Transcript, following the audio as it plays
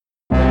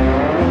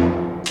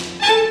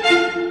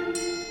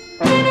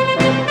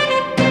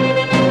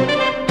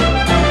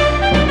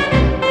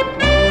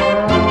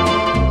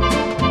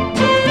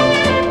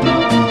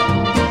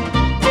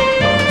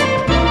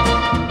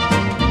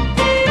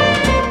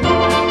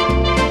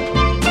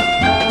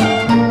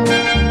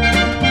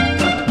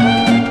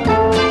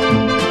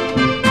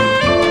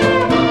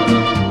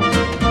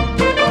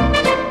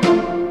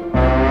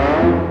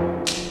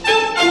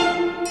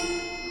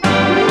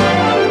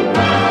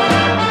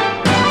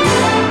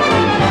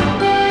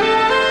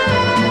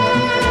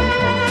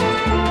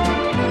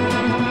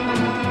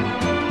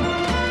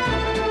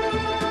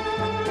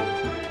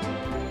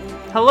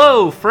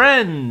Hello,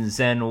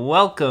 friends, and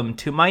welcome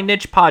to my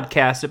niche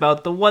podcast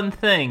about the one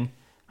thing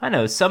I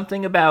know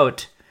something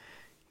about: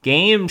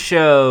 game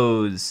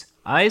shows,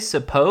 I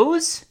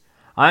suppose?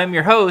 I'm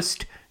your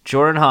host,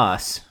 Jordan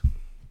Haas.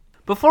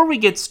 Before we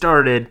get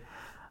started,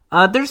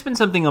 there's been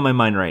something on my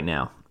mind right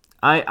now.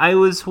 I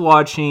was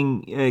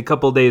watching a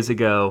couple days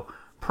ago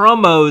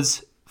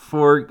promos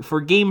for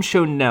Game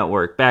Show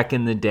Network back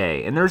in the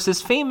day, and there's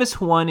this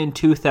famous one in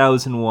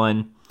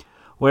 2001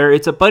 where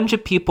it's a bunch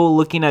of people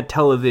looking at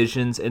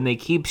televisions and they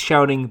keep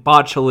shouting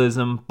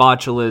botulism,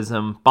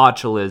 botulism,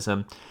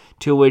 botulism,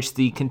 to which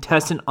the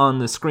contestant on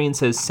the screen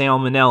says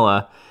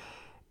salmonella.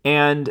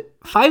 And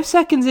 5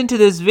 seconds into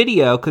this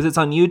video, because it's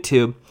on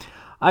YouTube,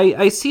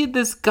 I see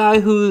this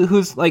guy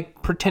who's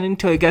like pretending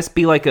to, I guess,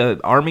 be like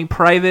an army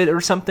private or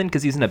something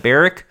because he's in a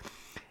barrack.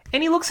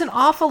 And he looks an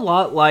awful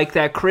lot like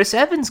that Chris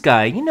Evans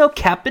guy,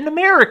 Captain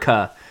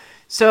America.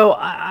 So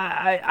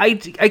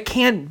I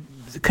can't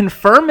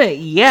confirm it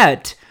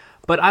yet,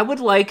 but I would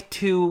like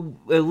to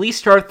at least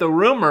start the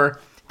rumor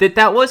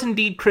that was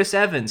indeed Chris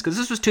Evans, because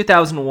this was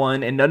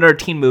 2001 and another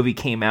teen movie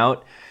came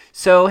out.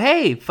 So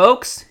hey,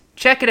 folks,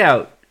 check it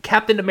out.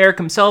 Captain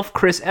America himself,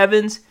 Chris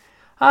Evans,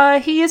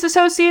 he is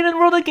associated in the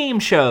world of game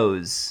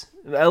shows,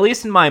 at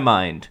least in my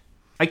mind.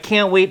 I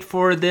can't wait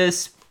for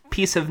this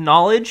piece of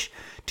knowledge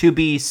to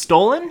be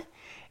stolen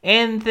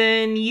and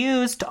then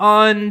used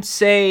on,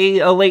 say,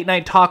 a late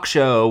night talk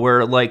show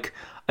where like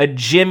a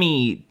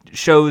Jimmy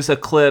shows a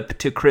clip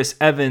to Chris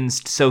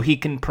Evans so he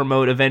can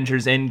promote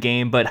Avengers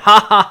Endgame, but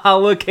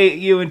look at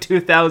you in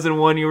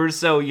 2001, you were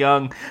so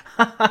young.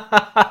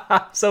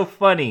 So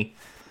funny.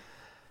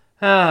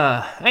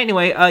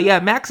 Anyway,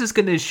 Max is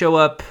going to show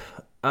up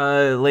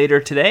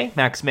later today,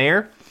 Max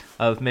Mayer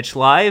of Mitch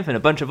Live and a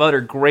bunch of other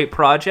great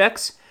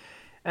projects.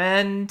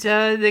 And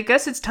I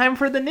guess it's time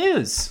for the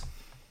news.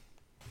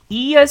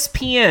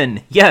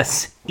 ESPN,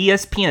 yes,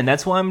 ESPN,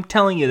 that's why I'm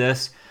telling you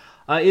this,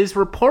 is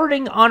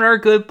reporting on our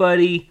good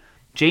buddy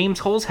James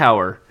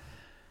Holzhauer.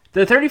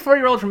 The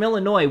 34-year-old from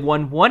Illinois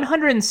won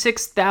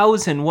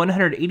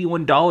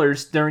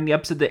 $106,181 during the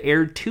episode that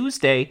aired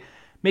Tuesday,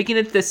 making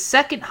it the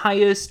second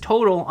highest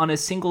total on a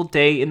single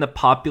day in the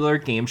popular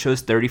game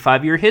show's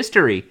 35-year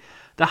history.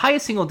 The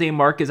highest single-day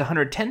mark is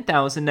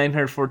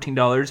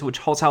 $110,914,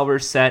 which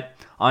Holzhauer set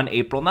on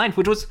April 9th,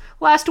 which was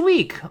last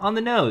week on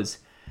the nose.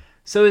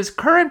 So his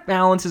current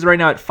balance is right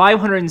now at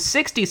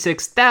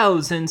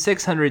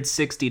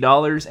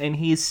 $566,660, and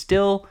he's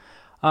still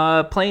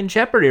playing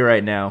Jeopardy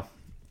right now.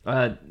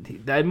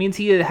 That means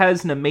he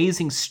has an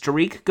amazing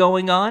streak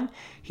going on.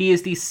 He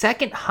is the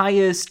second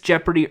highest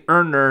Jeopardy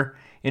earner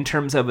in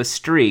terms of a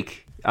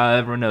streak.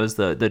 Everyone knows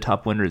the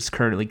top winner is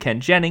currently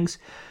Ken Jennings.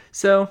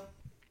 So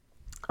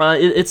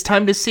it's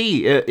time to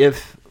see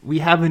if we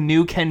have a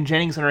new Ken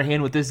Jennings on our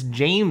hand with this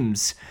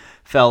James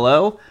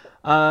fellow.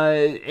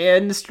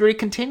 And the streak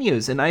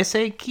continues. And I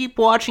say keep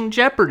watching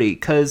Jeopardy,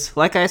 because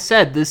like I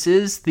said,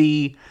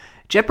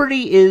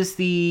 Jeopardy is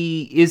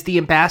the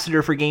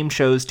ambassador for game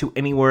shows to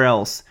anywhere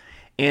else.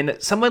 And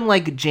someone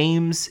like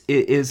James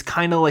is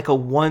kind of like a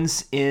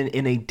once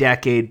in a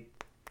decade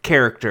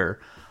character.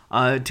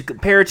 To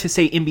compare it to,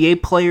 say,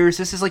 NBA players,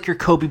 this is like your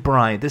Kobe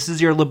Bryant. This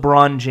is your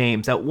LeBron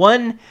James. That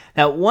one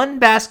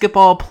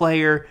basketball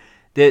player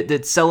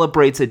that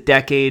celebrates a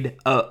decade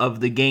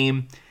of the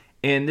game.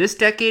 And this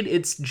decade,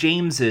 it's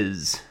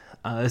James's.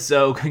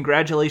 So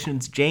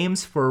congratulations,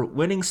 James, for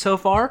winning so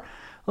far.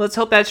 Let's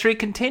hope that streak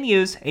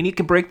continues and you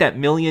can break that $1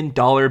 million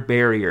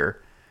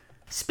barrier.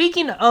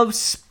 Speaking of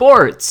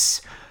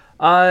sports,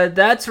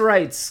 that's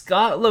right,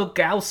 Scott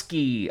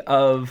Logowski,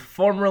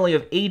 formerly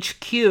of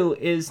HQ,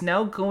 is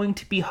now going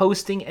to be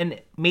hosting a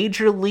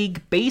Major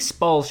League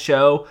Baseball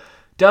show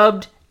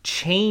dubbed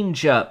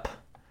Change Up.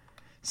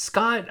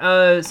 Scott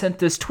sent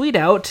this tweet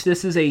out.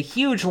 This is a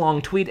huge,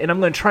 long tweet, and I'm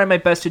going to try my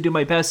best to do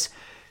my best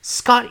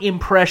Scott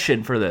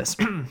impression for this.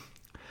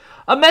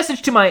 A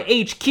message to my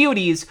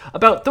HQties.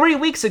 About 3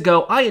 weeks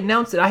ago, I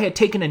announced that I had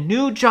taken a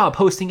new job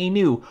hosting a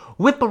new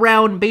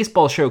whip-around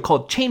baseball show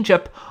called Change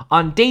Up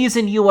on Days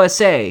in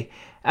USA.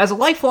 As a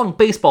lifelong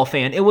baseball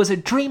fan, it was a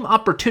dream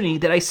opportunity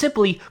that I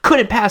simply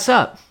couldn't pass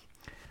up.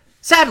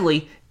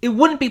 Sadly, it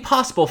wouldn't be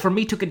possible for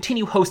me to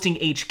continue hosting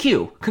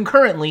HQ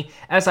concurrently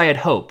as I had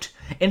hoped.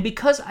 And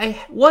because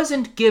I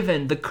wasn't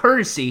given the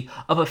courtesy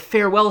of a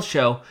farewell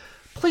show,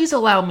 please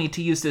allow me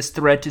to use this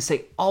thread to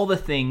say all the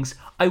things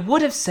I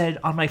would have said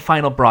on my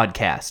final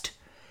broadcast.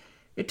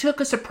 It took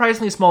a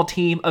surprisingly small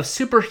team of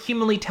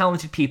superhumanly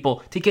talented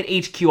people to get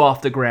HQ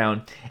off the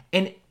ground,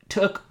 and it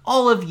took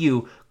all of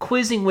you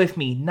quizzing with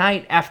me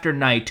night after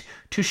night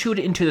to shoot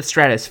it into the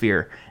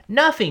stratosphere.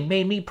 Nothing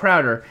made me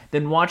prouder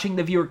than watching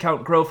the viewer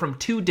count grow from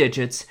 2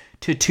 digits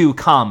to 2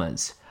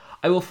 commas.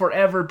 I will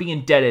forever be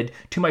indebted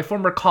to my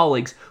former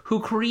colleagues who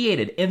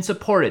created and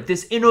supported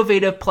this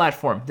innovative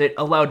platform that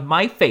allowed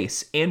my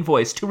face and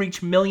voice to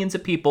reach millions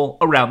of people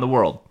around the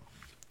world.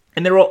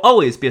 And there will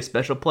always be a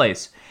special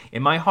place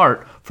in my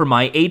heart for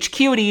my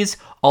HQties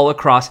all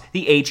across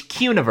the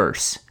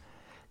HQ-universe.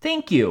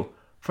 Thank you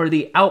for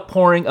the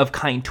outpouring of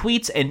kind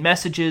tweets and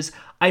messages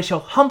I shall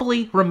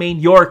humbly remain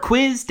your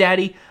quiz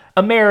daddy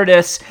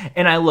emeritus,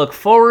 and I look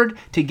forward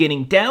to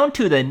getting down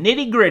to the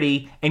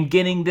nitty-gritty and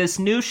getting this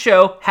new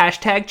show,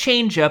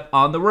 #ChangeUp,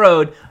 on the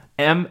road,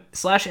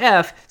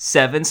 M/F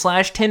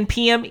 7/10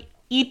 p.m.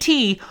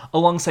 ET,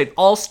 alongside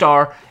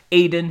all-star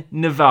Aiden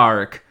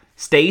Navarre.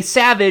 Stay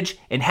savage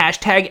and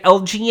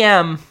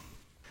 #LGM.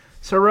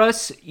 So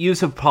Russ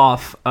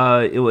Yusupov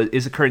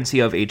is a currency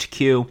of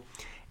HQ,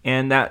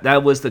 and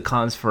that was the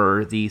cause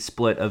for the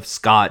split of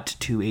Scott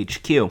to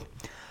HQ.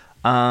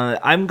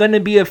 I'm going to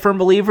be a firm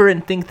believer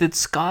and think that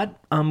Scott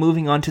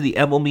moving on to the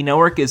MLB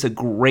Network is a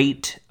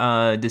great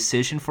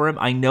decision for him.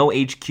 I know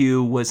HQ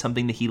was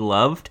something that he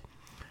loved,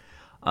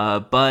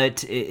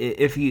 but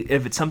if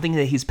it's something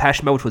that he's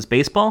passionate about, which was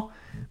baseball,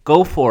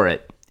 go for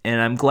it. And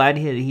I'm glad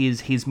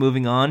he's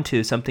moving on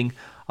to something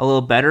a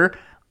little better.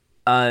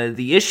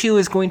 The issue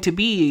is going to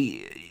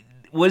be,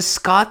 was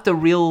Scott the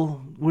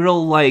real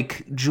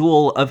like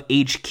jewel of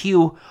HQ,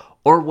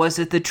 or was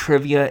it the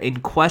trivia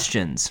and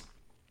questions?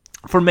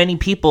 For many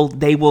people,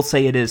 they will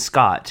say it is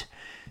Scott.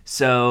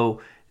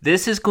 So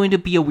this is going to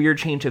be a weird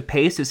change of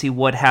pace to see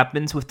what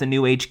happens with the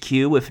new HQ,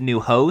 with new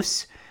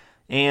hosts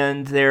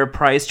and their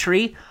prize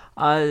tree.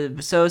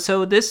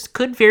 So this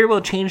could very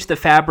well change the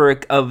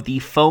fabric of the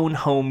phone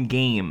home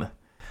game.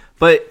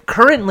 But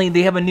currently,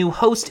 they have a new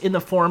host in the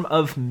form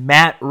of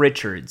Matt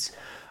Richards.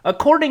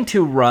 According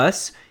to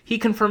Russ, he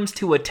confirms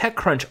to a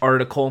TechCrunch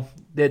article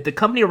that the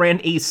company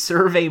ran a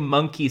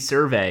SurveyMonkey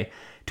survey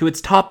to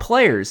its top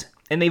players,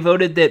 and they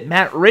voted that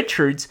Matt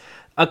Richards,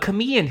 a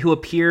comedian who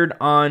appeared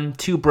on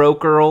Two Broke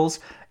Girls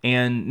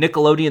and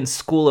Nickelodeon's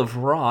School of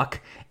Rock,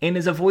 and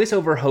is a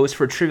voiceover host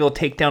for Trivial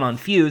Takedown on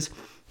Fuse,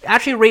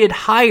 actually rated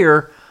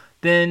higher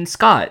than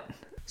Scott.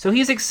 So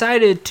he's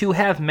excited to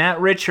have Matt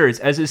Richards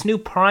as his new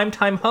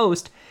primetime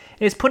host,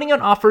 and is putting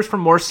out offers for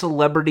more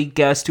celebrity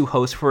guests to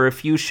host for a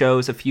few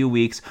shows, a few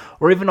weeks,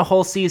 or even a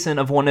whole season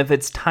of one of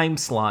its time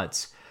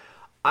slots.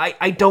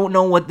 I don't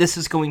know what this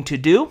is going to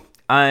do.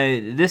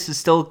 This is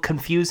still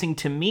confusing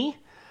to me,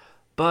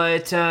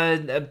 but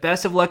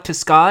best of luck to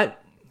Scott.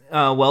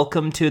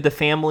 Welcome to the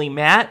family,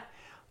 Matt.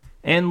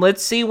 And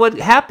let's see what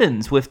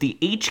happens with the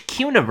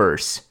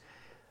HQ-niverse.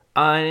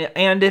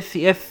 And if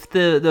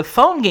the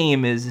phone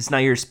game is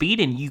not your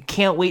speed and you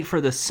can't wait for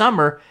the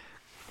summer,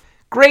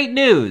 great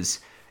news.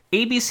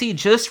 ABC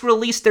just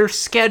released their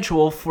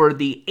schedule for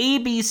the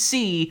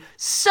ABC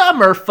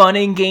Summer Fun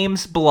and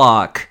Games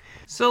block.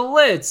 So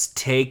let's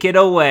take it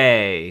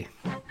away.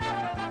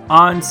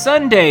 On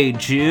Sunday,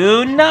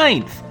 June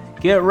 9th,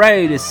 get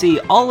ready to see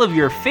all of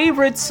your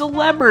favorite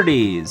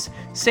celebrities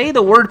say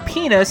the word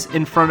penis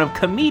in front of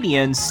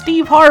comedian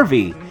Steve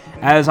Harvey,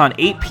 as on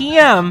 8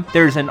 p.m.,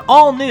 there's an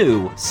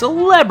all-new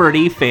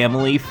Celebrity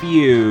Family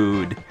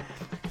Feud.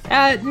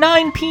 At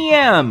 9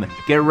 p.m.,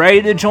 get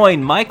ready to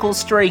join Michael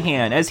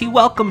Strahan as he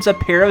welcomes a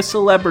pair of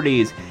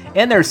celebrities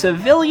and their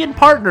civilian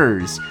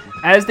partners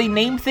as they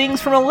name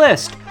things from a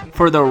list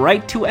for the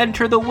right to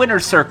enter the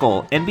winner's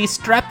circle and be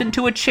strapped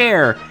into a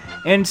chair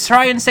and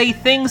try and say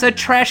things a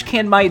trash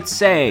can might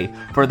say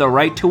for the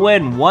right to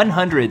win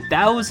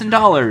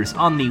 $100,000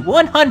 on the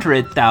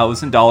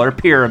 $100,000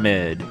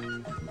 pyramid.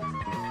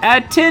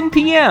 At 10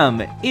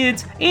 p.m.,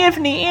 it's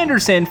Anthony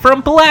Anderson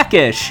from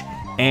Blackish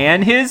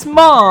and his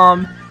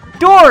mom,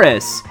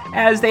 Doris,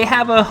 as they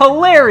have a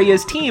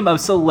hilarious team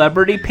of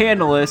celebrity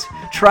panelists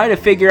try to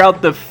figure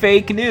out the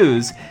fake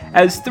news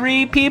as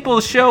 3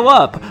 people show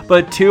up,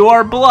 but 2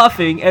 are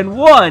bluffing and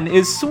 1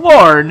 is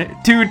sworn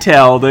to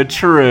tell the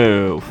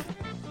truth.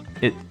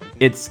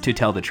 It's to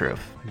tell the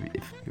truth,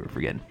 if you were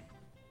forgetting.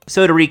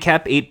 So to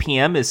recap, 8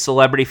 p.m. is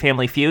Celebrity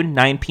Family Feud,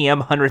 9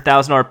 p.m.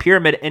 $100,000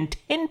 Pyramid, and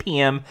 10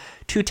 p.m.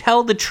 To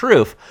Tell the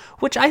Truth,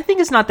 which I think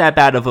is not that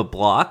bad of a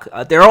block.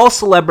 They're all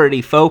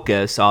celebrity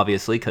focused,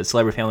 obviously, because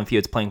Celebrity Family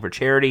Feud is playing for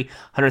charity.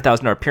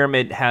 $100,000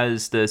 Pyramid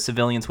has the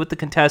civilians with the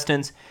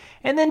contestants.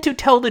 And then To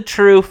Tell the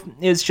Truth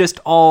is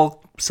just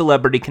all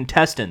celebrity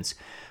contestants.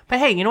 But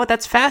hey, you know what?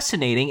 That's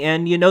fascinating.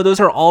 And, those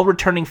are all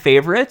returning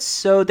favorites,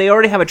 so they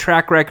already have a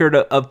track record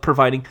of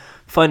providing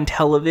fun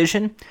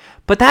television.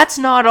 But that's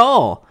not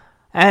all.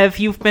 If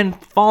you've been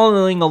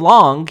following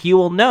along, you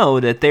will know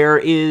that there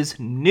is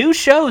new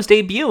shows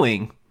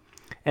debuting.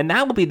 And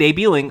that will be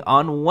debuting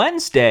on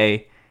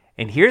Wednesday.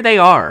 And here they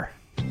are.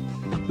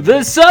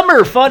 The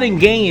Summer Fun and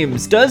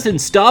Games doesn't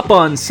stop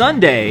on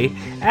Sunday,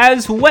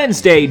 as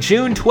Wednesday,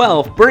 June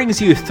 12th,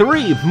 brings you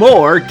 3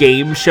 more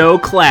game show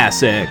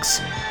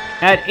classics.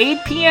 At 8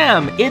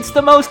 p.m., it's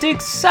the most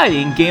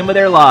exciting game of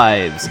their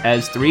lives,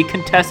 as 3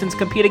 contestants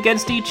compete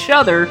against each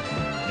other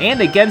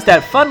and against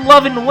that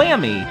fun-loving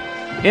Whammy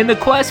in the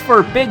quest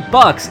for big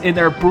bucks in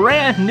their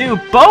brand new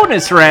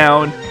bonus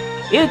round.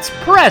 It's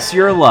Press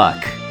Your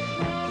Luck.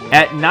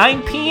 At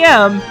 9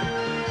 p.m.,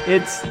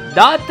 it's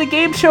not the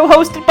game show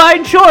hosted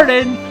by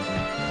Jordan.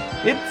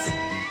 It's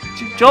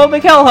Joel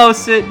McHale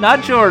hosts it,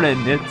 not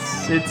Jordan.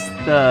 It's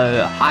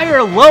the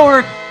higher,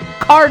 lower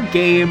card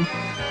game,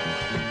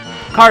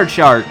 Card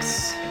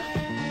Sharks.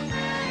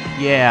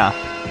 Yeah.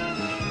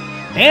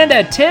 And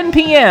at 10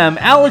 p.m.,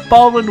 Alec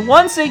Baldwin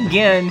once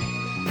again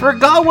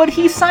forgot what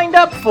he signed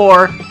up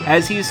for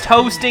as he's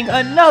hosting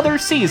another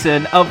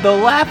season of the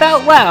Laugh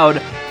Out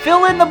Loud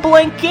Fill in the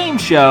Blank game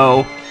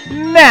show,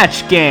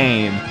 Match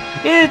Game.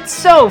 It's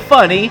so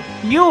funny,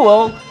 you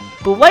will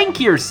blank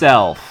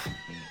yourself.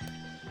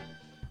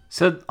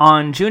 So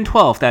on June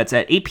 12th, that's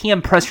at 8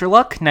 p.m. Press Your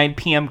Luck, 9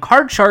 p.m.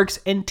 Card Sharks,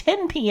 and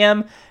 10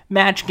 p.m.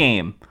 Match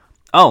Game.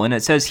 Oh, and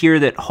it says here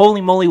that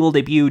Holy Moly will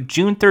debut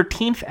June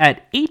 13th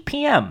at 8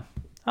 p.m.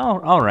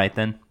 Oh, all right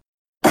then.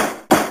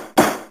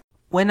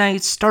 When I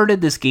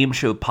started this game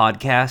show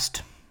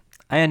podcast,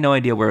 I had no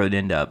idea where it would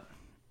end up.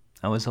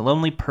 I was a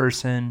lonely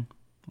person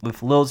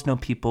with little to no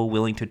people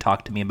willing to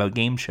talk to me about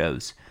game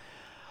shows.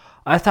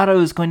 I thought I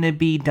was going to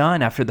be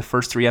done after the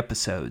first 3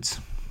 episodes.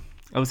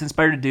 I was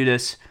inspired to do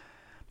this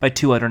by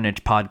 2 other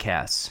niche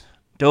podcasts,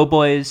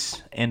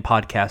 Doughboys and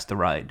Podcast The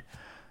Ride.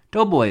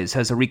 Doughboys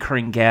has a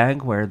recurring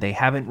gag where they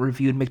haven't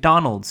reviewed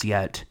McDonald's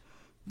yet,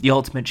 the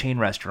ultimate chain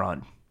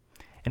restaurant.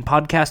 And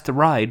Podcast The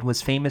Ride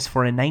was famous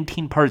for a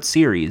 19-part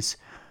series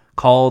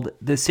called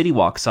The City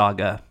Walk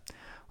Saga,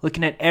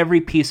 looking at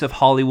every piece of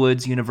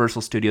Hollywood's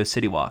Universal Studios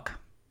City Walk.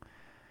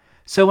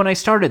 So when I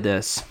started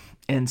this,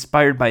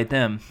 inspired by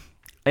them,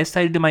 I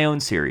decided to do my own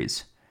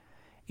series.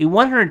 A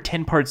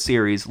 110-part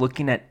series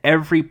looking at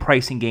every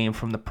pricing game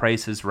from The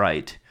Price is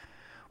Right,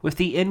 with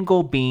the end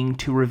goal being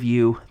to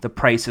review The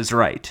Price is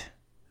Right,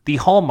 the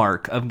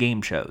hallmark of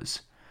game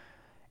shows.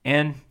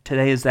 And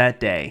today is that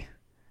day,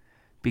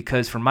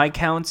 because from my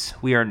counts,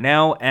 we are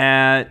now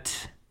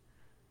at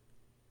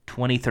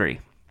 23.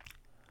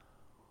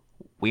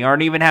 We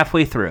aren't even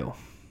halfway through.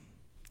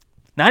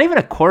 Not even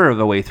a quarter of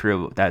the way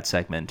through that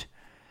segment.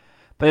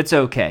 But it's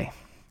okay,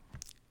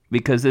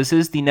 because this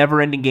is the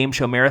never-ending game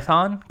show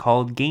marathon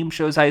called Game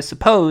Shows I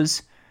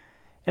Suppose,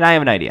 and I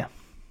have an idea.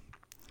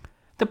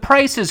 The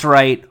Price is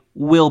Right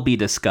will be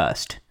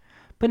discussed,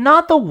 but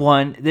not the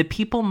one that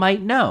people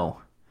might know.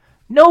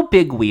 No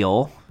Big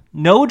Wheel,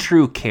 no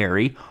Drew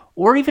Carey,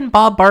 or even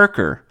Bob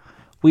Barker.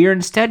 We are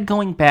instead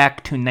going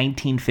back to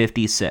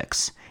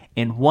 1956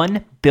 and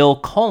one Bill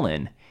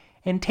Cullen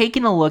and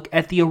taking a look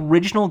at the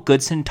original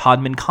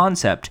Goodson-Todman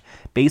concept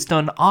based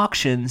on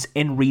auctions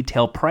and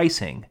retail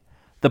pricing.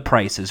 The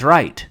Price is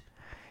Right.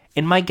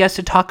 And my guest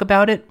to talk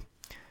about it?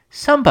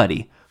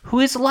 Somebody who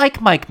is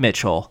like Mike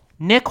Mitchell,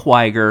 Nick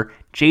Weiger,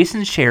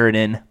 Jason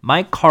Sheridan,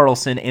 Mike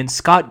Carlson, and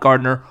Scott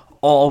Gardner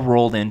all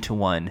rolled into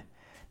one.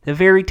 The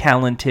very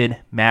talented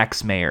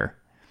Max Mayer.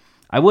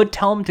 I would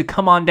tell him to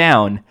come on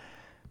down,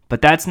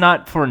 but that's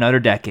not for another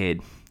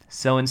decade.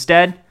 So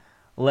instead,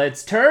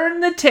 let's turn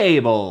the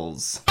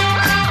tables.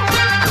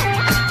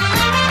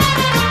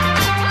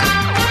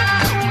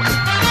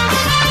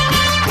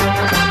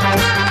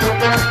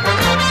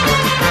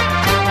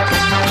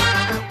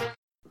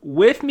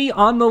 With me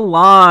on the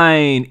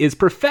line is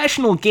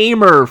professional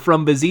gamer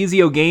from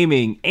Bazizio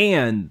Gaming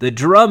and the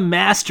drum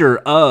master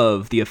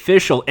of the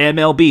official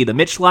MLB, the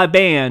Mitch Live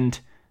Band,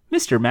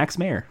 Mr. Max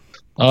Mayer.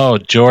 Oh,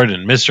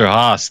 Jordan, Mr.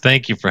 Haas,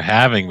 thank you for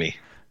having me.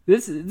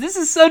 This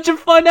is such a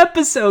fun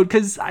episode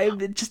because I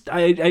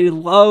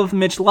love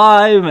Mitch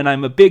Live and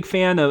I'm a big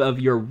fan of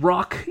your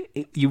rock,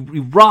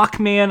 you rock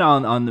man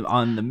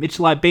on the Mitch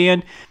Live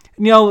Band.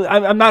 You know,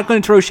 I'm not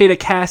going to throw shade at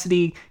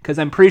Cassidy because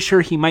I'm pretty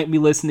sure he might be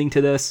listening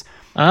to this.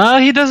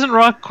 He doesn't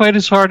rock quite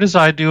as hard as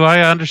I do.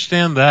 I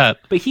understand that.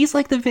 But he's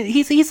kind of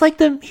like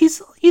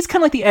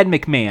the Ed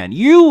McMahon.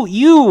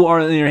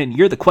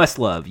 You're the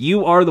Questlove.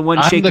 You are the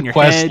one shaking your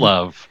head. I'm the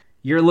Questlove.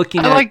 You're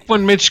looking. I like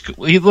when Mitch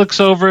he looks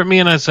over at me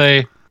and I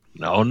say,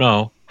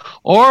 "No,"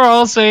 or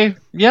I'll say,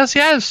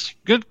 "Yes,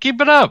 good,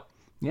 keep it up."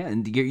 Yeah,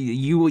 and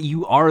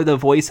you are the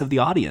voice of the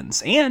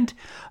audience and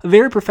a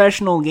very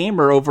professional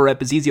gamer over at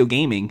Bazizio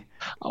Gaming.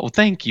 Oh,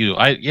 thank you.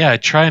 I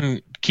try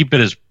and keep it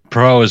as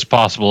pro as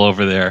possible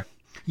over there.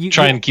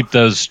 Try and keep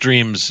those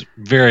streams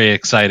very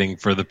exciting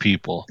for the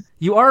people.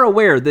 You are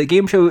aware the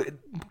game show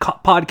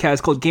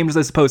podcast called Games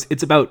I Suppose,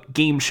 it's about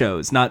game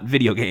shows, not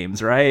video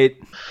games, right?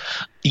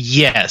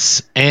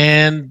 Yes,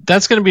 and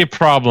that's going to be a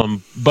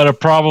problem, but a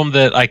problem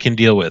that I can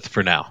deal with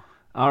for now.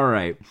 All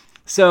right.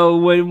 So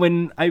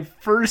when I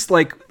first,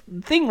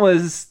 thing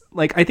was,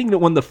 I think that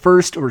one of the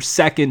first or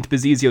second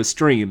Bazizio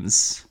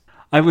streams,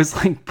 I was,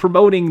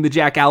 promoting the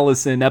Jack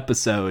Allison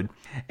episode.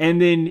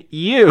 And then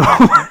you,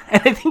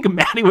 and I think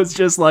Maddie was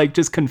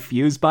just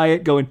confused by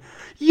it, going,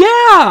 "Yeah,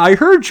 I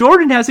heard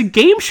Jordan has a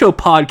game show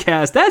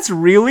podcast. That's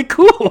really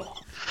cool."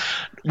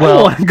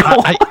 Well,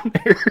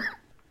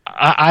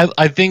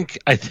 I think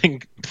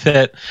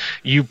that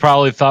you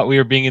probably thought we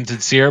were being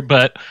insincere,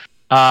 but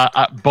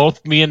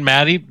both me and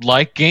Maddie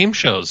like game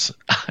shows,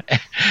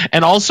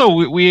 and also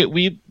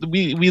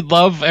we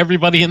love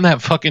everybody in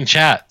that fucking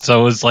chat.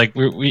 So it's like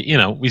we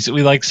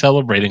like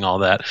celebrating all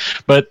that.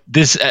 But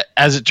this,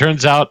 as it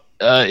turns out,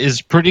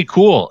 is pretty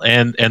cool,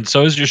 and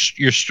so is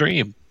your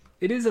stream.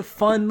 It is a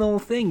fun little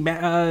thing.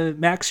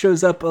 Max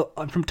shows up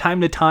from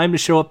time to time to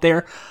show up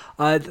there.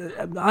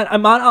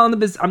 I'm not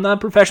a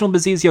professional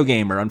Bazizio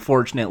gamer,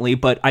 unfortunately,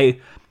 but I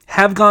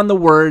have gone the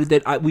word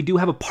that we do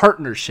have a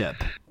partnership.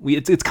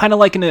 It's kind of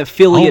like an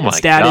affiliate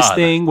status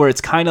thing where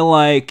it's kind of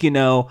like,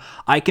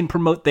 I can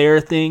promote their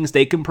things,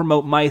 they can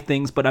promote my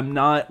things, but I'm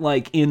not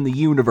like in the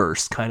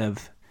universe kind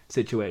of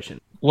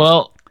situation.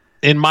 Well,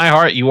 in my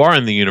heart, you are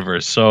in the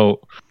universe. So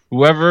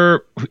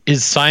whoever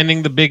is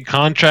signing the big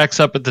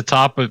contracts up at the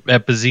top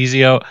at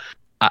Bazizio,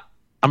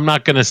 I'm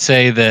not going to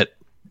say that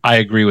I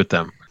agree with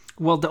them.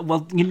 They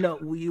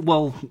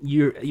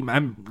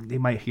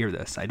might hear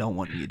this. I don't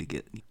want you to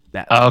get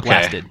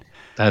blasted.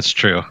 That's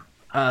true.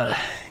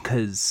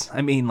 Because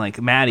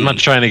Maddie, I'm not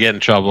trying to get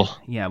in trouble.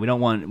 Yeah, we don't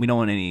want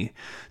any.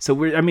 So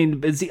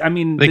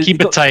they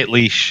keep a tight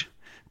leash.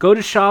 Go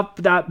to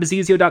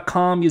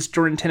shop.bazizio.com. Use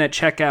Jordan 10 at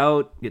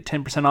checkout. Get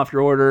 10% off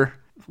your order.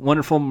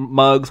 Wonderful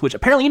mugs, which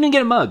apparently you didn't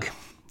get a mug.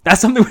 That's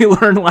something we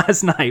learned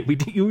last night.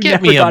 You get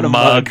never me got a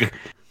mug,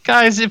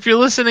 guys. If you're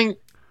listening,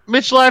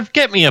 Mitch Live,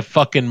 get me a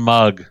fucking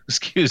mug.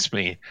 Excuse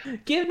me.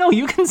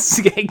 You can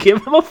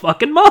give him a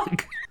fucking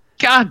mug.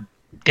 God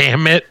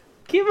damn it!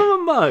 Give him a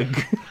mug.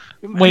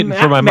 I'm waiting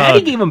for my Maddie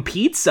mug. gave him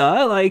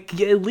pizza.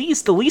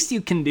 The least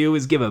you can do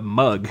is give a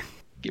mug.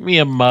 Give me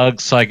a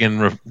mug so I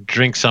can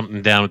drink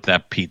something down with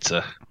that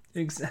pizza.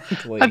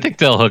 Exactly. I think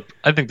they'll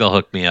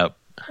hook me up.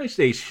 I wish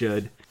they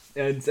should.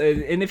 And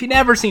if you've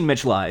never seen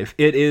Mitch Live,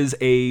 it is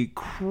a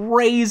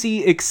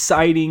crazy,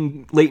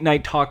 exciting late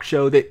night talk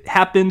show that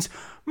happens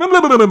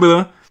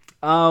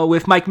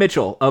with Mike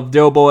Mitchell of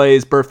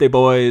Doughboys, Birthday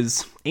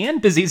Boys,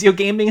 and Bazizio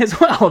Gaming as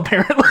well,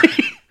 apparently.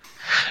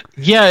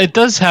 Yeah, it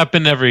does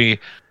happen every...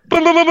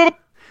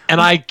 And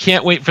I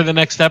can't wait for the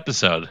next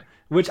episode.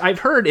 Which I've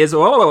heard is... it's...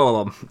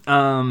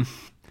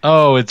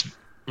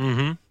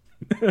 Mm-hmm.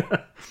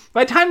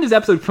 By the time this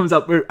episode comes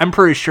up, I'm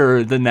pretty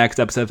sure the next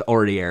episode's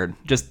already aired.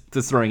 Just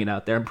throwing it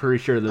out there. I'm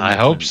pretty sure I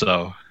hope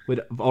so.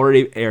 Would have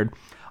already aired.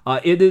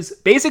 It is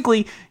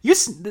basically...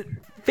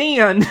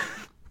 Fan...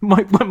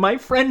 My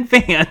friend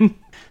Van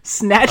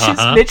snatches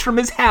Mitch from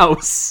his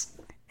house,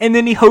 and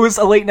then he hosts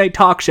a late night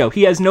talk show.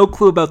 He has no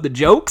clue about the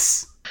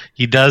jokes.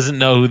 He doesn't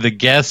know who the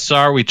guests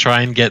are. We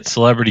try and get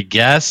celebrity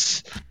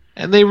guests,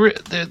 and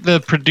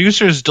the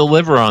producers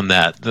deliver on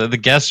that. The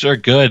guests are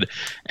good,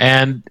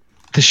 and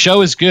the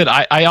show is good.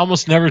 I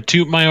almost never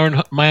toot my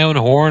own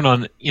horn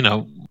on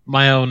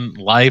my own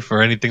life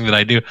or anything that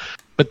I do,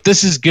 but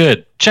this is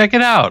good. Check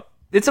it out.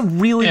 It's a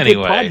really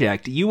good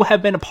project. You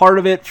have been a part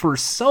of it for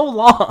so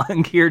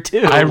long here, too.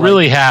 I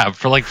really have.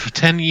 For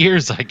 10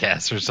 years, I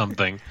guess, or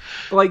something.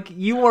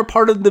 You are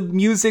part of the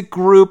music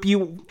group.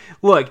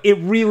 Look, it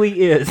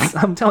really is.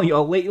 I'm telling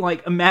you,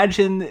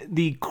 imagine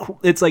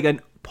it's like a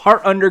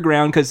part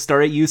underground because it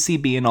started at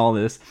UCB and all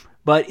this.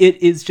 But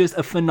it is just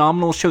a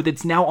phenomenal show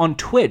that's now on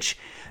Twitch.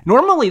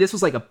 Normally, this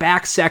was like a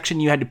back section.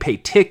 You had to pay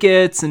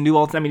tickets and do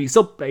all... you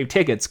still pay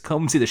tickets.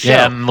 Come see the show.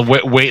 Yeah, and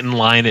wait in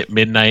line at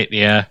midnight,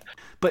 yeah.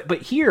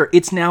 But here,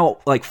 it's now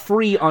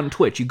free on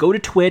Twitch. You go to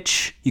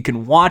Twitch, you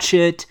can watch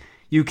it,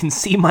 you can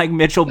see Mike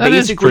Mitchell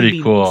basically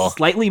be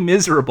slightly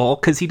miserable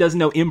because he doesn't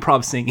know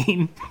improv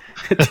singing.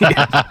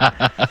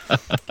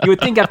 You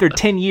would think after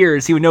 10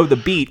 years he would know the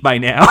beat by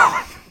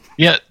now.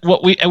 Yeah,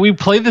 we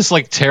play this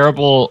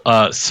terrible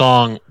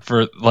song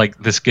for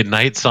this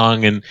goodnight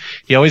song, and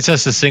he always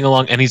has to sing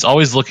along, and he's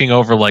always looking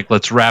over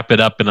let's wrap it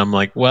up, and I'm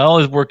like,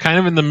 well, we're kind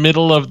of in the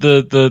middle of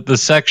the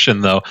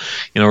section though,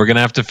 we're gonna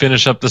have to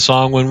finish up the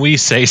song when we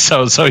say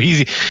so. So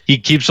he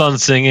keeps on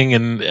singing,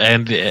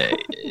 and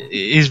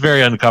he's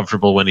very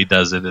uncomfortable when he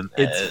does it, and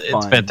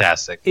it's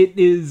fantastic. It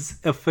is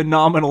a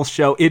phenomenal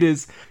show. It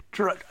is.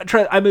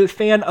 I'm a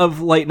fan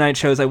of late night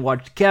shows. I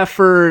watched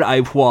Gefford.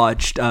 I've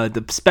watched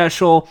The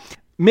Special.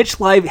 Mitch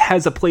Live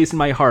has a place in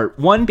my heart.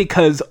 One,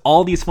 because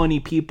all these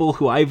funny people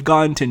who I've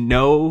gone to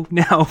know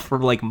now for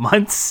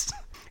months.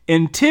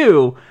 And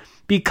two,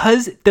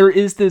 because there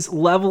is this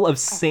level of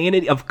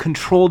sanity, of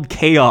controlled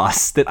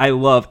chaos that I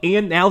love.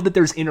 And now that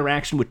there's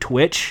interaction with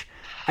Twitch,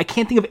 I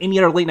can't think of any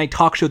other late night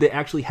talk show that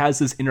actually has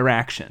this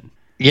interaction.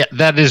 Yeah,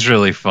 that is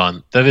really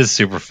fun. That is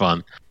super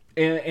fun.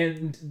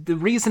 And the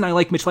reason I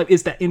like Mitch Live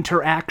is that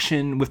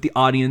interaction with the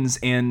audience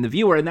and the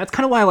viewer, and that's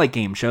kind of why I like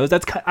game shows.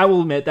 I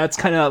will admit that's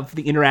kind of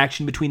the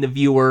interaction between the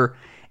viewer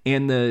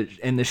and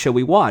the show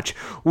we watch,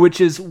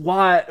 which is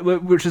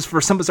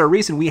for some bizarre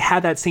reason we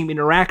had that same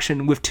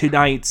interaction with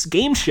tonight's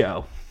game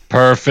show.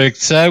 Perfect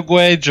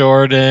segue,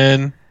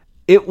 Jordan.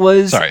 It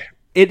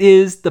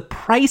is The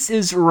Price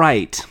is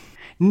Right.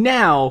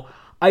 Now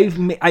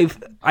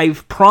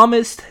I've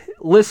promised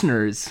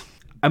listeners.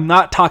 I'm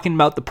not talking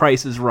about The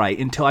Price is Right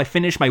until I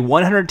finish my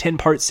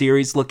 110-part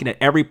series looking at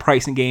every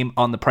pricing game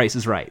on The Price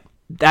is Right.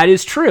 That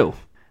is true.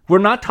 We're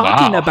not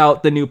talking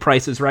about the new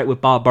Price is Right with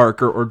Bob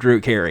Barker or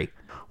Drew Carey.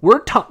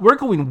 We're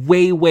going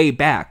way, way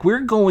back.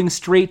 We're going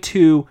straight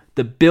to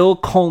the Bill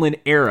Cullen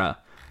era.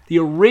 The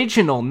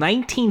original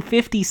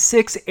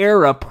 1956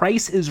 era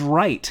Price is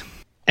Right.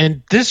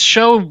 And this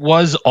show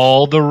was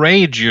all the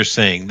rage, you're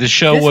saying. This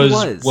show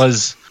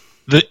was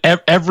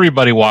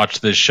everybody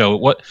watched this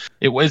show.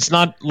 It's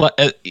not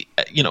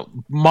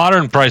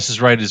modern Price is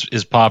Right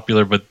is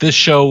popular, but this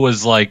show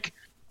was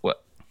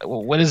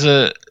what is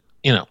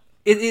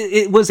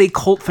It was a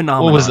cult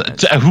phenomenon. What was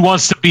it? Who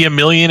Wants to Be a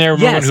Millionaire?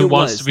 Yes, Who it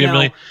Wants was. to Be a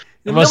Millionaire?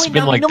 It must have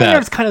been like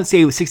Millionaires that. kind of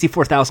say it was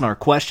 $64,000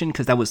 question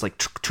because that was like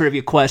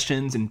trivia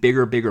questions and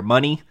bigger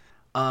money.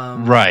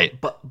 Right.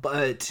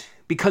 But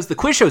because the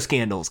quiz show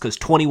scandals, because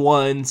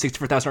 21,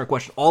 $64,000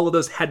 question, all of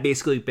those had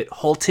basically been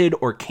halted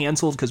or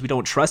canceled because we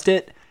don't trust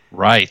it.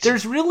 Right.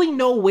 There's really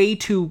no way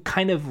to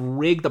kind of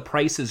rig the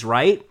prices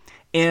right.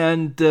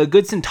 And the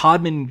Goodson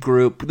Todman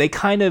group, they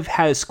kind of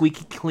had a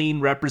squeaky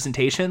clean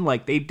representation.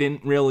 Like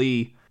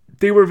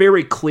they were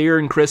very clear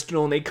and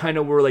crystal, and they kind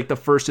of were like the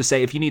first to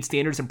say, if you need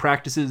standards and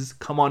practices,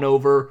 come on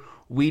over.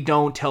 We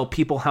don't tell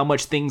people how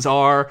much things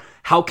are.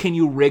 How can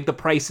you rig the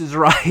prices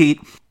right?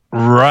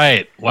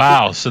 Right.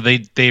 Wow. So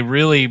they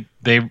really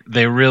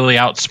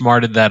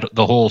outsmarted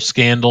the whole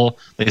scandal.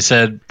 They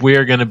said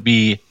we're going to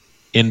be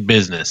in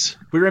business.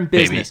 We're in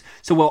business. Baby.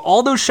 So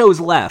all those shows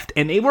left,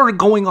 and they were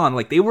going on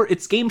like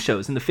it's game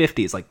shows in the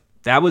 50s. Like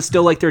that was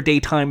still like their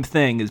daytime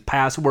thing, is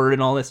Password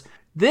and all this.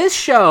 This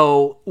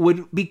show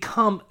would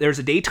become, there's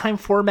a daytime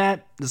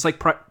format, just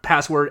like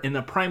Password, and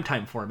a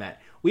primetime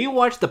format. We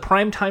watched the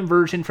primetime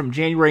version from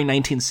January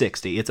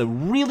 1960. It's a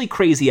really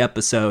crazy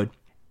episode,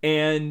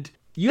 and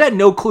you had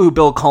no clue who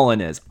Bill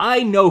Cullen is.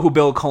 I know who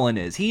Bill Cullen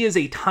is. He is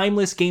a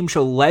timeless game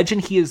show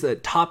legend. He is a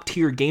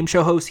top-tier game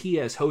show host. He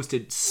has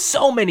hosted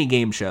so many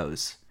game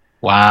shows.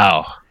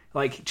 Wow.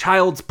 Like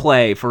Child's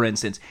Play, for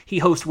instance. He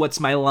hosts What's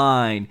My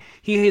Line.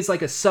 He is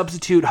like a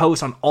substitute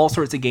host on all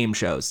sorts of game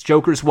shows.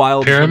 Joker's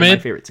Wild is one of my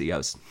favorites he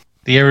hosts.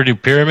 Do you ever do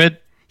Pyramid?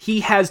 He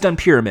has done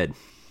Pyramid.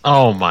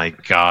 Oh my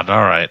God.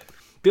 All right.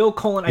 Bill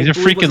Cullen, he's a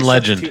freaking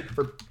legend.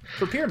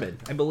 For Pyramid,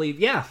 I believe.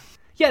 Yeah.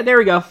 Yeah, there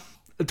we go.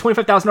 The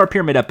 $25,000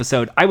 Pyramid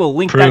episode. I will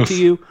link that to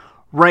you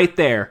right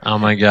there. Oh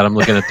my God. I'm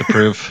looking at the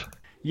proof.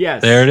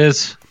 Yes. There it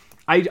is.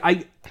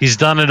 He's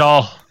done it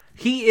all.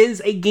 He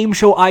is a game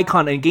show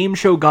icon and game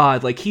show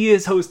god. Like, he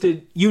has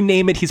hosted, you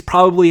name it, he's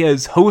probably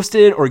has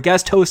hosted or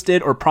guest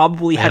hosted or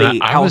probably had a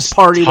house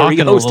party where he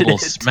hosted it.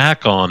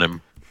 Smack on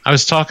him. I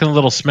was talking a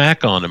little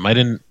smack on him. I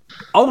didn't.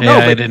 Oh no!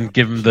 I didn't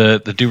give him the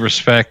due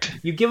respect.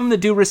 You give him the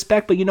due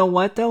respect, but you know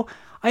what though?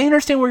 I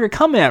understand where you're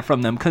coming at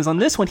from them, because on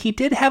this one he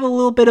did have a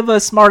little bit of a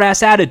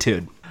smart-ass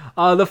attitude.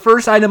 The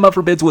first item up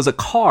for bids was a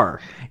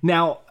car.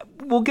 Now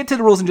we'll get to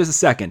the rules in just a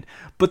second,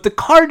 but the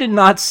car did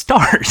not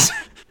start.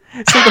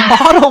 So the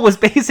model was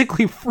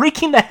basically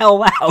freaking the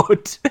hell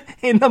out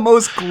in the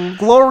most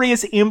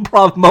glorious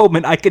improv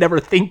moment I could ever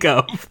think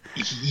of.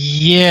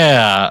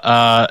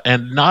 Yeah,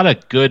 and not a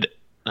good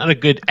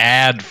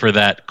ad for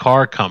that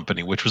car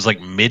company, which was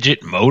like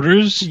Midget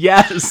Motors.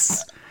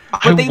 Yes.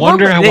 I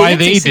wonder why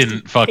they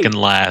didn't fucking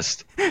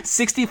last.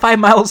 65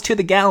 miles to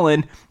the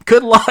gallon.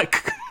 Good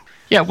luck.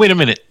 Yeah, wait a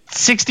minute.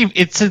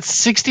 It said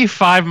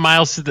 65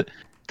 miles to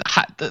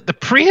the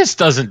Prius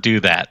doesn't do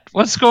that.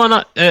 What's going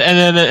on?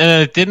 And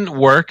it didn't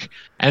work,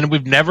 and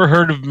we've never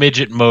heard of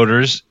Midget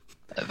Motors.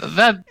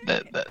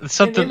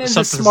 Something's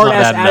a smart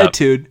ass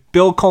attitude.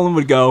 Bill Cullen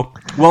would go,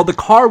 "Well, the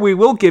car we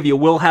will give you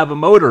will have a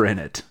motor in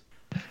it."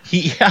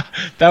 Yeah,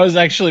 that was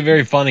actually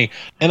very funny.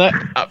 And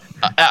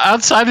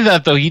outside of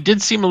that, though, he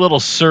did seem a little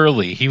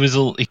surly. He was,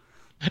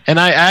 and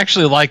I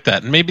actually like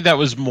that. And maybe that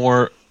was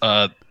more.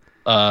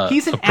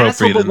 He's an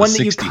asshole, but one that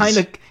you he's kind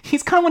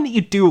of one that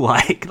you do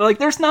like. Like,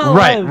 there's not a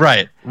lot of,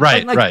 right.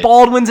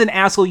 Baldwin's an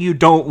asshole you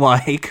don't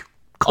like.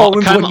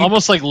 Cullen's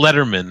almost like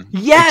Letterman.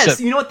 Yes,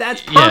 except, you know what?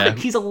 That's perfect.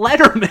 Yeah. He's a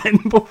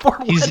Letterman before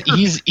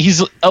Letterman.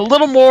 He's a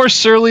little more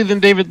surly than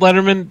David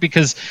Letterman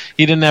because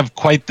he didn't have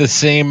quite the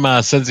same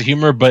sense of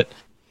humor, but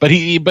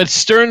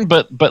stern,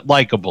 but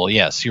likable.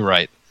 Yes, you're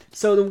right.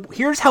 So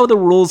here's how the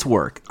rules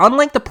work.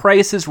 Unlike The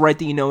Price is Right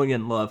that you know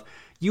and love,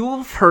 you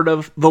have heard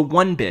of the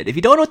one bid. If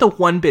you don't know what the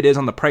one bid is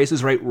on The Price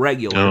is Right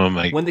regular,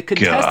 when the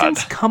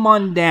contestants come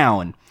on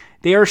down,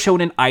 they are shown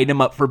an item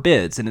up for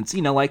bids, and it's,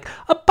 like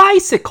a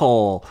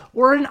bicycle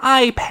or an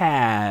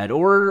iPad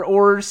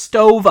or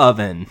stove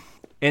oven,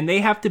 and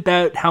they have to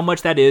bet how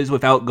much that is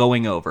without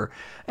going over.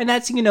 And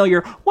that's,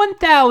 your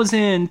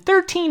 1,000,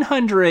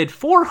 1,300,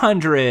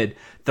 400,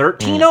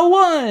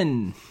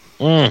 1,301.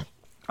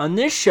 On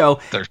this show,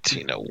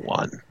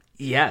 1,301.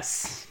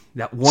 Yes.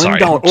 That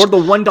 $1 or the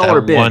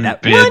 $1 bid.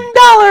 That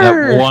 $1.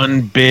 That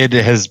one bid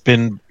has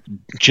been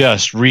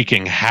just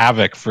wreaking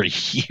havoc for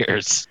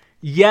years.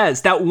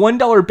 Yes, that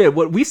 $1 bid.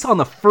 What we saw in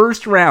the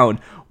first round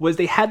was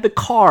they had the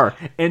car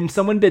and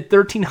someone bid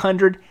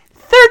 1,300,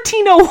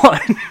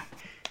 1,301.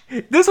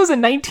 This was a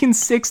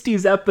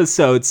 1960s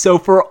episode, so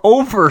for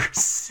over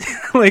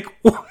 58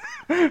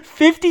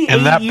 years.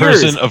 And that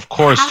person, of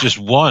course, just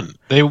won.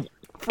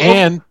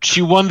 And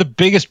she won the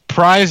biggest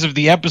prize of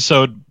the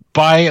episode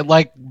by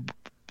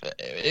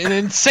an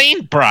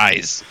insane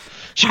prize.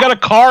 She got a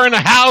car and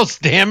a house,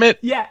 damn it.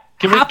 Yeah,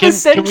 half a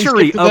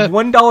century of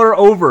 $1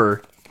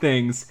 over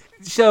things.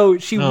 So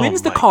she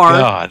wins the car.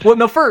 God.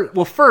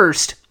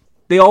 First,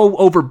 they all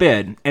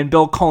overbid, and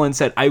Bill Cullen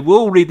said, "I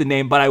will read the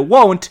name, but I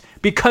won't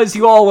because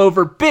you all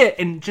overbid,"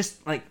 and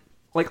just like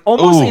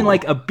almost in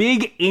like a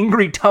big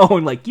angry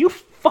tone, like, "You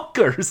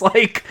fuckers!"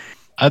 Like,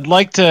 I'd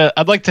like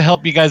to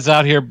help you guys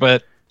out here,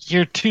 but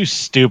You're too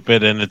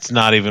stupid, and it's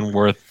not even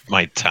worth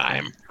my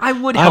time. I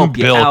would I'm help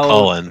you Bill out.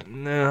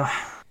 Cullen.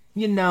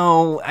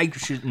 I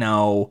should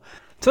know.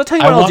 So I'll tell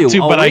you what I I'll want do.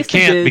 to, I'll but I raise the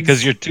can't bids.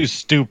 because you're too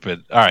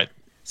stupid. All right.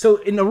 So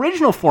in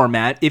original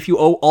format, if you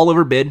owe all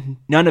over bid,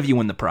 none of you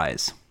win the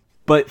prize.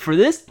 But for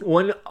this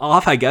one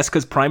off, I guess,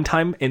 because prime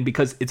time and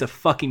because it's a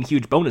fucking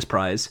huge bonus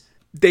prize,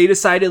 they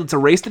decided let's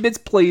erase the bids,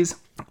 please.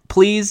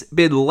 Please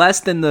bid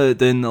less than the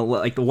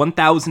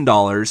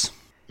 $1,000.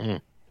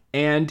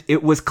 And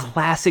it was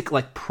classic,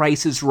 like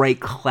Price is Right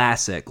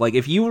classic. Like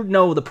if you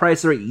know the Price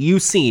is Right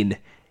you've seen,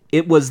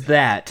 it was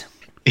that.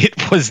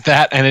 It was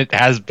that, and it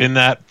has been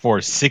that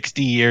for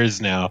 60 years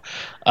now.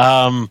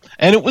 And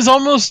it was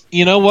almost,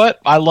 you know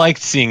what? I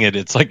liked seeing it.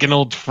 It's like an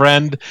old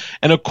friend,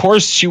 and of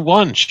course she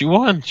won. She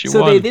won.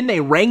 Then they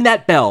rang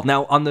that bell.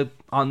 Now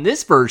on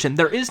this version,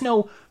 there is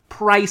no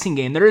pricing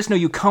game. There is no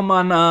you come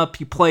on up,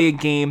 you play a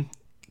game.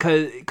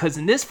 Because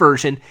in this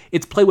version,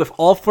 it's play with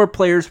all 4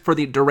 players for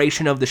the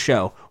duration of the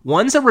show.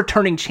 One's a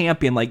returning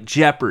champion like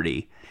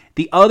Jeopardy.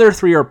 The other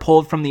 3 are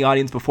pulled from the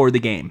audience before the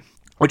game,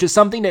 which is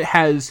something that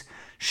has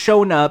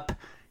shown up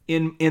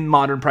in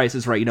modern Price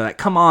is Right. You know, that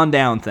come on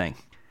down thing.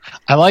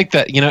 I like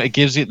that. You know, it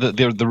gives you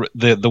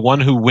the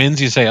one who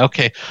wins. You say,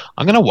 okay,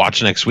 I'm gonna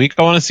watch next week.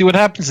 I want to see what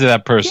happens to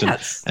that person.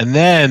 Yes. And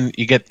then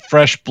you get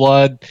fresh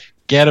blood.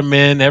 Get them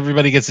in.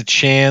 Everybody gets a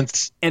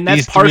chance. And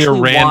that's These 3 are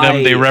partially random.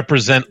 why- They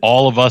represent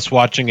all of us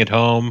watching at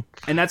home.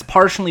 And that's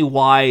partially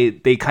why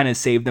they kind of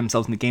saved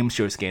themselves in the game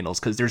show scandals,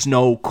 because there's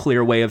no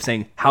clear way of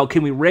saying, how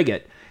can we rig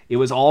it? It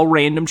was all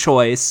random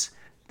choice.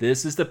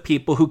 This is the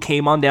people who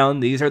came on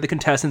down. These are the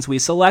contestants we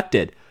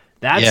selected.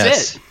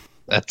 That's it.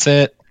 That's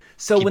it.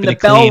 So Keeping when the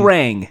it bell clean.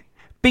 rang,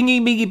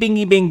 bingy, bingy,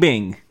 bingy, bing,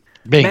 bing.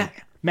 Bing.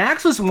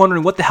 Max was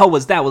wondering what the hell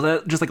was that? Was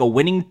that just like a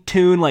winning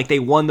tune, like they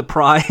won the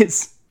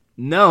prize?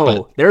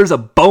 No, there's a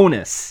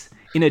bonus.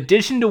 In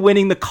addition to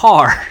winning the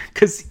car,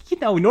 because, you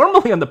know,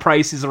 normally on the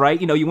Price is Right,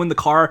 you know, you win the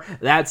car,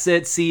 that's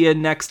it, see you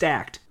next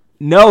act.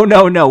 No,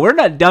 we're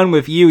not done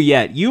with you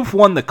yet. You've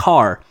won the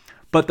car,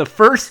 but the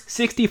first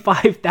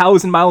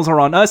 65,000 miles are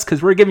on us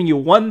because we're giving you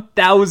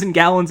 1,000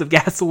 gallons of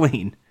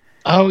gasoline.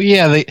 Oh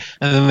yeah, and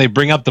then they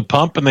bring up the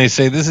pump and they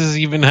say this is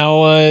even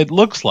how it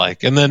looks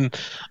like, and then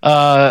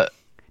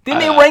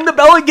they rang the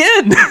bell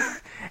again.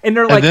 And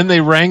they're like, and then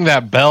they rang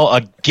that bell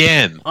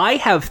again. I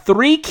have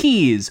 3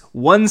 keys.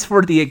 One's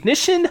for the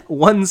ignition,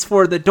 one's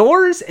for the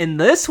doors, and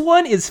this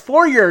one is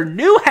for your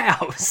new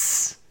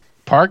house.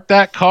 Park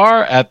that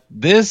car at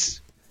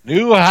this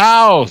new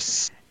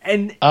house.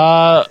 And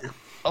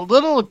A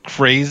little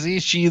crazy.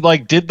 She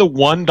like did the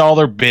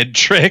 $1 bid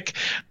trick,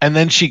 and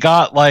then she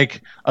got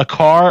like a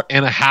car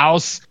and a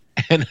house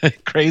and a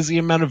crazy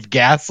amount of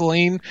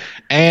gasoline,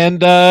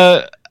 and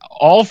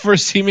all for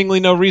seemingly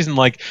no reason.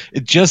 Like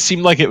it just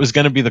seemed like it was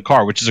going to be the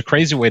car, which is a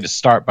crazy way to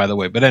start, by the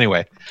way. But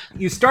anyway,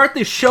 you start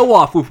the show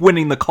off with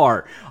winning the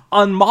car.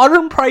 On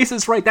modern Price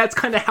is Right, that's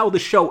kind of how the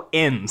show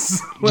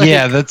ends. Like,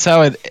 yeah, that's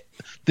how it.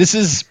 This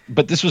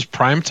was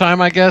prime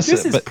time, I guess.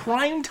 this is But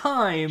prime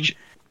time.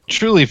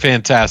 truly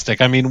fantastic.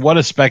 I mean, what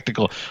a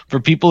spectacle for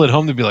people at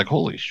home to be like,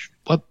 "Holy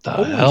what the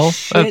hell?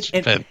 Shit. That's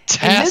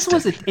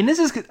fantastic!" And this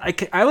is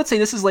I would say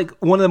this is like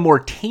one of the more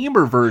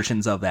tamer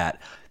versions of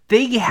that.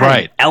 They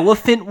had an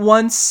elephant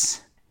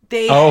once.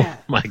 Oh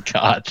my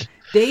god!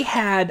 They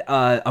had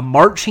a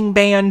marching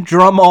band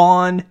drum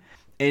on,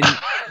 and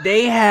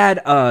they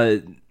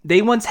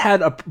once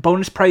had a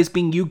bonus prize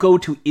being you go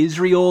to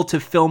Israel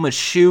to film a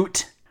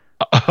shoot.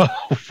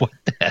 What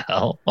the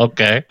hell?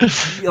 Okay.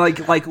 Like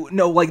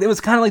it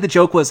was kind of like the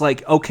joke was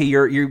like, okay,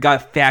 you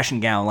got a fashion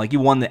gown, like you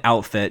won the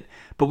outfit,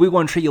 but we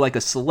want to treat you like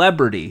a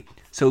celebrity.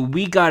 So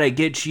we gotta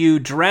get you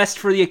dressed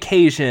for the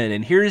occasion,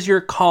 and here's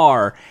your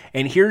car,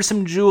 and here's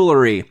some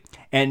jewelry,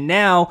 and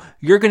now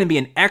you're gonna be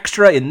an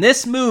extra in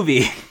this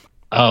movie.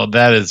 Oh,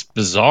 that is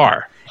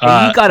bizarre.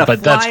 And you gotta but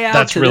fly out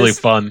that's to really this-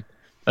 fun.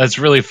 That's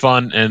really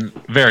fun and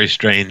very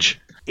strange.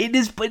 It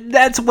is, but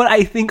that's what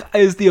I think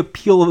is the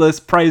appeal of this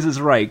Price is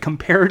Right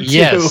compared to.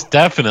 Yes,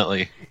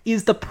 definitely.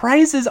 Is the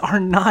prizes are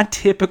not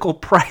typical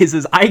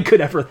prizes I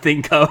could ever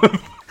think of.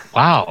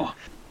 Wow.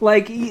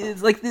 Like,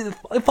 it's like it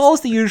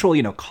follows the usual,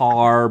 you know,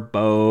 car,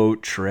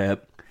 boat,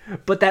 trip.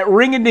 But that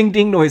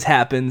ring-a-ding-ding noise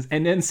happens,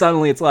 and then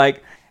suddenly it's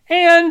like,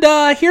 and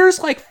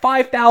here's like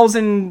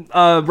 5,000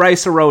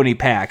 Rice-A-Roni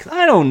packs.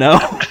 I don't know.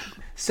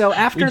 So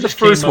after the just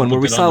first came up one, where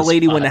with we it saw a on the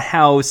lady spot. win a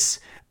house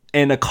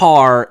and a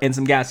car and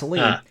some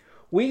gasoline,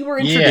 we were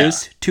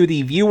introduced to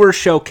the viewer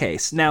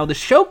showcase. Now, the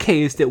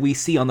showcase that we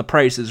see on The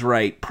Price is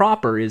Right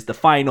proper is the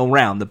final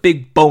round, the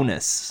big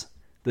bonus.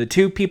 The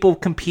 2 people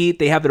compete.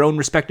 They have their own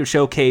respective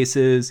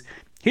showcases.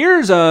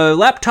 Here's a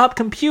laptop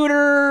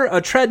computer, a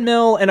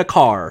treadmill, and a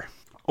car.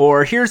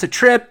 Or here's a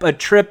trip,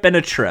 and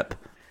a trip.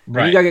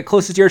 Right. You gotta get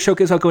closest to your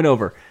showcase without going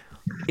over.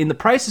 In the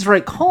Price is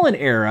Right Colin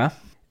era,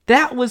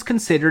 that was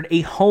considered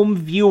a home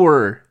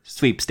viewer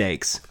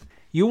sweepstakes.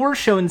 You were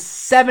shown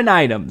 7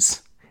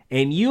 items,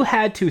 and you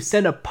had to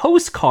send a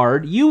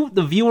postcard. You,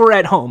 the viewer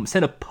at home,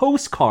 send a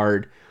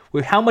postcard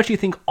with how much you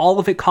think all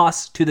of it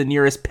costs to the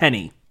nearest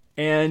penny.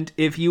 And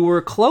if you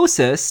were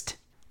closest,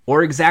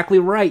 or exactly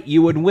right,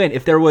 you would win.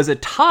 If there was a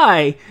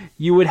tie,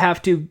 you would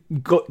have to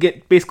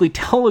basically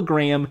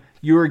telegram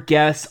your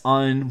guess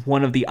on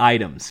one of the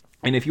items.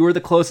 And if you were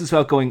the closest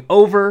without going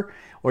over,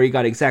 or you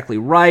got exactly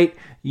right,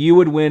 you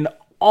would win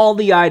all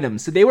the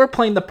items. So they were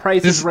playing the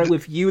prices right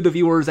with you, the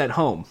viewers at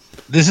home.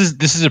 This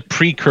is a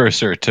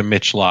precursor to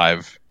Mitch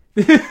Live.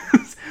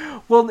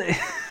 Well,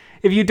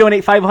 if you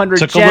donate 500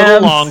 took gems, a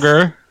little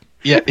longer.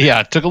 Yeah,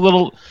 it took a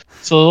little.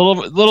 It's a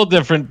little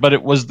different, but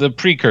it was the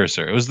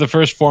precursor. It was the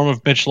first form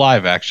of Mitch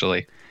Live,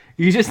 actually.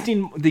 You just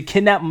need to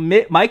kidnap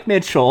Mike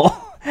Mitchell,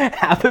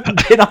 have him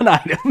bid on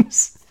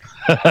items.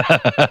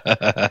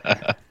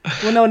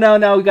 Well,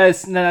 no,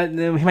 guys. No,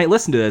 we might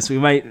listen to this. We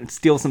might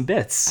steal some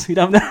bits. We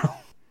don't know.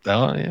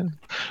 Oh, yeah.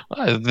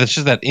 Well, that's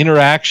just that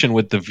interaction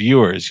with the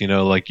viewers,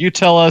 like you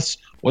tell us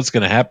what's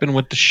going to happen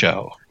with the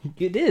show.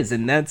 It is,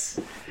 and that's...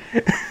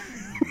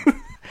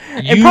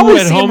 You and probably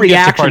at same home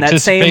reaction, get to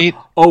participate. that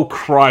same, oh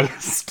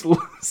Christ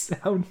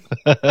sound.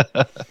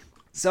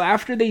 So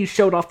after they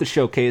showed off the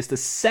showcase, the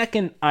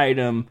second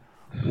item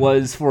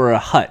was for a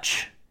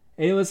hutch.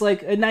 And it was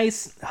like a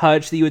nice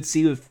hutch that you would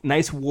see with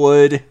nice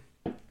wood,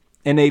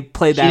 and they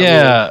played that.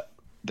 Yeah.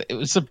 It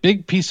was a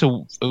big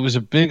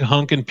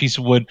hunkin' piece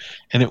of wood,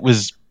 and it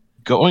was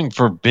going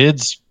for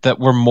bids that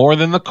were more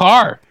than the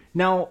car.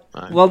 Now,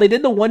 well, they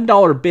did the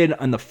 $1 bid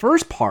on the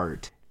first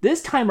part.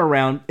 This time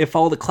around, it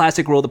followed the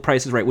classic rule, The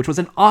Price is Right, which was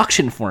an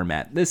auction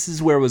format. This is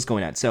where it was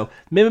going at. So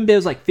minimum bid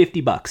was like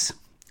 $50.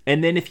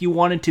 And then if you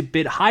wanted to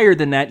bid higher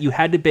than that, you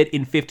had to bid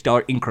in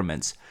 $50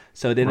 increments.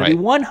 So then it'd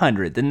be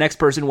 100, the next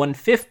person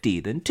 150,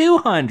 then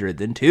 200,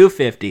 then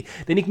 250.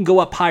 Then you can go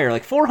up higher,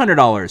 like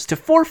 $400 to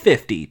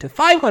 $450 to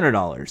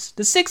 $500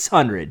 to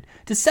 $600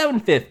 to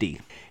 $750.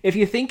 If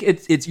you think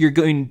you're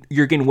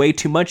getting way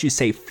too much, you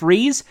say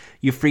freeze.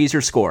 You freeze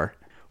your score,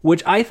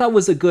 which I thought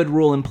was a good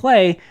rule in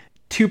play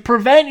to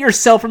prevent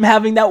yourself from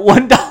having that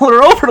 $1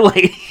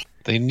 overlay.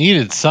 They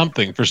needed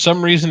something. For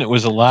some reason, it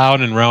was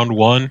allowed in round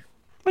one,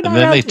 and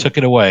then they took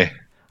it away.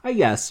 I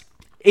guess.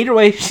 Either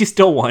way, she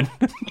still won.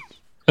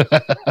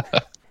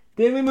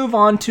 Then we move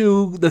on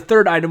to the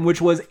third item, which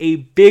was a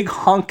big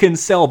honkin'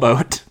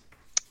 sailboat.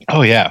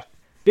 Oh, yeah.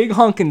 Big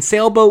honkin'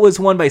 sailboat was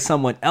won by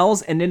someone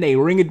else, and then they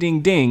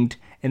ring-a-ding-dinged,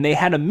 and they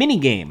had a mini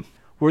game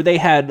where they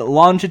had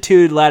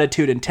longitude,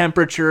 latitude, and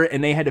temperature,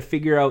 and they had to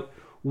figure out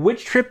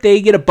which trip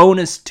they get a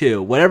bonus to.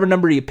 Whatever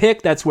number you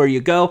pick, that's where you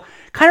go.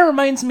 Kind of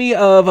reminds me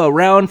of a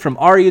round from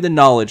Are You the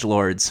Knowledge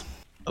Lords?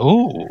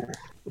 Ooh.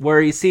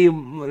 Where you see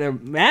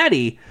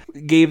Maddie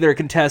gave their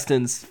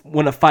contestants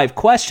one of 5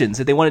 questions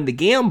that they wanted to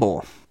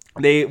gamble.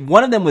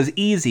 One of them was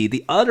easy.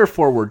 The other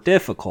 4 were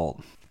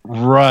difficult.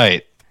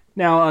 Right.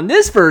 Now, on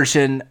this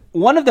version,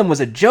 one of them was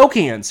a joke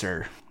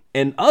answer,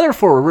 and other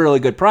 4 were really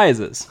good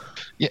prizes.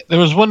 Yeah, there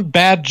was one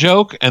bad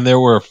joke, and there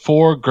were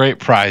 4 great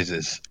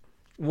prizes.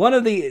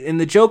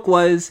 The joke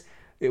was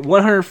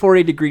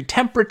 140-degree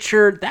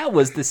temperature. That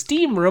was the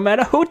steam room at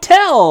a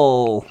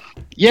hotel.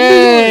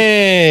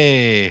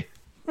 Yay!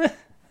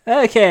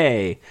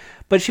 Okay.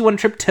 But she won a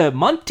trip to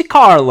Monte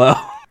Carlo.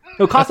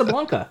 No,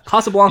 Casablanca.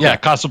 Yeah,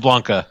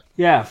 Casablanca.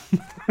 Yeah.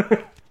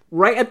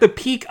 Right at the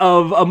peak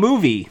of a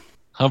movie.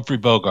 Humphrey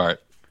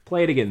Bogart.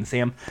 Play it again,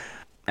 Sam.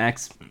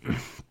 Max.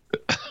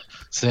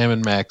 Sam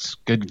and Max.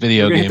 Good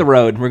video We're game.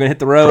 We're going to hit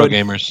the road. Pro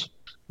gamers.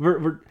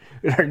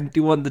 Do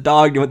you want the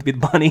dog? Do you want to be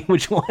the bunny?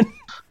 Which one?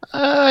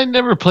 I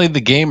never played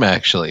the game,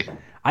 actually.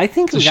 I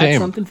think we got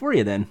something for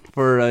you then.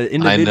 For an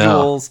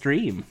individual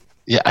stream.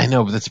 Yeah, I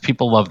know, but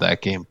people love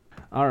that game.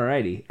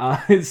 Alrighty.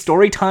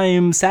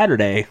 Storytime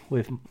Saturday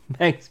with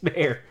Max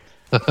Bear.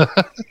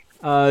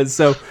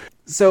 So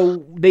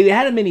they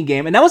had a mini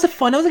game, and that was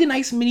like a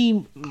nice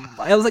mini.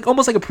 It was like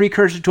almost like a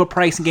precursor to a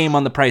price game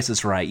on The Price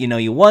is Right.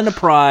 You won a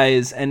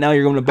prize, and now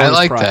you're going to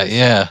bonus prize. I like that.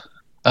 Yeah,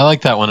 I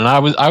like that one, and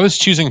I was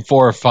choosing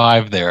 4 or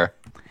 5 there.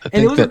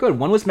 And those were good.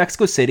 One was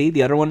Mexico City.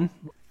 The other one,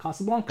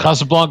 Casablanca.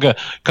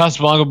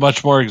 Casablanca,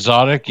 much more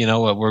exotic.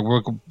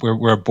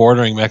 We're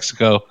bordering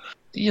Mexico.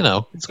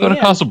 Let's go to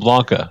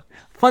Casablanca.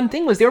 Fun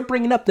thing was they were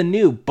bringing up the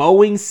new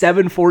Boeing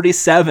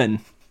 747.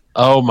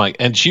 Oh my!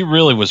 And she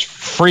really was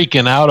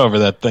freaking out over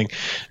that thing.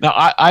 Now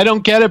I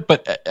don't get it,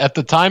 but at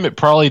the time it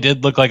probably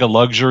did look like a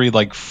luxury,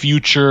 like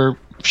future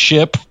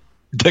ship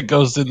that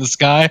goes in the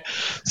sky.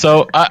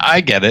 So I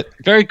get it.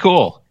 Very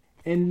cool.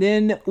 And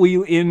then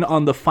we in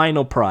on the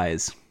final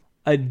prize,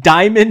 a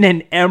diamond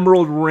and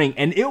emerald ring,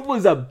 and it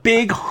was a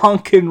big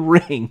honkin'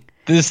 ring.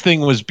 This thing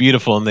was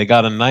beautiful, and they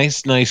got a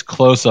nice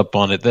close up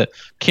on it. The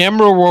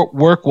camera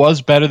work was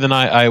better than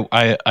I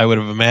would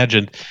have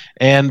imagined,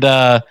 and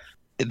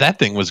that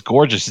thing was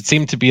gorgeous. It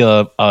seemed to be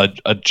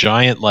a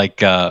giant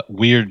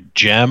weird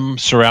gem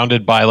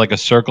surrounded by like a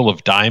circle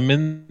of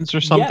diamonds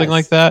or something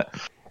like that.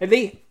 And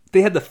they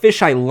had the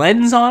fisheye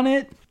lens on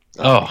it.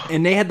 Oh,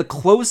 and they had the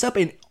close up,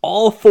 and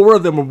all 4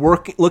 of them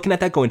were looking at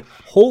that, going,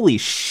 "Holy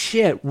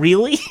shit,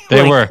 really?"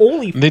 They were.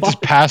 Holy. They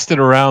just passed it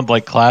around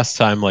like class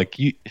time,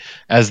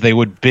 as they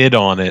would bid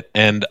on it,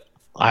 and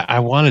I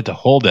wanted to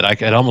hold it. I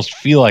could almost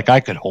feel like I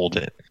could hold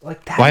it.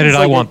 Why did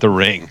I want the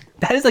ring?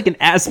 That is like an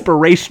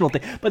aspirational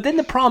thing. But then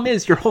the problem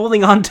is you're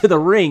holding on to the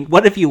ring.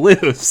 What if you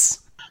lose?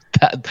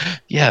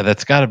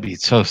 That's got to be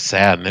so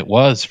sad, and it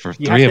was for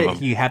three of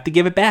them. You have to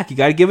give it back. You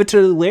got to give it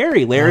to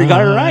Larry. Larry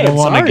got it right. I don't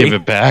want to give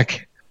it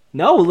back.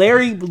 No,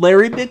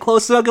 Larry bid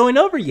close to going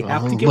over. You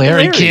have to give it to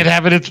Larry. Can't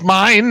have it. It's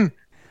mine.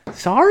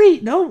 Sorry,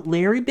 no,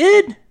 Larry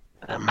bid.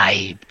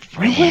 My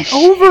You went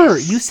over.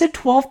 You said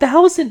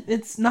 12,000.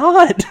 It's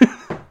not.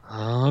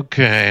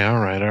 Okay, all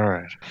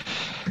right.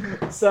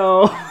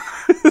 So,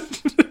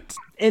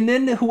 and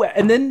then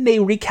they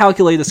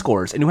recalculate the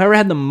scores, and whoever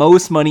had the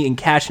most money in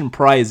cash and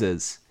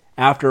prizes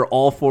after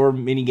all 4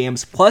 mini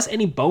games plus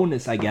any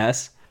bonus, I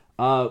guess,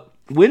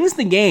 wins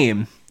the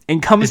game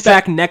and comes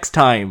back next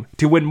time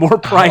to win more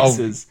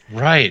prizes. Oh,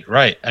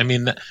 right. I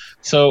mean,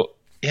 so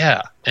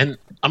yeah, and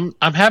I'm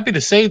happy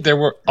to say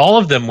all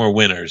of them were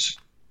winners.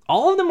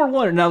 All of them were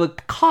winners. Now the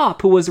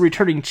cop, who was a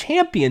returning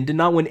champion, did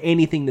not win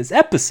anything this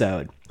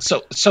episode.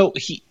 So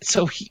he's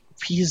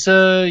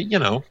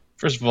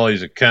first of all,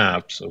 he's a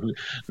cop. So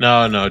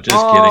no, just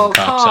kidding.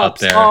 Cops out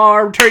there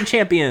are returning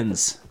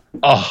champions.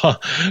 Oh,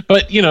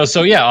 but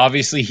so yeah,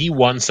 obviously he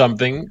won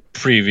something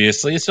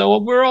previously, so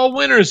we're all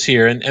winners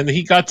here, and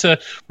he got to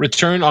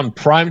return on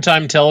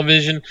primetime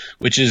television,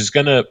 which is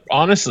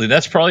honestly,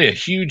 that's probably a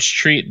huge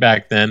treat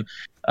back then.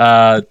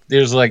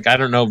 There's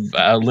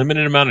a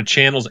limited amount of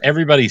channels.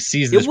 Everybody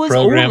sees this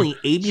program. Only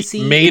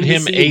ABC, made NBC,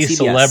 him a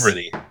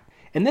celebrity.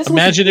 And this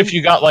imagine if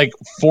you got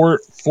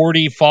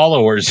 40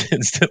 followers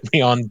instantly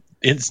on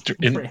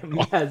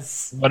Instagram.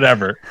 Yes.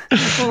 Whatever.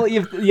 Well, the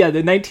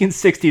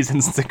 1960s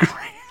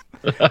Instagram.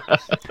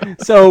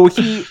 So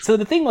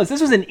the thing was, this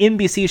was an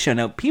NBC show.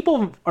 Now,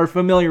 people are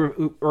familiar,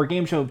 or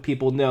game show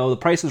people know, The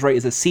Price is Right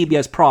is a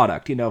CBS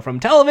product. From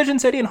Television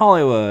City in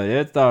Hollywood.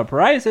 It's The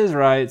Price is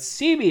Right,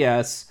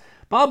 CBS,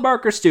 Bob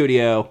Barker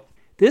Studio.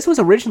 This was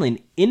originally an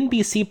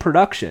NBC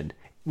production.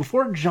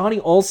 Before Johnny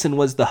Olson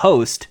was the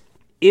host,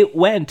 it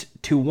went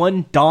to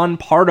one Don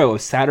Pardo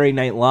of Saturday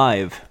Night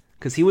Live,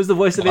 because he was the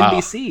voice of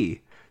NBC.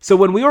 So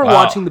when we were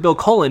watching the Bill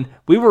Cullen,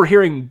 we were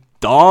hearing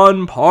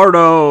Don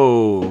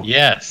Pardo.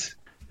 Yes.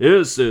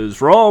 This is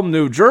from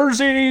New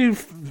Jersey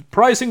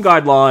Pricing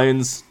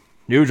Guidelines,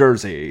 New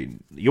Jersey,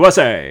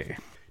 USA.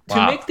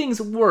 To make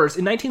things worse,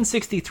 in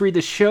 1963,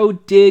 the show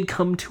did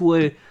come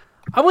to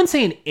I wouldn't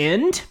say an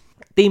end.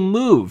 They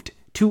moved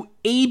to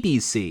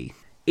ABC.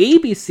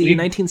 ABC in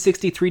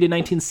 1963 to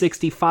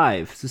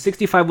 1965. So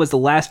 65 was the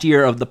last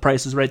year of The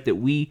Price is Right that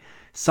we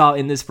saw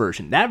in this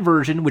version. That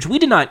version, which we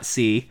did not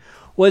see,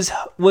 was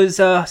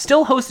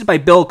still hosted by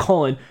Bill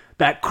Cullen.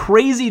 That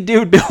crazy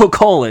dude, Bill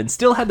Cullen,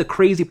 still had the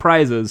crazy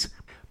prizes.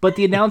 But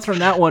the announcer on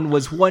that one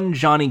was one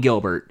Johnny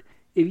Gilbert.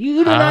 If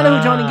you do not know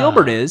who Johnny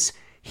Gilbert is,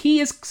 he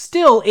is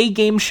still a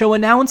game show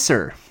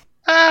announcer.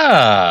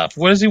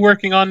 What is he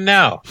working on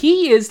now?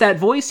 He is that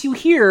voice you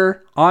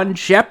hear on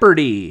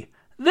Jeopardy!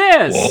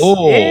 This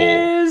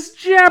is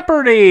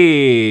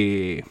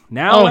Jeopardy!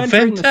 Now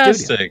entering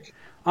fantastic. The studio.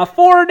 A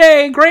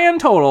 4-day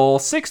grand total,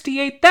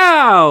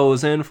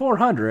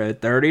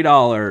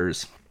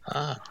 $68,430.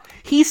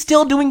 He's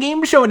still doing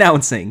game show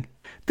announcing.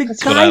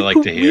 That's what I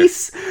like to hear.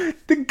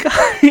 The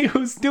guy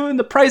who's doing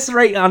The Price is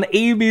Right on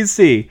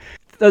ABC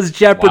does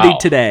Jeopardy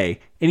today.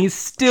 And he's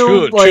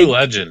still true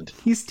legend.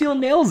 He still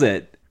nails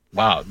it.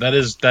 Wow, that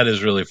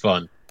is really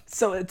fun.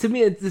 So to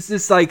me, this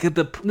is like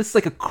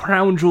a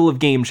crown jewel of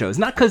game shows.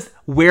 Not because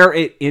where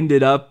it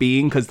ended up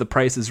being, because The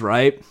Price is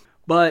Right,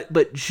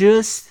 but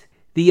just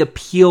the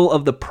appeal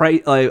of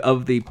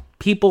the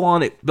people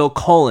on it. Bill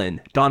Cullen,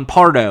 Don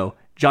Pardo,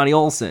 Johnny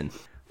Olson.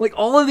 Like,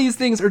 all of these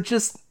things are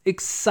just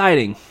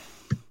exciting.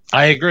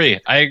 I agree.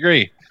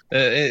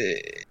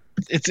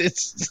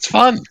 It's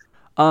fun.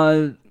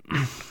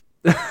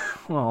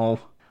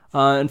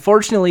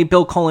 Unfortunately,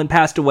 Bill Cullen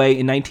passed away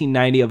in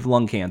 1990 of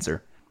lung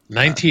cancer.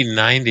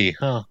 1990,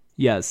 huh?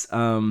 Yes.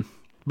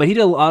 But he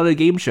did a lot of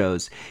game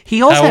shows.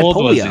 He also had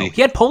polio. Was he?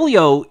 He had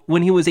polio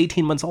when he was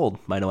 18 months old,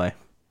 by the way.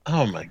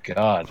 Oh my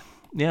God.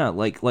 Yeah,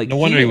 like no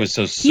wonder he was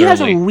so surly. He has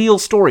a real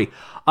story.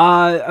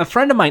 A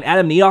friend of mine,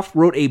 Adam Nedoff,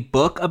 wrote a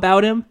book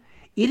about him.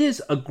 It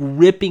is a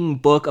gripping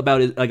book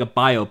about it, like a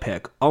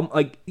biopic.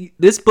 Like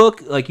this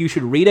book, like you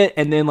should read it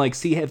and then like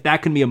see if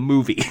that can be a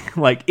movie.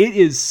 Like it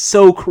is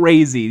so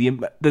crazy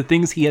the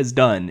things he has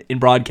done in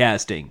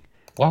broadcasting.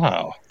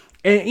 Wow.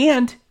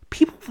 And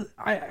people,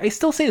 I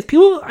still say this.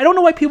 People, I don't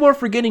know why people are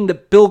forgetting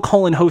that Bill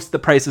Cullen hosts The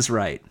Price is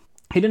Right.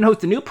 He didn't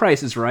host the new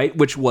Price is Right,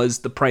 which was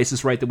The Price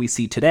is Right that we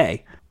see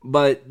today.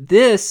 But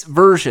this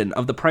version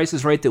of The Price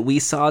is Right that we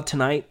saw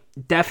tonight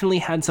definitely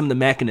had some of the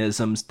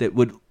mechanisms that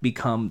would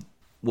become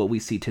what we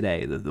see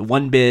today. The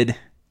one bid,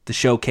 the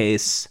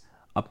showcase,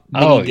 a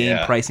mini game,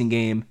 pricing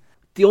game.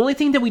 The only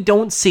thing that we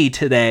don't see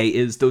today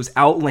is those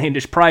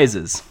outlandish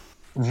prizes.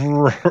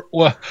 Right.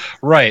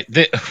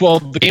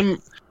 The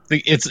game,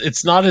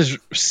 it's not as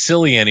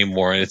silly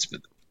anymore.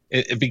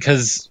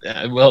 Because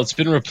it's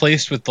been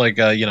replaced with like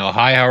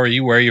hi, how are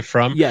you, where are you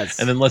from? Yes.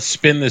 And then let's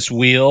spin this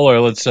wheel, or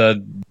let's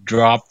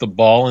drop the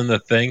ball in the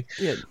thing.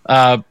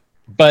 Yeah.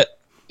 But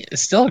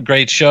it's still a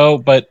great show.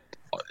 But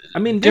I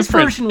mean, this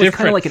version was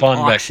kind of like an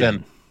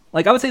auction.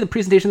 Like, I would say the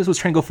presentation of this was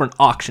trying to go for an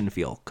auction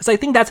feel, because I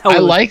think that's how I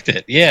liked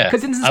it. Yeah,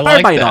 because it's I inspired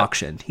liked by an that.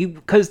 auction.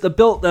 Because the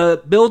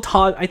Bill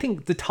Todd, I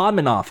think the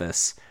Todman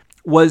office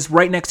was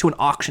right next to an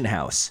auction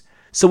house.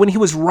 So when he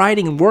was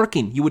writing and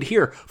working, you would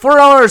hear $4,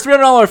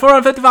 $300,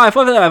 $455,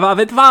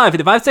 $455, $55,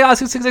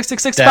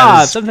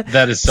 $66,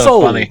 That is so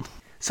sold. funny.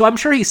 So I'm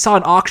sure he saw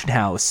an auction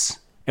house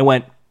and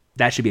went,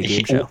 that should be a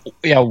game show.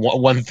 Yeah,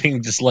 one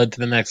thing just led to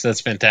the next.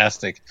 That's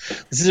fantastic.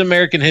 This is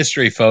American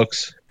history,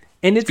 folks.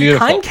 And it's a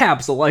beautiful. time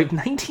capsule, like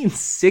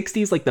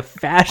 1960s, like the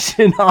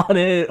fashion on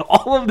it,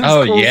 all of this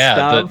cool yeah,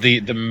 stuff.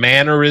 the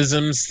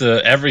mannerisms,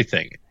 the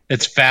everything.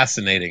 It's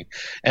fascinating,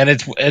 and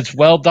it's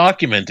well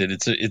documented.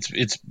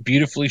 It's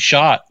beautifully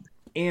shot.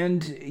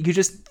 And you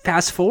just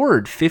fast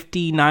forward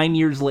 59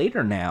 years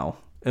later now,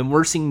 and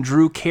we're seeing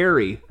Drew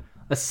Carey,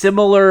 a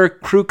similar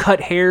crew cut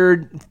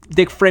haired,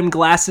 thick frame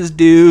glasses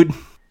dude.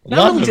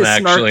 Love him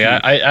actually.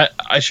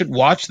 I should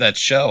watch that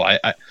show.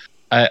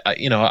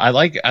 I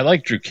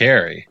like Drew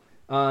Carey.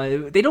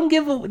 They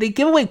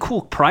give away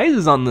cool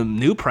prizes on the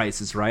new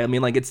prices, right? I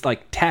mean, like, it's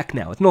like tech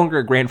now. It's no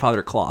longer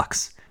grandfather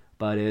clocks,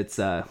 but it's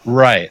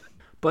right.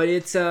 But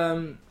it's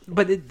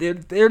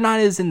they're not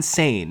as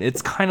insane.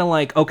 It's kind of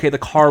like, okay, the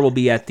car will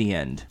be at the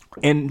end,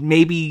 and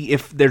maybe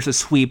if there's a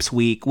sweeps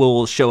week,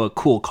 we'll show a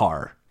cool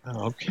car.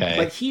 Okay.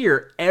 But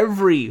here,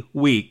 every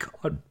week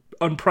on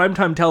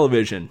primetime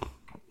television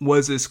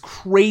was this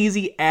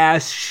crazy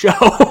ass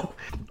show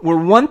where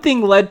one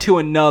thing led to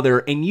another,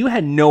 and you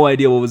had no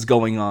idea what was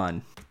going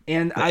on.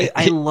 And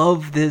I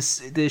love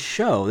this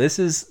show. This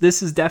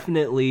is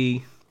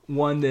definitely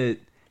one that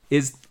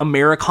is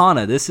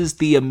Americana. This is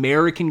the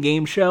American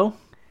game show.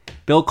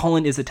 Bill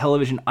Cullen is a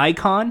television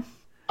icon.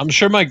 I'm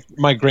sure my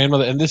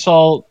grandmother, and this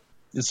all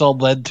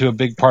led to a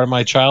big part of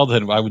my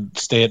childhood. I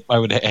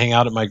would hang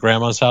out at my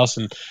grandma's house,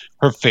 and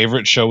her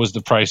favorite show was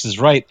The Price is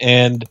Right.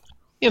 And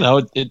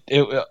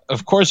it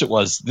of course it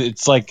was.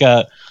 It's like,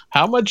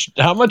 how much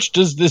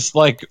does this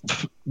like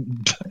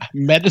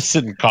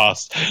medicine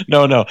cost?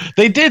 No,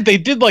 they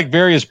did like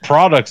various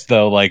products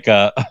though, like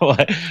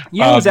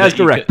Use as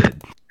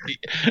directed.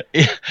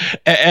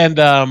 And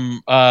so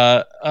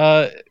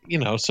I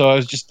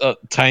was just a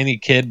tiny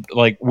kid,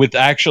 like with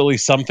actually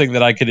something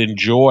that I could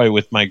enjoy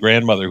with my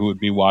grandmother, who would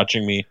be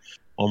watching me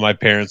while my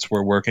parents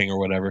were working or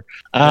whatever.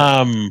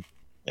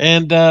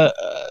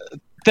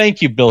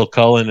 Thank you, Bill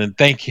Cullen, and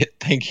thank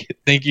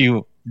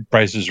you,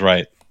 Price is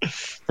Right,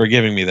 for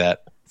giving me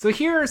that. So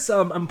here are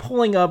some. I'm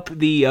pulling up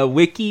the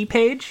wiki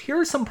page. Here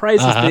are some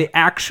prizes they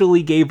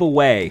actually gave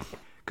away,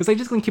 because I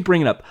just gonna keep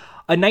bringing up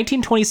a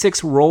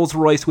 1926 Rolls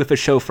Royce with a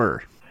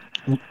chauffeur.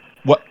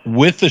 What,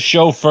 with a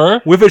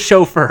chauffeur? With a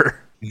chauffeur.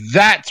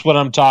 That's what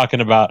I'm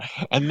talking about,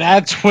 and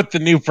that's what the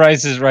new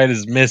Price is Right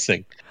is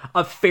missing.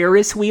 A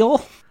Ferris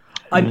wheel.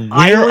 An Where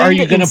island are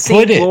you going in to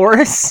put St. it?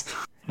 Lawrence.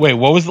 Wait,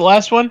 what was the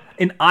last one?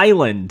 An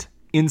island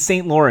in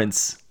St.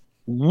 Lawrence.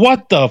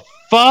 What the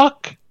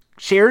fuck?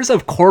 Shares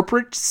of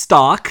corporate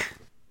stock.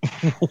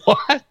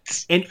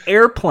 What? An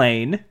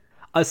airplane.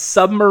 A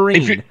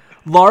submarine.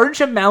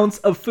 Large amounts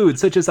of food,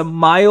 such as a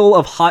mile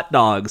of hot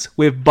dogs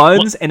with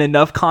buns and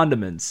enough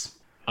condiments.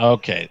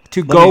 Okay.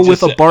 To go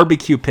with a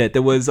barbecue pit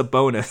that was a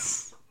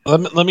bonus.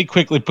 Let me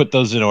quickly put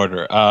those in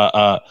order.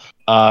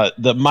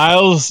 The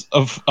miles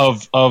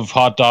of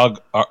hot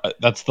dog,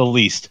 that's the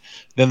least.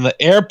 Then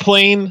the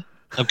airplane,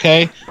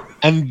 okay?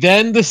 And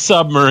then the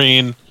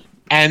submarine,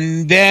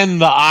 and then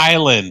the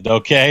island,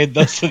 okay?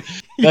 That's how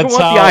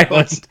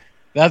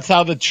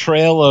the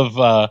trail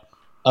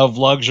of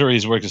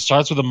luxuries works. It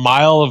starts with a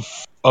mile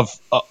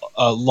of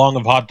long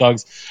of hot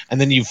dogs,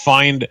 and then you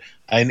find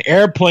an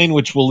airplane,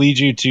 which will lead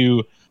you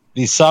to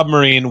the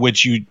submarine,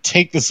 which you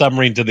take the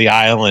submarine to the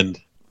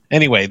island.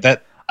 Anyway,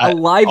 that a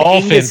live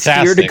Angus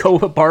steer to go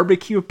with a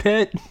barbecue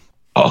pit.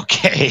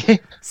 Okay.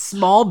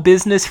 Small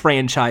business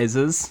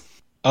franchises.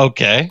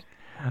 Okay.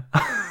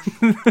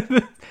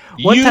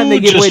 One time they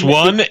just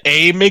won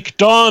a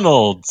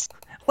McDonald's.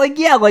 Like,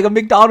 yeah, like a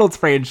McDonald's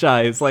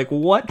franchise. Like,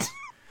 what?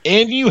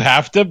 And you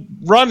have to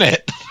run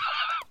it.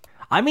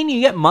 I mean,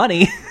 you get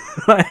money.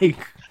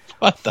 Like,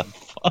 what the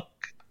fuck?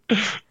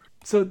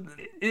 So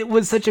it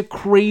was such a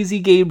crazy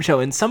game show,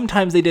 and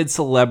sometimes they did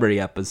celebrity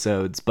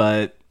episodes,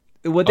 but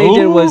what they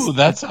did was...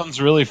 that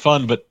sounds really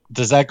fun, but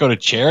does that go to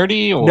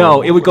charity? Or...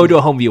 No, it would go to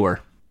a home viewer.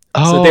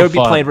 Oh, so they would be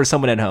playing for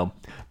someone at home.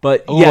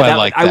 But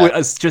yeah, I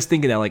was just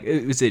thinking that, like,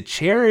 is it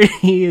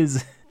charity?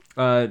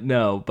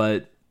 No,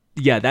 but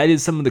yeah, that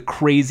is some of the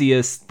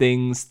craziest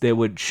things that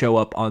would show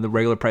up on the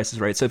regular Price is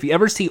Right. So if you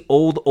ever see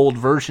old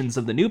versions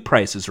of the new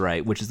Price is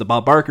Right, which is the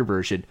Bob Barker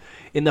version,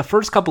 in the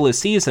first couple of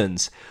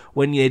seasons,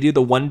 when they do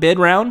the one bid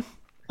round,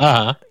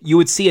 you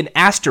would see an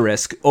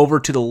asterisk over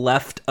to the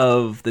left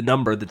of the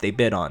number that they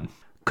bid on.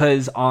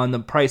 Because on the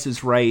Price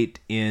is Right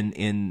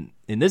in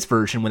this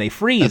version, when they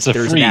freeze,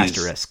 there's an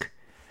asterisk.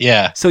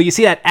 Yeah. So you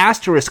see that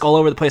asterisk all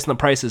over the place on The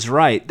Price is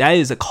Right. That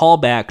is a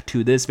callback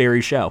to this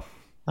very show.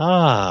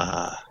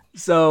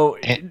 So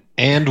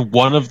and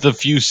one of the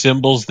few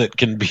symbols that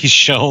can be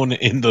shown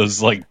in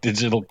those like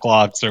digital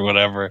clocks or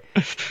whatever.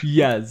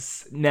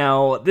 Yes.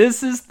 Now,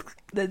 this is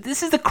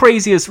this is the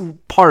craziest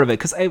part of it,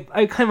 because I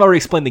kind of already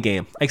explained the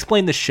game. I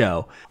explained the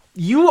show.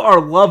 You are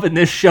loving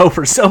this show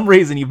for some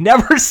reason. You've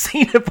never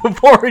seen it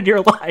before in your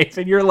life,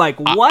 and you're like,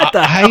 what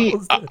the hell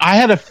is this? I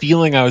had a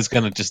feeling I was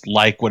gonna just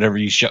like whatever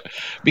you show,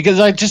 because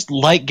I just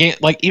like game.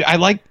 Like I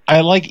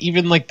like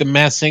even like the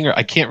Masked Singer.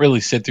 I can't really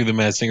sit through the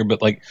Masked Singer, but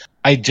like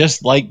I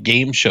just like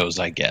game shows,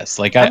 I guess.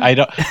 Like I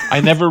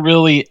never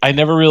really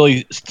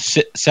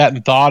sat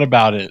and thought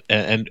about it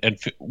and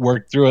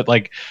worked through it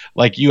like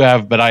you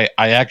have. But I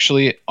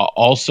actually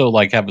also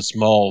like have a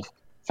small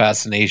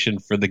fascination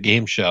for the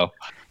game show.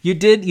 You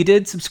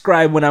did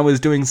subscribe when I was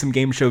doing some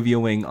game show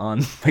viewing on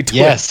my Twitch.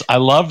 Yes, I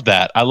love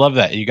that.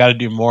 You got to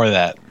do more of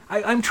that.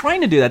 I'm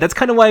trying to do that. That's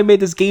kind of why I made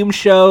this game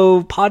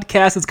show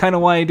podcast. It's kind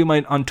of why I do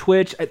mine on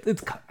Twitch. I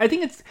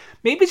think it's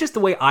maybe just the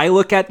way I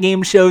look at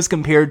game shows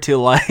compared to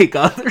like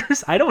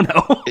others. I don't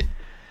know.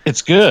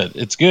 It's good.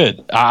 It's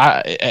good.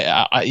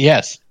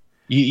 Yes.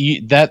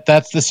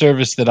 That's the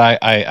service that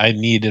I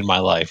need in my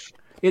life.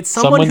 It's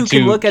someone who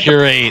can look at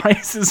the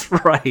prices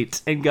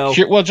right and go,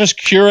 just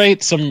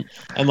curate some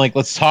and like,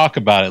 let's talk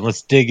about it.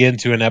 Let's dig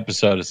into an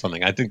episode or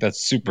something. I think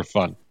that's super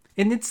fun.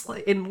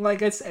 And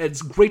like I said,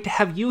 it's great to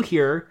have you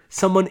here,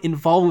 someone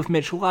involved with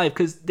Mitch Live,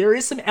 because there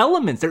is some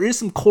elements. There is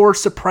some core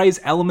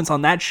surprise elements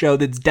on that show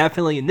that's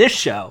definitely in this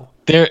show.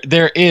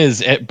 There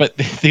is, but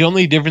the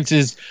only difference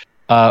is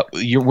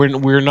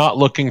we're not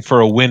looking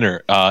for a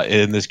winner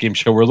in this game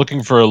show. We're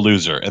looking for a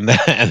loser, and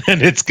then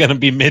it's going to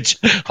be Mitch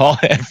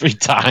every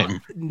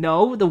time.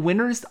 No, the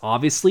winner is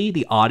obviously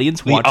the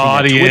audience watching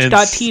at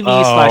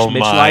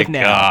twitch.tv/MitchLive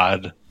now.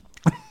 God.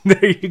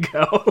 There you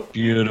go.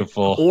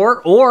 Beautiful.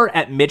 Or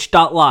at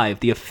Mitch.live,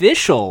 the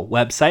official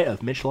website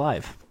of Mitch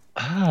Live.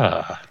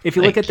 If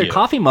you look at their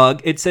coffee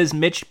mug, it says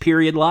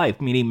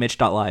Mitch.live, meaning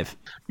Mitch.live.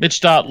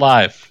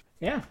 Mitch.live.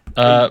 Yeah.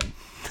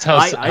 Tell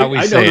us how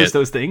we say it. I know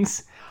those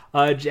things.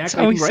 Jack, that's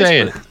how we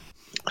say it.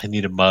 I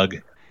need a mug.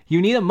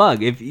 You need a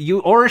mug,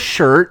 or a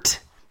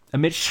shirt, a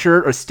Mitch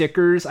shirt or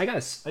stickers. I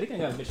think I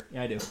got a Mitch.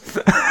 Yeah, I do.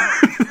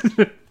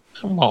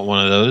 I want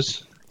one of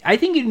those. I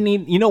think you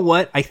need. You know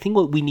what? I think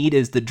what we need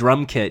is the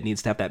drum kit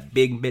needs to have that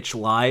big Mitch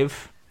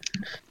Live.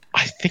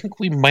 I think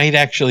we might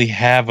actually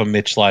have a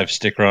Mitch Live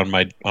sticker on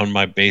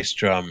my bass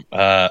drum.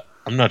 I'm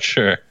not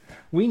sure.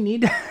 We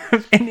need,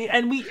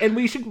 and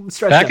we should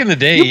stress. Back that. In the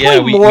day, you play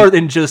more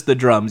than just the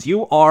drums.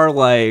 You are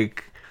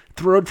like.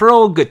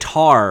 Throw a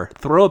guitar,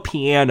 throw a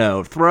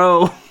piano,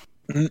 throw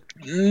an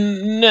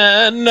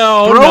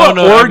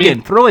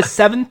organ, throw a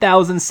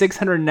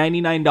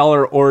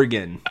 $7,699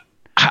 organ.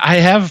 I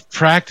have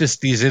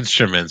practiced these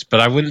instruments, but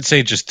I wouldn't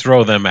say just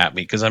throw them at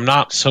me because I'm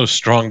not so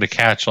strong to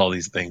catch all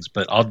these things.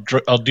 But I'll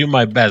do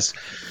my best.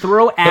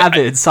 Throw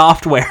Avid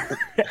software.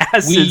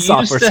 We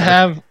used to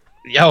have.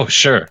 Oh,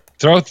 sure.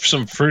 Throw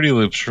some Fruity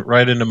Loops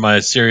right into my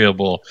cereal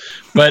bowl,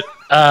 but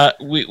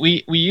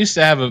we used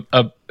to have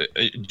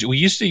we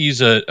used to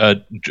use a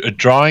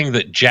drawing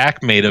that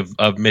Jack made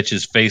of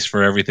Mitch's face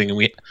for everything,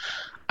 and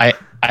I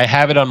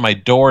have it on my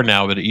door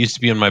now, but it used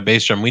to be on my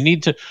bass drum. We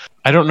need to.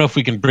 I don't know if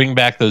we can bring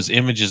back those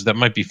images. That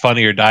might be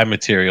Funny or Die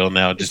material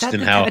now, just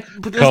in how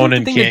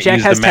Conan can't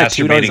use the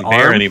masturbating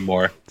bear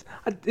anymore.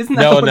 Isn't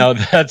that no?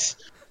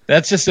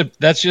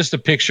 That's just a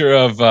picture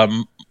of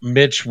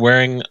Mitch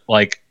wearing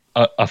like.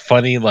 A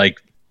funny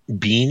like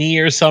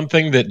beanie or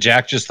something that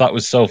Jack just thought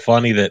was so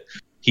funny that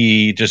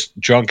he just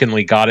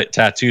drunkenly got it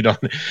tattooed on.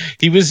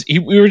 We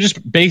were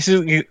just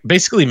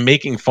basically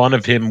making fun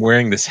of him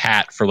wearing this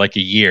hat for like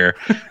a year,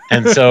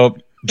 and so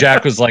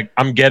Jack was like,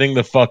 I'm getting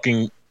it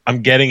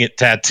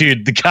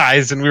tattooed, the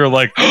guys, and we were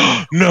like,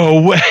 oh,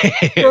 no way.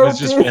 It was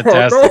just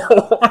fantastic.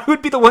 No, I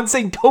would be the one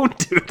saying don't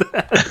do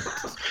that.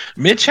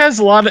 Mitch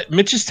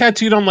is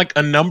tattooed on like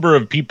a number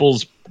of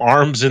people's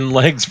arms and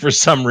legs for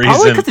some reason.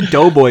 Probably because of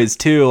Doughboys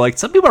too. Like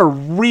some people are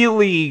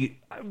really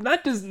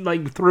not just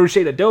like throw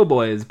shade at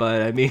Doughboys,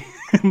 but I mean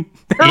they're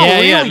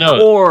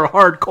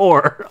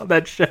hardcore on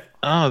that shit.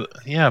 Oh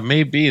yeah,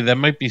 maybe that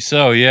might be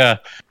so. Yeah,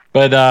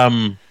 but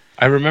I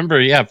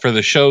remember for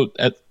the show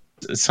at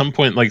some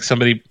point like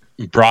somebody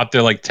brought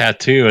their like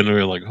tattoo and we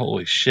were like,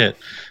 holy shit.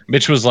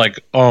 Mitch was like,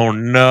 oh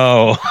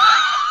no.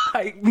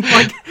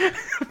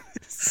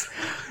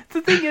 The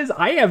thing is,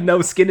 I have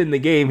no skin in the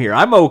game here.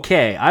 I'm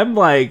okay. I'm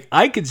like,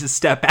 I could just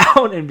step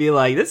out and be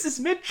like, this is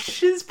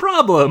Mitch's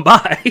problem.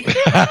 Bye.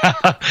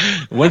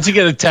 Once you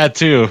get a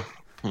tattoo,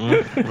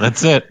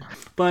 that's it.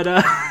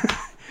 But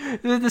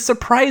the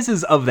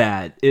surprises of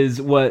that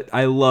is what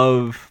I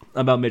love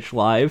about Mitch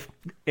Live.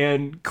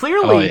 And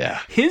clearly,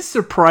 his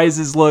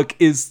surprises look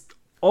is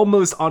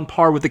almost on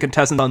par with the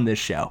contestants on this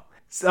show.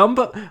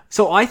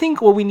 So I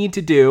think what we need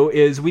to do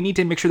is we need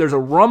to make sure there's a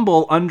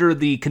rumble under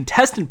the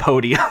contestant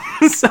podium.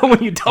 So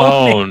when you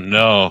don't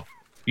no,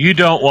 you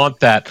don't want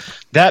that.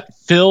 That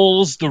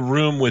fills the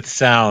room with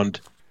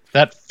sound.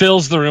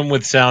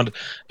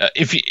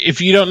 If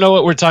you don't know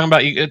what we're talking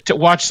about, you to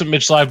watch some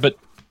Mitch Live, but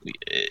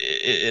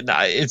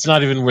it's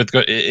not even worth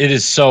going. It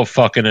is so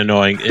fucking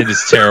annoying. It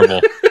is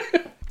terrible.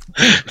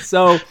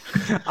 So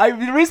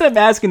the reason I'm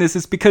asking this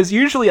is because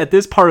usually at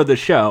this part of the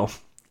show,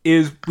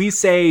 is we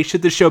say,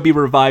 should the show be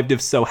revived?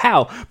 If so,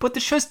 how? But the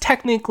show's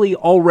technically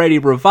already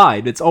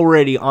revived. It's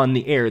already on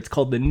the air. It's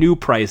called The New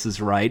Price is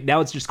Right.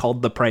 Now it's just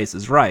called The Price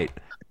is Right.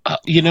 But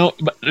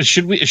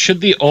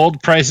should the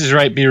old Price is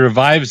Right be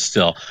revived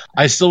still?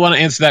 I still want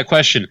to answer that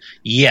question.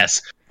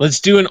 Yes. Let's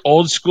do an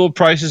old school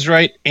Price is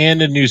Right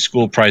and a new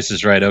school Price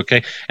is Right,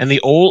 okay? And the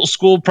old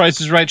school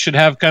Price is Right should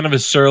have kind of a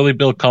surly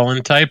Bill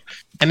Cullen type,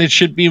 and it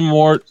should be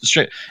more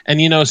straight. And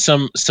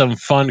some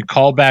fun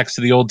callbacks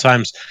to the old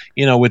times,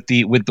 with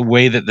the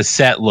way that the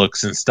set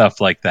looks and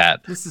stuff like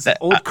that. This is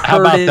old curtains.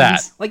 How about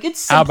that? Like,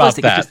 it's simplistic. How about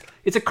that?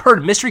 It's a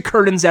curtain, mystery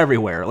curtains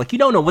everywhere. Like, you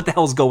don't know what the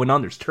hell's going on.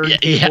 There's turns.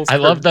 Yeah, I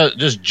love that.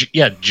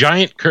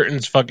 Giant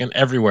curtains fucking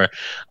everywhere.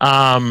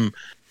 And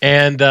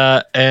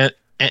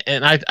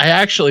I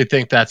actually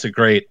think that's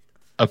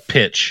a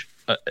pitch.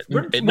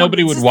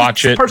 Nobody would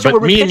watch it,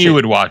 but me and you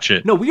would watch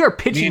it. No, we are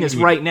pitching this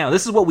right now.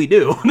 This is what we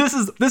do. This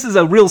is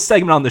a real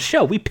segment on the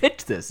show. We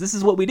pitch this. This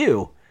is what we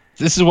do.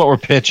 This is what we're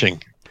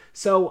pitching.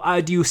 So,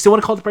 do you still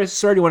want to call it The Price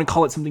is Right, or do you want to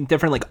call it something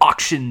different, like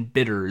auction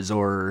bidders,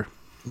 or...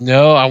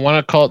 No, I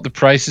want to call it The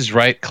Price is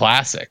Right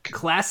Classic.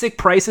 Classic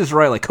Price is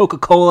Right, like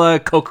Coca-Cola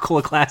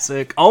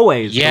Classic,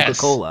 always yes.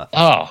 Coca-Cola.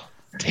 Oh,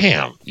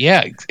 damn.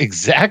 Yeah,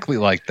 exactly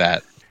like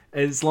that.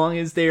 As long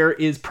as there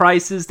is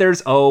prices,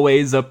 there's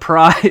always a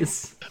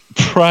price.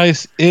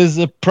 Price is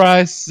a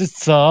price.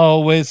 It's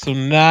always so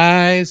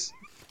nice.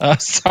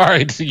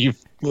 Sorry to you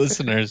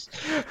listeners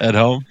at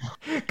home.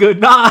 Good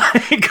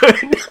night.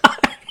 Good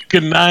night.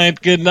 Good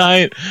night. Good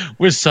night.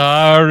 We're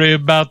sorry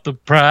about the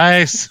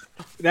price.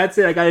 That's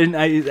it.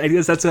 I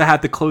guess that's what I have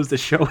to close the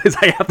show. Is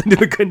I have to do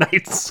the Good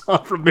Night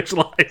song from Mitch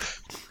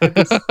Live.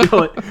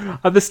 I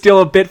have to steal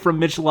a bit from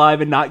Mitch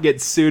Live and not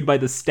get sued by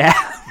the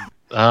staff.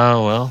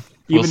 Oh well.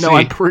 Even though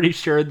I'm pretty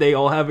sure they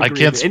all have agreement.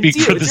 I can't speak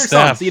for the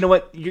staff. Song, so you know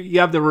what?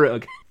 You have the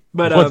rook.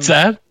 But what's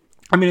that?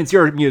 I mean, it's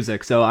your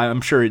music, so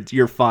I'm sure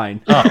you're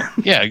fine. Oh,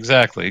 yeah,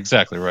 exactly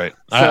right.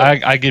 So,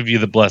 I give you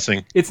the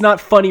blessing. It's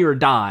not Funny or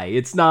Die.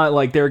 It's not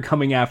like they're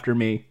coming after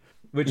me.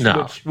 Which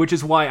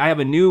is why I have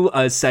a new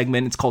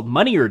segment. It's called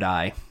Money or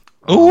Die.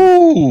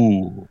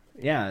 Ooh.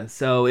 Yeah,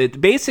 so it's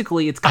kind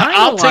of like...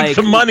 I'll take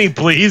the money,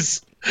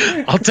 please.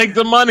 I'll take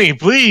the money,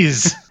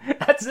 please.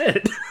 That's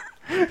it.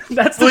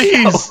 That's the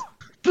show.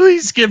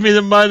 Please give me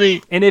the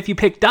money. And if you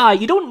pick die,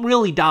 you don't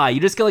really die. You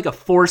just get like a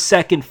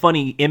 4-second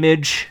funny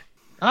image.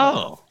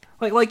 Oh.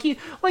 Like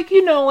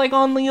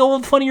on the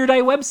old Funny or Die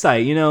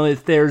website,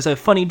 if there's a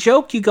funny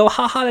joke, you go,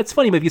 haha, that's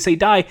funny. But if you say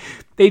die,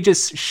 they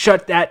just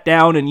shut that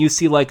down and you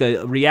see like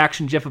a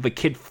reaction gif of a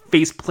kid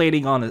face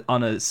planting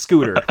on a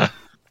scooter.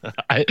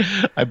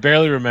 I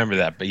barely remember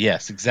that, but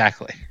yes,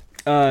 exactly.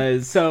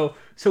 So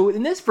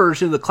in this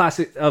version of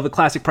the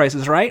classic Price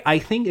is Right, I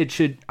think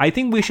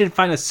we should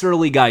find a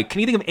surly guy. Can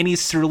you think of any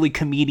surly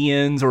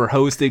comedians or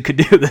hosts that could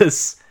do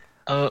this?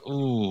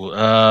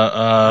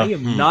 I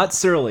am not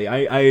surly.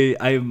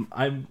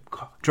 I'm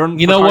Jordan.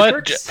 You know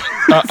what?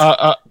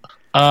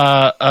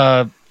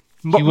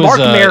 Mark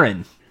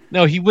Maron.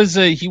 No, he was.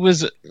 I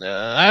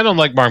don't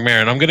like Mark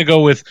Maron. I'm gonna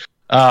go with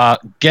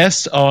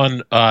guest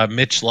on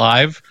Mitch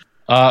Live.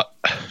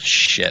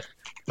 Shit.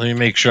 Let me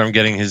make sure I'm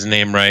getting his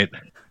name right.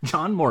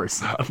 John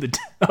Morrison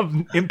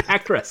of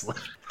Impact Wrestling.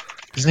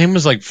 His name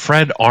was like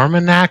Fred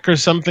Armanac or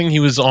something. He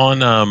was on.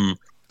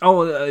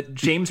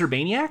 James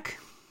Urbaniak.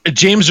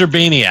 James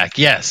Urbaniak,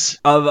 yes.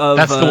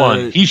 That's the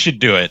one. He should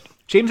do it.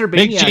 James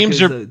Urbaniak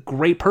is a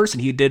great person.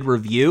 He did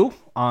Review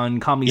on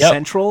Comedy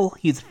Central.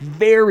 He's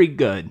very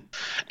good,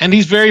 and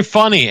he's very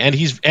funny, and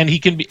he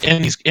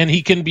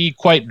can be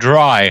quite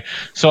dry.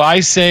 So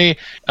I say,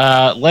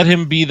 let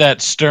him be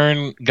that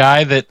stern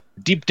guy that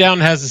deep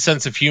down has a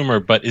sense of humor,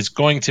 but is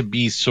going to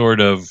be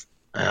sort of.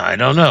 I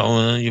don't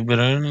know. But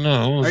I don't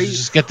know. Let's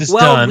just get this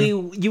done.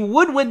 Well, you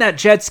would win that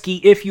jet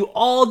ski if you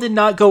all did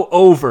not go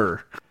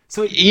over.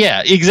 So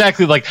yeah,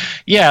 exactly.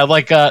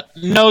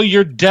 No,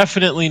 you're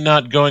definitely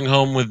not going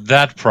home with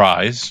that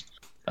prize.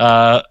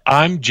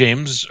 I'm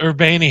James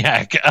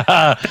Urbaniak.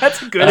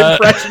 That's a good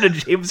impression of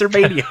James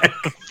Urbaniak.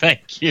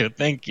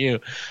 Thank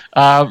you.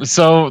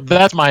 So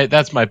that's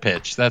my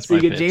pitch. You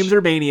get James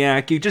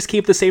Urbaniak. You just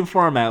keep the same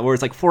format where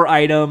it's like 4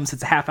 items.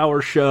 It's a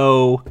half-hour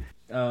show.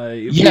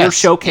 Viewer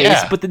showcase.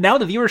 Yeah. But now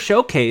the viewer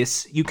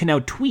showcase, you can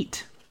now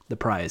tweet the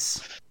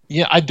prize.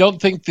 Yeah, I don't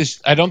think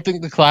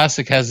the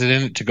classic has it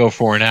in it to go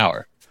for an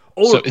hour.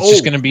 So it's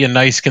just going to be a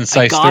nice,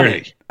 concise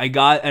 30. I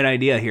got an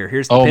idea here.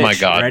 Here's the pitch. Oh my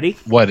god! Ready?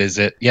 What is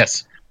it?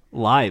 Yes.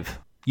 Live.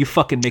 You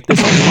fucking make this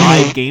a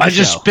live game show. I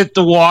just spit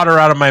the water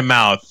out of my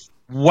mouth.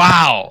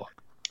 Wow.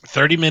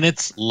 30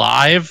 minutes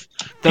live.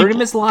 30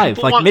 minutes live.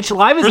 Like Mitch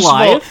Live is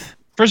live.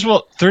 First of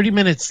all, 30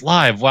 minutes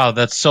live. Wow,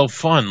 that's so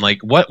fun. Like,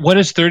 what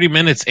is 30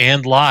 minutes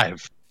and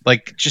live?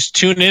 Like, just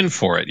tune in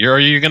for it.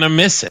 You're gonna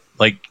miss it.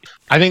 Like,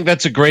 I think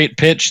that's a great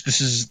pitch.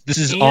 This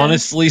is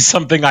honestly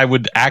something I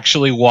would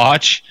actually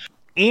watch.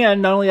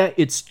 And not only that,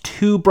 it's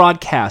 2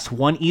 broadcasts,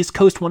 one East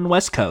Coast, one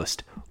West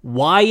Coast.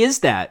 Why is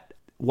that?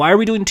 Why are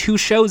we doing 2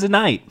 shows a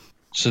night?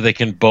 So they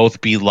can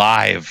both be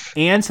live.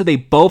 And so they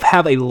both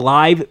have a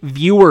live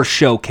viewer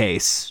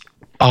showcase.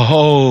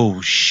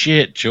 Oh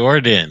shit,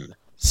 Jordan.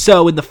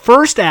 So in the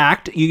first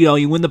act,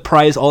 you win the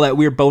prize, all that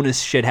weird bonus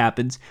shit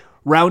happens.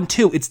 Round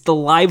 2, it's the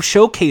live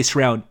showcase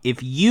round.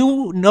 If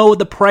you know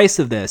the price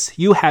of this,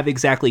 you have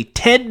exactly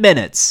 10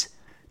 minutes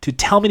to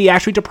tell me the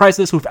actual price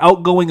of this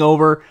without going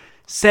over.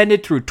 Send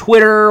it through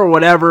Twitter or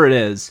whatever it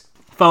is.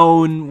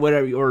 Phone,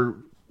 whatever, or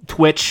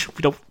Twitch.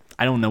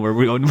 I don't know where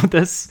we're going with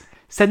this.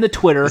 Send the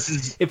Twitter.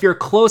 If you're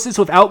closest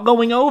without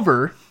going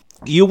over,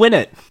 you win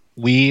it.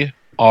 We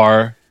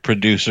are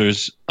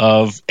producers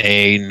of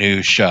a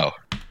new show.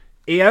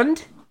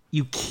 And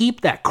you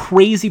keep that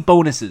crazy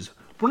bonuses.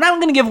 We're not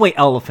going to give away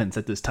elephants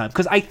at this time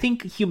because I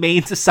think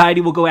Humane Society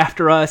will go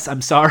after us.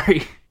 I'm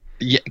sorry.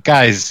 Yeah,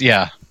 guys,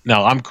 yeah.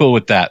 No, I'm cool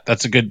with that.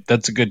 That's a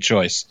good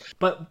choice.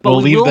 But we'll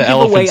we leave will the give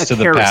away elephants a to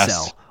the carousel.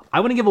 past. I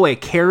want to give away a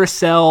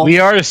carousel. We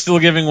are still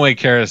giving away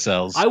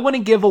carousels. I want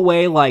to give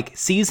away like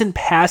season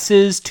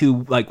passes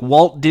to like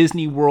Walt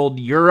Disney World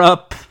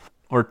Europe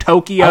or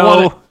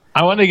Tokyo.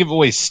 I want to give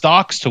away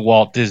stocks to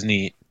Walt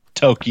Disney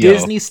Tokyo.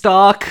 Disney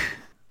stock.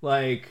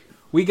 Like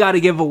we got to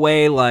give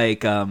away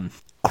like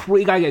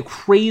we got to get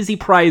crazy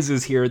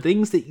prizes here,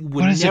 things that you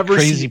would never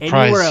see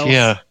anywhere else.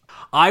 Yeah.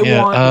 I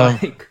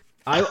want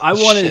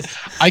to.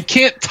 I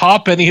can't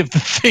top any of the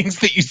things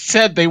that you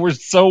said. They were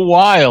so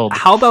wild.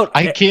 How about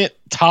I can't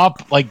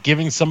top like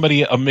giving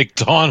somebody a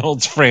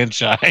McDonald's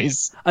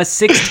franchise, a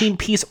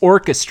 16-piece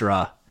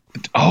orchestra?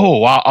 Oh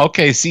wow!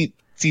 Okay, see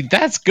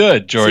that's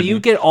good, Jordan. So you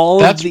get all.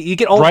 That's you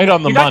get all right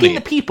on the money. You're not getting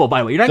the people,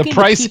 by the way. You're not the getting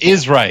price the people.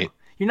 is right.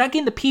 You're not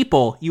getting the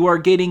people. You are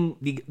getting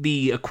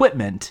the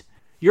equipment.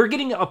 You're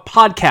getting a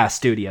podcast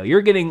studio.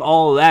 You're getting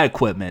all of that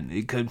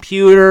equipment,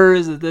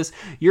 computers, this.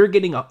 You're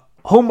getting a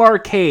home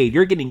arcade.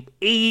 You're getting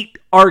 8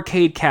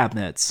 arcade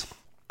cabinets.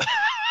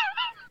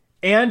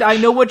 And I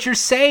know what you're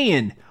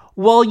saying.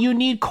 Well, you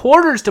need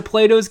quarters to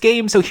play those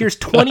games, so here's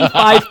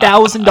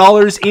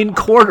 $25,000 in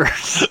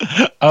quarters.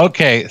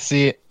 Okay,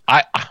 see,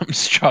 I'm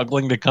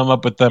struggling to come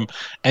up with them,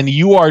 and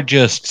you are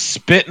just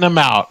spitting them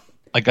out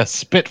like a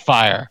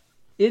spitfire.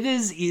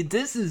 This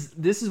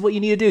is what you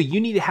need to do.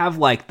 You need to have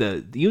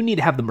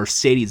the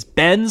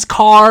Mercedes-Benz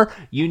car.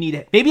 You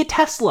need maybe a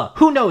Tesla.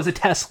 Who knows, a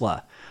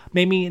Tesla?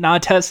 Maybe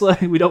not a Tesla.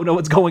 We don't know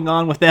what's going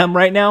on with them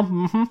right now.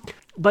 Mm-hmm.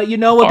 But you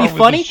know what'd be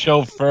funny?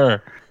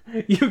 Chauffeur.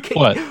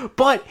 What?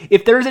 But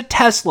if there's a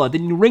Tesla,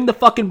 then you ring the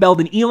fucking bell.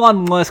 Then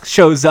Elon Musk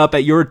shows up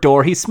at your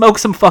door. He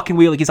smokes some fucking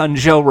weed like he's on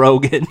Joe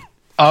Rogan.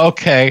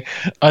 Okay,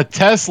 a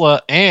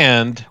Tesla,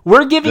 and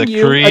we're giving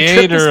you a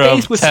trip to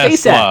space with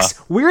Tesla.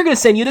 SpaceX. We're gonna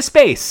send you to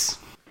space.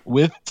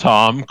 With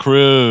Tom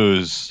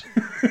Cruise.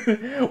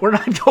 We're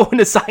not going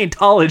to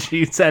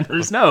Scientology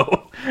centers,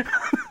 no.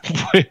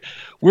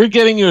 We're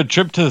getting you a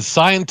trip to the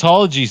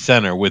Scientology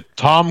Center with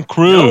Tom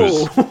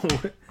Cruise. No.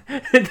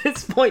 At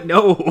this point,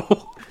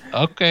 no.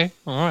 Okay,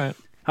 all right.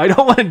 I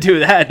don't want to do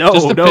that. No,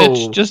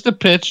 Just a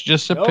pitch.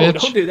 No,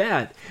 don't do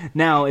that.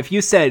 Now, if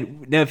you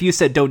said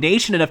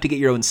donation enough to get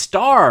your own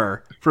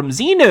star from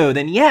Xenu,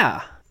 then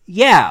yeah,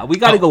 we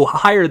got to go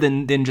higher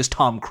than just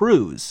Tom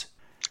Cruise.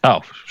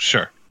 Oh,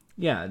 sure.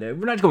 Yeah,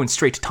 we're not going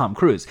straight to Tom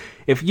Cruise.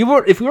 If we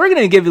were going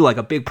to give you like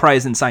a big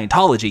prize in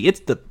Scientology, it's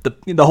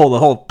the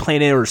whole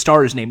planet or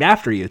stars named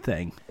after you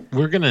thing.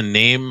 We're gonna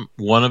name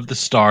one of the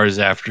stars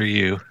after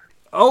you.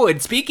 Oh,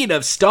 and speaking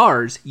of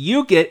stars,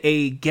 you get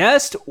a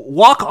guest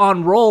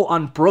walk-on role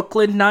on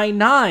Brooklyn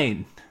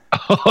Nine-Nine.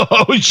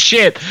 Oh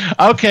shit!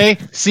 Okay,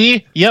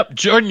 see, yep,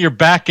 Jordan, you're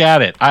back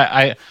at it.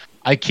 I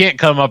can't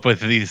come up with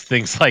these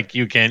things like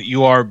you can.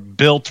 You are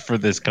built for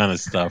this kind of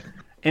stuff.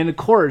 And of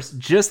course,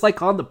 just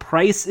like on The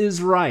Price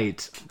is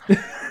Right,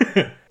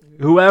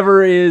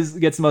 whoever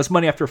gets the most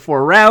money after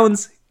 4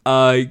 rounds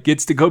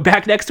gets to go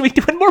back next week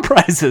to win more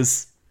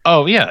prizes.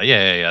 Oh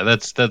yeah.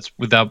 That's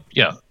without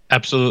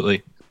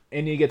absolutely.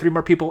 And you get 3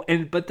 more people.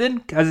 But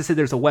then, as I said,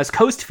 there's a West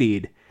Coast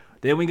feed.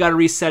 Then we got to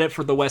reset it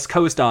for the West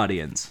Coast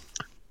audience.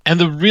 And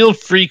the real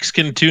freaks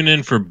can tune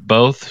in for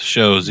both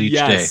shows each day.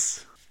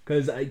 Yes,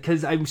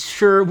 because I'm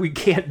sure we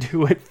can't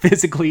do it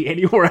physically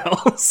anywhere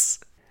else.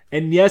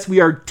 And yes, we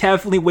are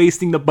definitely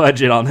wasting the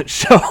budget on this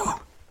show.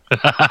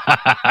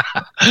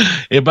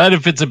 Yeah, but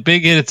if it's a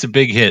big hit, it's a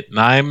big hit. And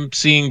I'm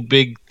seeing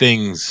big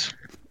things.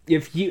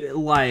 If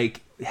you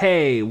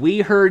hey, we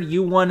heard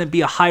you want to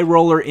be a high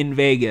roller in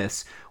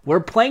Vegas. We're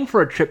playing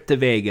for a trip to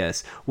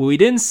Vegas. What we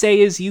didn't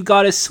say is you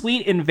got a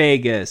suite in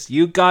Vegas.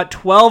 You got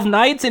 12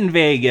 nights in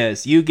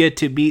Vegas. You get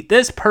to beat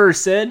this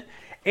person.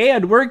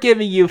 And we're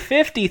giving you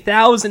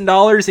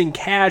 $50,000 in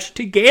cash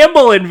to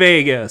gamble in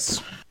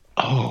Vegas.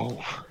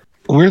 Oh.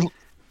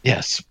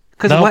 Yes.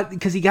 Because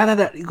you got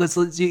that.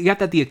 Because you got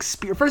that the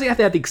experience. First, you have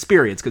to have the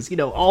experience. Because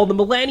all the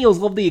millennials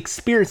love the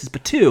experiences.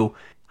 But 2,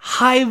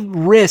 high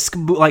risk.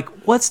 Like,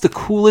 what's the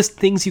coolest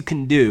things you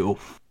can do?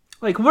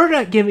 Like,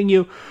 we're giving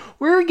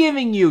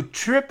you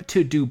trip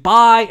to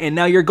Dubai, and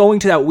now you're going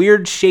to that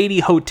weird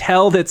shady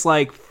hotel that's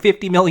like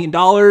 $50 million,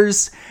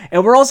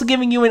 and we're also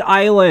giving you an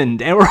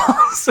island, and we're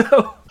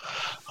also.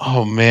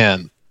 Oh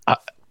man,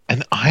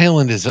 an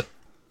island is.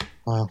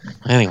 Well,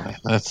 anyway,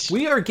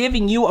 We are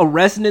giving you a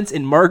residence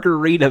in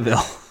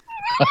Margaritaville.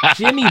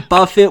 Jimmy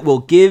Buffett will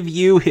give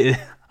you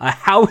a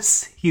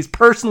house. He's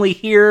personally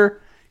here.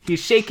 He's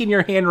shaking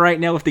your hand right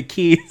now with the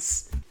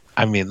keys.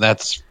 I mean,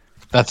 that's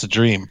a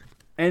dream.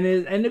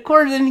 And of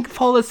course, then you can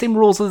follow the same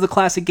rules as the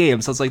classic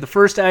game. So it's like the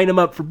first item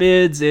up for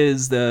bids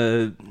is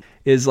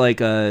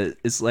like a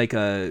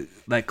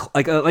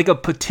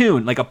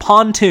platoon, like a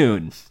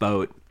pontoon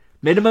boat.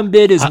 Minimum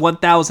bid is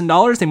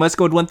 $1,000. They must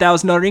go to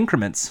 $1,000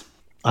 increments.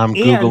 I'm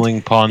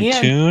Googling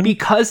pontoon. And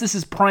because this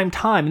is prime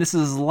time and this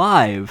is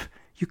live,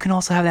 you can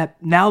also have that.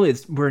 Now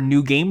we're a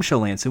new game show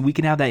land, so we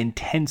can have that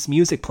intense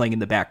music playing in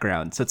the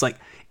background. So it's like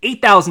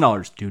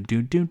 $8,000,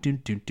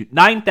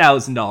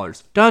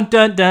 $9,000, dun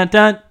dun dun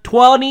dun,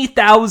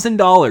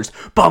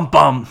 $20,000, bum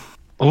bum.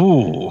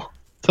 Ooh,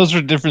 those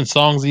are different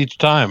songs each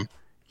time.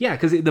 Yeah,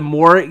 because the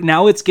more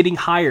now it's getting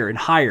higher and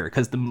higher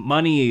because the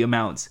money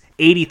amounts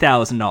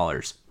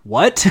 $80,000.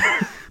 What?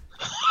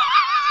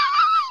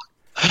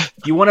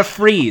 You want to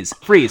freeze,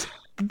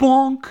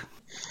 bonk.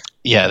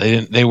 Yeah,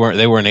 they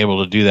weren't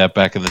able to do that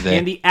back in the day.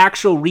 And the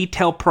actual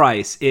retail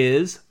price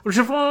is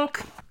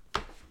bonk.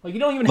 Like you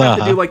don't even have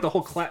to do like the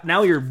whole clap.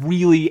 Now you're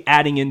really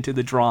adding into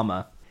the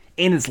drama,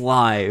 and it's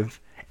live,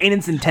 and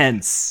it's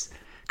intense.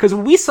 Because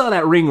when we saw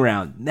that ring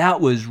round,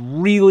 that was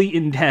really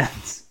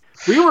intense.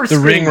 We were the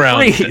ring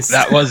round. Freeze.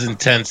 That was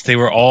intense. They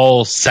were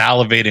all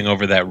salivating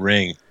over that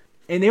ring,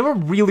 and they were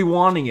really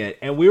wanting it,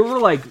 and we were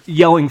like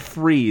yelling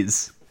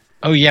freeze.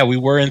 Oh yeah, we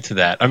were into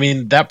that. I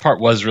mean, that part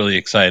was really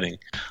exciting.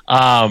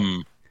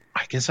 I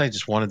guess I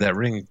just wanted that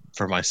ring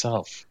for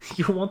myself.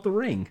 You want the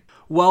ring?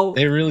 Well,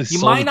 they really you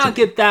might not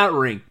get that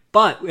ring,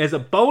 but as a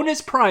bonus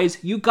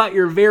prize, you got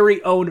your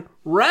very own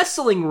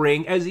wrestling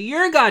ring as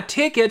you got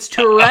tickets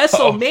to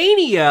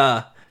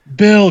WrestleMania.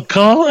 Bill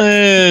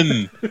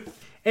Cullen!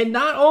 And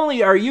not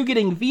only are you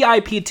getting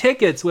VIP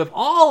tickets with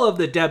all of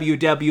the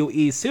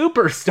WWE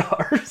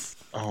superstars,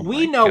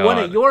 we know one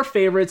of your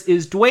favorites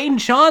is Dwayne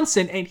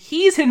Johnson, and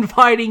he's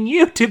inviting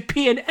you to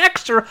be an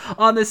extra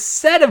on the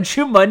set of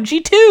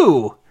Jumanji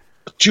 2.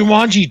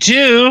 Jumanji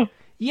 2?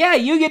 Yeah,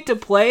 you get to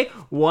play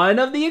one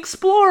of the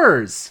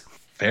explorers.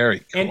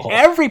 Very cool. And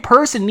every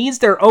person needs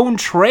their own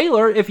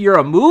trailer if you're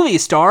a movie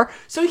star.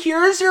 So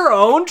here's your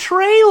own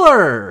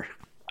trailer.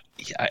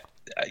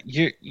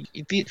 Yeah,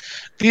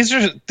 these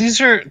are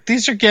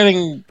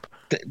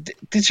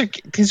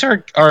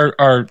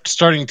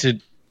starting to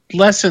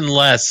less and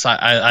less.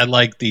 I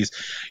like these.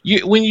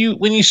 When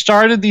you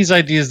started these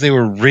ideas, they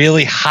were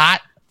really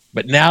hot,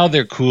 but now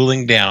they're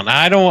cooling down.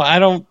 I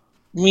don't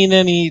mean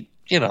any.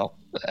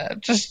 I'm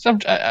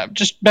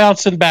just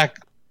bouncing back.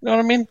 You know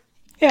what I mean?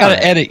 Yeah.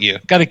 Gotta edit you.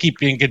 Gotta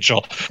keep you in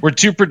control. We're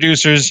two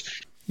producers.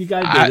 You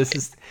gotta do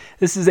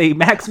this is a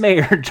Max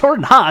Mayer,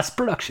 Jordan Haas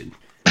production.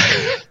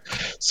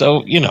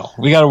 So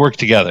we gotta work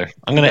together.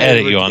 I'm gonna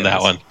edit you on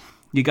that one.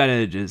 You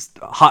gotta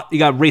you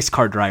got race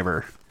car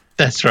driver.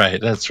 That's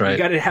right. You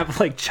gotta have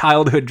like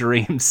childhood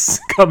dreams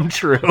come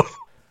true.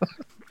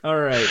 All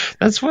right.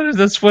 That's what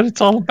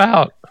it's all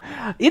about.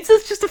 It's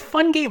just a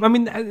fun game. I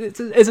mean, it's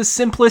a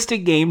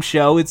simplistic game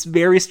show. It's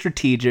very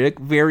strategic,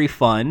 very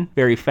fun,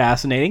 very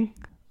fascinating,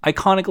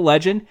 iconic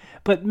legend.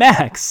 But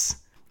Max,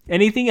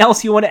 anything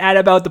else you want to add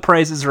about The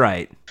Price is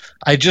Right?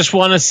 I just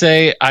want to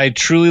say I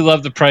truly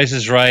love The Price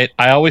is Right.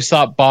 I always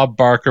thought Bob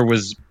Barker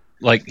was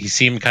he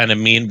seemed kind of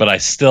mean, but I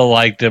still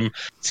liked him.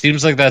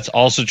 Seems like that's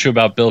also true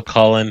about Bill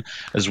Cullen,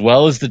 as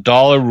well as the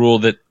dollar rule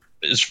that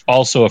is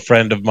also a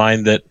friend of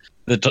mine, that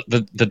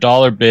the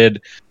dollar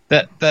bid,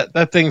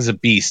 that thing's a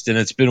beast, and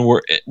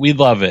we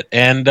love it.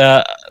 And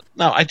no,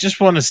 I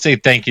just want to say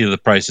thank you to The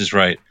Price is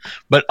Right.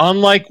 But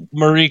unlike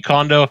Marie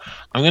Kondo,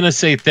 I'm going to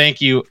say thank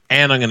you,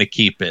 and I'm going to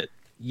keep it.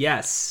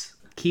 Yes,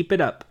 keep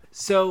it up.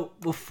 So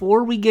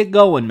before we get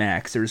going,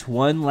 Max, there's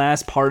one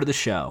last part of the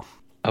show.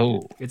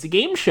 Oh. It's a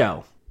game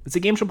show. It's a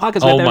game show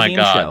podcast. Oh my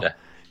God. Show.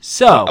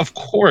 So, of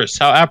course,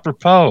 how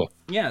apropos.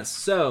 Yes,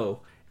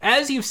 so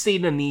as you've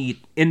seen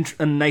in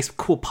a nice,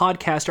 cool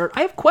podcast art,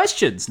 I have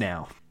questions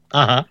now.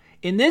 Uh-huh.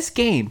 In this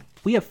game,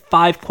 we have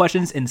 5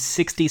 questions in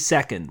 60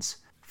 seconds.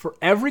 For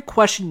every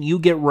question you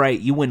get right,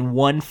 you win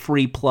 1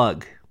 free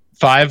plug.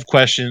 5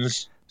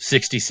 questions,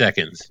 60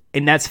 seconds.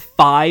 And that's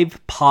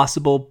 5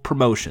 possible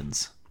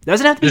promotions. It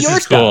doesn't have to be your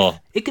stuff. Cool.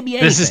 It could be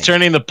anything. This is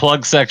turning the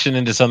plug section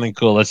into something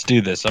cool. Let's do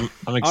this. I'm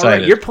excited. All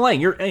right, you're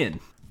playing. You're in.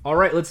 All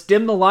right, let's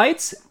dim the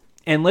lights,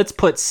 and let's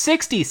put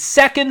 60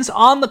 seconds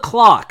on the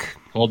clock.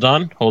 Hold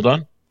on.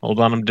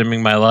 I'm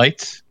dimming my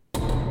lights.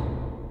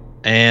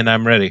 And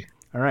I'm ready.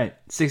 All right,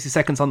 60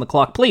 seconds on the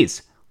clock,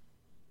 please.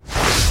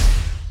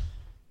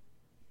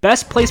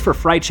 Best place for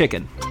fried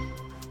chicken?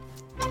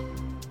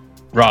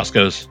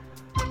 Roscoe's.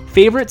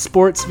 Favorite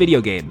sports video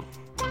game?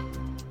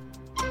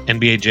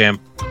 NBA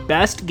Jam.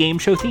 Best game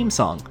show theme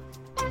song?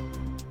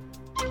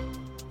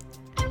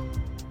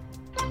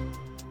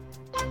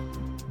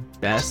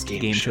 Best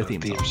game show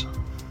theme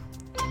song.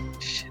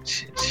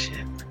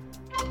 Shit.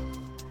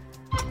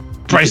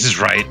 Price is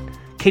Right.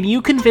 Can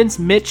you convince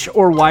Mitch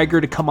or Weiger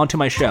to come onto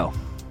my show?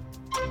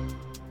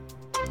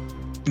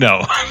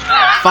 No.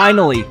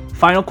 Finally,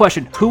 final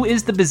question. Who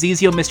is the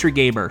Bezizio Mystery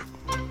Gamer?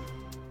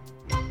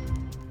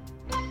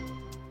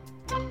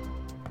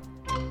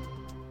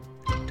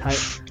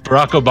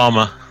 Barack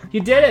Obama.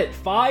 You did it.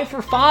 5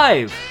 for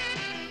 5.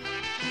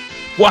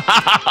 Wow,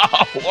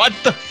 what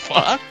the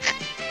fuck?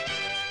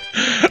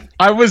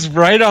 I was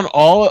right on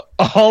all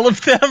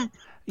of them.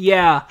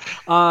 Yeah.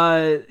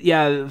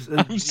 Yeah.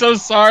 I'm so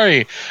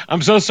sorry. I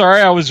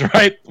was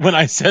right when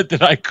I said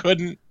that I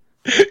couldn't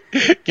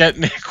get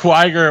Nick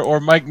Weiger or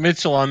Mike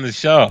Mitchell on the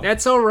show.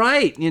 That's all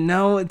right.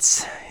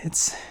 It's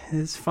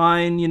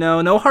fine.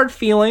 No hard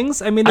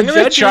feelings. I mean, the I'm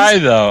gonna judges, try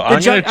though.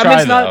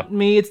 it's not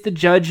me. It's the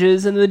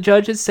judges, and the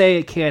judges say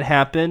it can't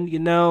happen.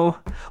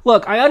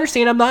 Look, I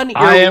understand. I'm not an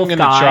earwolf I am gonna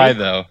guy. try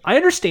though. I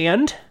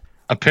understand.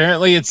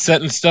 Apparently, it's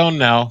set in stone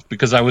now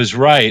because I was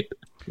right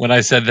when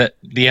I said that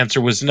the answer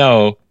was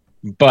no.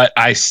 But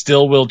I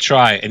still will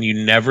try, and you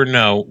never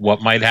know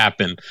what might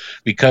happen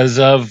because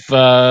of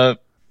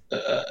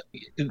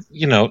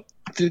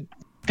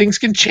things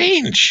can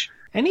change.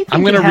 Anything.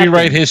 I'm going to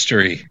rewrite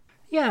history.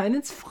 Yeah, and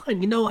it's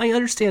fun. I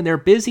understand they're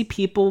busy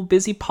people,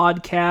 busy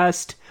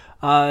podcast.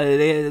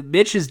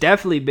 Mitch is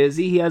definitely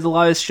busy. He has a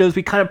lot of shows.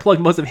 We kind of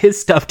plugged most of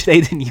his stuff today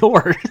than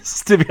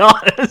yours, to be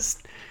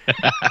honest.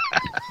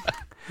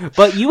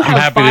 But you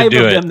have 5 of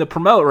them to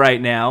promote right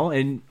now,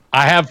 and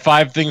I have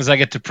 5 things I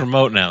get to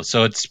promote now.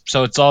 So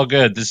it's all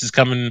good. This is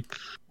coming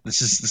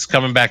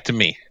back to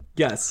me.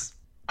 Yes.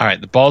 All right,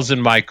 the ball's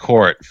in my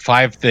court.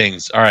 5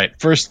 things. All right,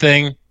 first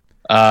thing,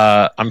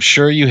 I'm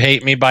sure you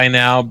hate me by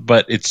now,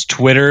 but it's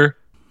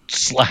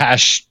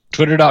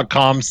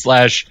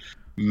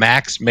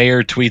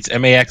twitter.com/maxmayer tweets,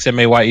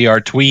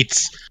 MAXMAYER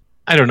tweets.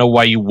 I don't know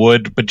why you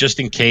would, but just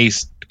in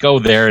case, go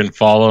there and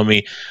follow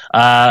me.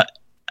 What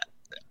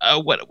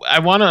I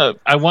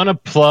wanna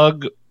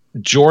plug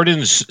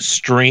Jordan's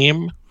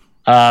stream.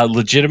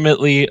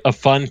 Legitimately a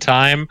fun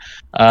time.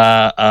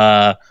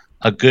 A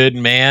good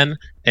man,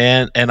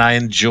 and I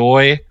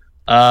enjoy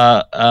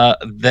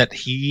that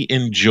he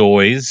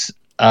enjoys,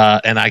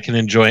 and I can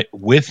enjoy it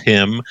with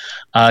him,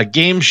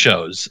 game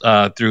shows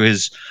through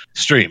his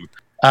stream.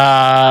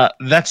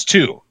 That's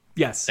 2.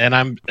 Yes, and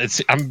I'm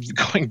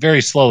going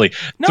very slowly.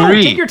 No,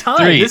 3, take your time.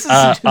 3, this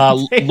is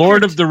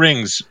Lord of the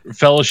Rings,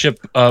 Fellowship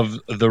of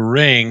the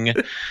Ring.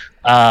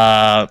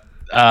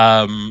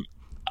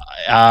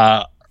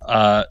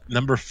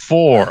 Number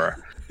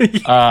 4.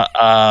 Is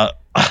that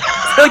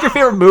like your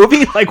favorite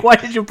movie? Like, why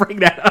did you bring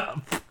that up?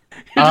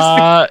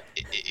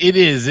 It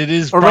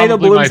is Orlando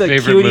probably Bloom's my a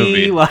favorite cutie,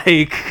 movie.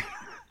 Like,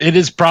 it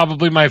is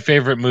probably my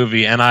favorite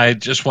movie, and I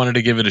just wanted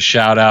to give it a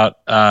shout out.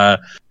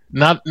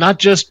 Not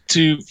just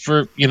to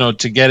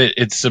get it.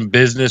 It's some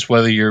business,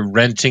 whether you're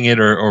renting it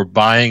or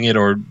buying it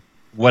or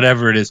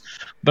whatever it is,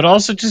 but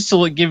also just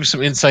to give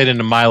some insight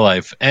into my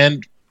life.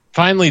 And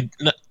finally,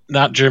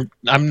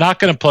 I'm not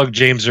going to plug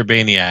James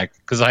Urbaniak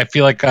because I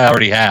feel like I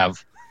already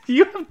have.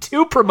 You have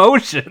 2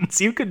 promotions.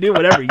 You can do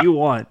whatever you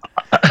want.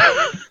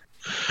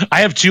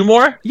 I have 2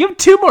 more? You have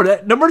 2 more.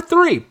 Number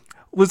 3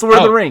 was Lord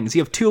of the Rings.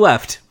 You have 2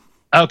 left.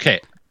 Okay.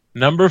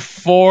 Number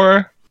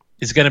 4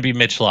 is going to be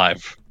Mitch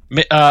Live.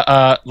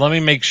 Let me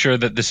make sure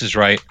that this is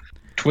right.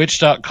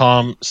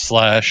 Twitch.com/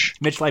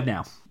 Mitch Live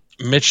Now.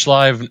 Mitch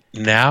Live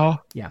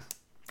Now? Yeah.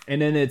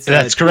 And then it's...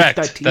 That's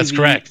correct. That's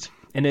correct.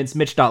 And then it's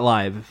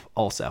Mitch.live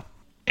also.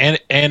 And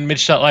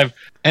Mitch.live.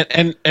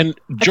 And I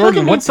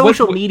Jordan, what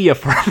social media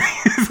for me?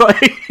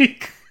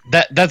 Like...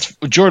 That's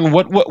Jordan.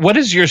 What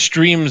is your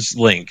streams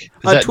link?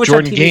 Is that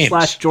Jordan Games?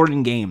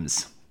 /Jordan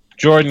Games.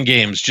 Jordan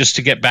Games. Just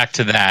to get back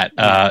to that,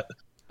 I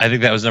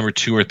think that was number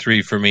 2 or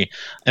 3 for me.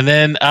 And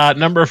then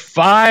number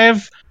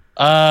 5.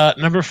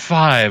 Number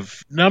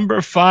 5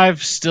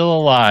 still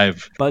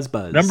alive. Buzz.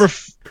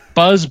 Buzz.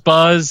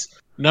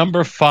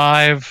 Number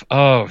 5.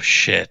 Oh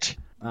shit.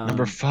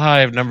 Number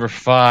 5.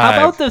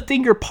 How about the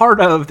thing you're part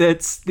of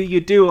that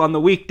you do on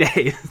the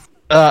weekdays?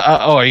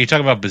 Are you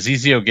talking about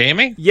Bazizio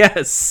Gaming?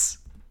 Yes.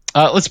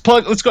 Let's go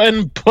ahead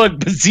and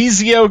plug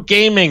Bazizio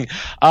Gaming,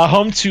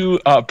 home to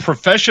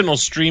professional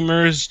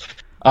streamers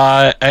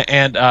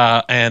and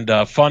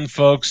fun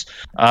folks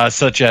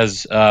such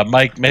as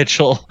Mike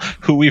Mitchell,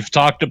 who we've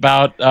talked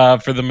about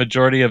for the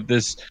majority of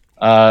this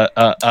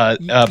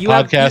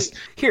podcast.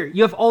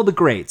 You have all the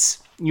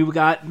greats. You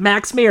got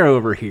Max Mayer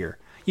over here.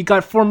 You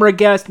got former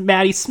guest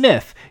Maddie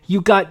Smith.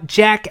 You got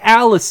Jack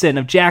Allison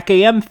of Jack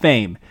AM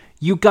fame.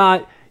 You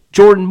got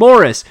Jordan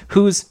Morris,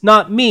 who's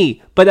not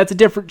me, but that's a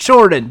different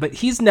Jordan, but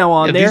he's now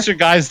on there. These are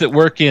guys that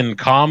work in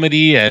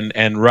comedy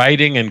and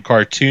writing and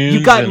cartoons.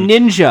 You got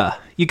Ninja.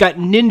 You got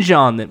Ninja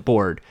on that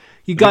board.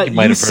 You got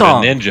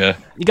Yusong. Ninja.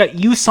 You got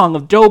Yusong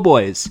of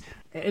Doughboys.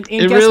 And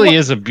it really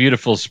is a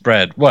beautiful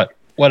spread. What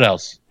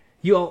else?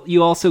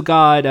 You also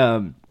got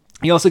Nick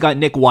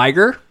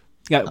Weiger.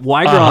 You got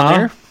Weiger on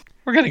there.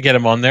 We're gonna get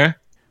him on there.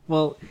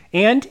 Well,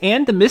 and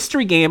the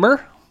mystery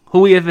gamer, who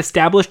we have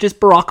established as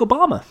Barack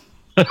Obama.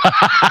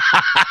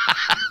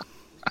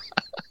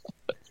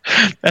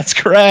 That's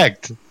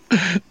correct.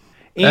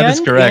 That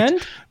is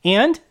correct.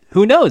 And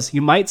who knows?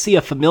 You might see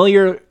a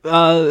familiar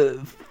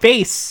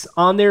face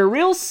on there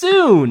real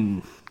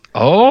soon.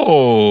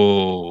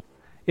 Oh.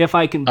 If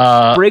I can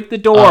break the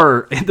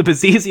door in the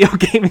Bazizio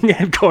Gaming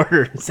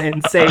headquarters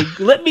and say,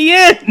 "Let me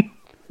in,"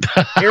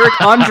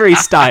 Eric Andre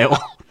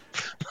style.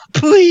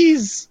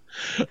 Please.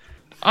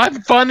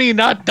 I'm funny,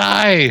 not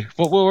die.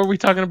 What were we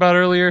talking about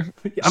earlier?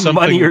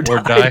 Money or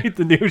Die.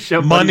 The new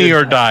show. Money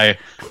or Die.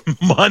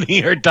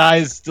 Money or Die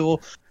is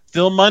still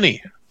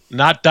money,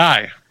 not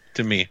die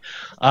to me.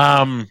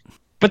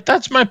 But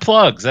that's my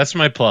plugs.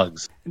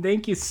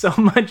 Thank you so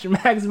much,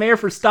 Max Mayer,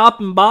 for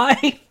stopping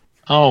by.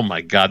 Oh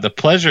my God, the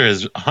pleasure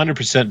has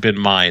 100% been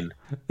mine.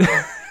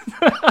 I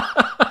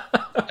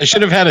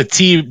should have had a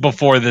tea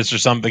before this or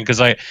something, because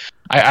I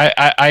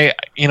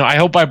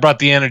hope I brought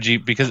the energy,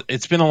 because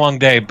it's been a long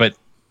day, but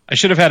I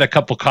should have had a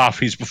couple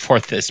coffees before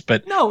this.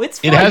 But no, it's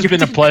fine. It has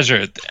been a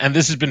pleasure, and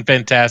this has been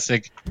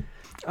fantastic.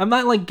 I'm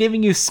not like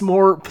giving you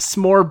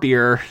s'more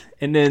beer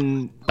and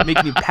then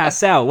making you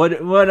pass out.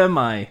 What am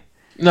I?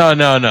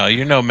 No.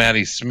 You know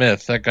Matty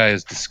Smith. That guy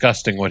is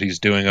disgusting what he's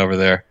doing over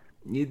there.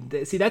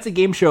 See, that's a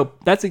game show.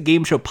 That's a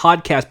game show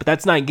podcast, but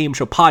that's not a game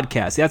show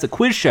podcast. See, that's a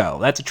quiz show.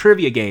 That's a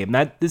trivia game.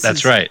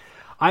 That's right.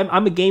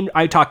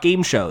 I talk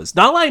game shows.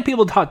 Not a lot of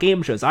people talk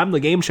game shows. I'm the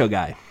game show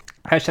guy.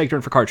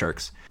 #turn for Card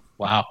Sharks.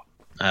 Wow.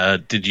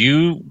 Did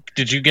you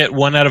get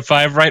 1 out of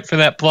 5 right for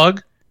that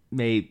plug?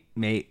 Mate.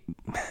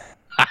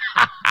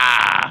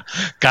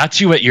 Got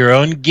you at your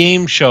own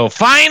game show.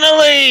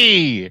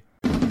 Finally!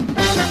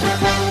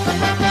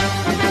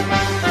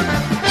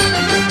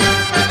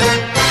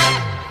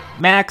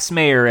 Max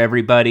Mayer,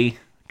 everybody.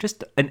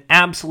 Just an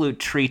absolute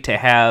treat to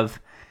have.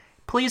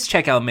 Please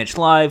check out Mitch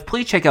Live.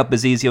 Please check out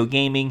Bazizio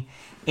Gaming.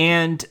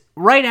 And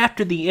right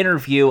after the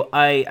interview,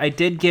 I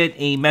did get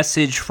a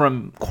message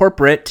from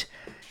corporate.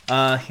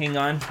 Hang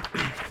on.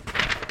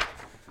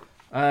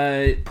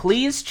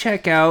 Please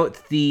check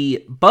out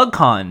the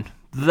BugCon.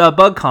 The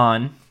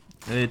BugCon.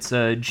 It's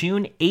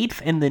June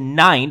 8th and the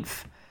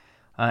 9th.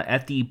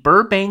 At the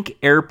Burbank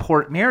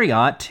Airport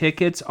Marriott.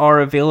 Tickets are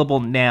available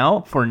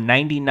now for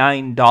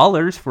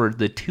 $99 for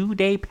the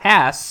 2-day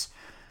pass.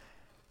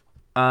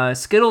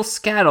 Skittle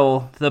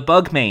Scattle, the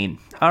Bugmain.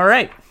 All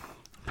right.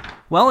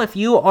 Well, if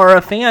you are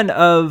a fan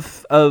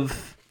of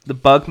the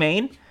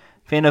Bugmain,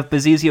 fan of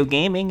Bazizio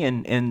Gaming,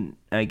 and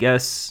I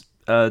guess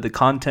the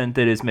content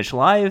that is Mitch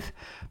Live,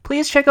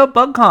 please check out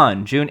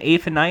BugCon, June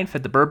 8th and 9th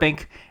at the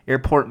Burbank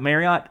Airport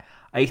Marriott.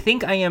 I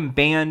think I am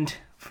banned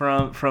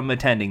from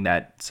attending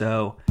that.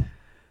 So,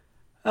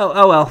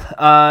 well,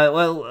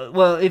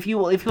 if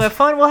you have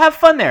fun, we'll have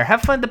fun there.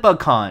 Have fun at the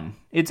BugCon.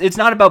 It's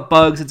not about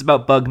bugs. It's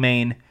about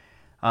Bugmain.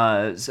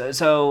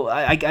 So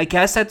I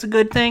guess that's a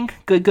good thing.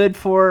 Good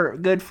for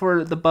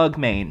the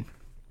Bugmain.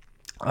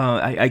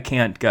 I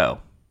can't go.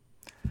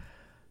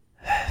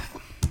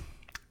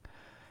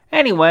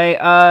 Anyway,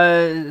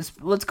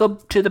 let's go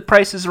to the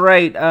Price is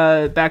Right.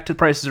 Back to the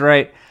Price is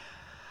Right.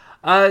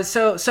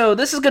 So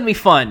this is gonna be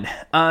fun.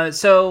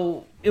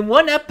 So in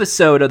one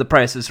episode of The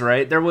Price is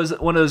Right, there was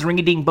one of those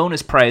ring-a-ding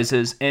bonus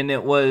prizes, and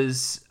it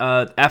was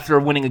after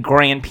winning a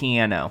grand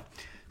piano.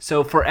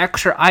 So for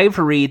extra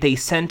ivory, they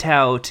sent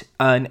out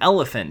an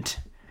elephant,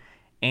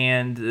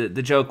 and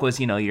the joke was,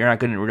 you're not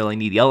going to really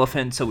need the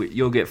elephant, so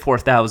you'll get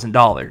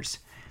 $4,000.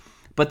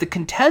 But the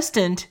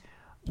contestant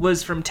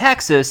was from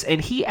Texas,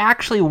 and he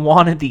actually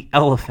wanted the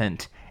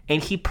elephant,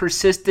 and he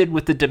persisted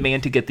with the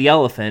demand to get the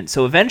elephant.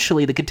 So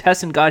eventually, the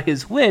contestant got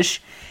his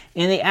wish,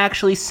 and they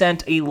actually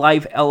sent a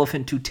live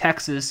elephant to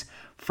Texas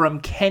from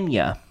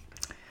Kenya.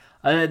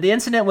 The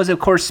incident was, of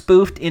course,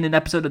 spoofed in an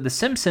episode of The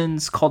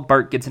Simpsons called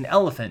Bart Gets an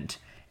Elephant.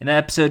 In that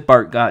episode,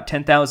 Bart got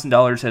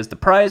 $10,000 as the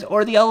prize,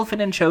 or the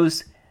elephant, and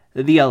chose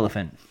the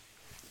elephant.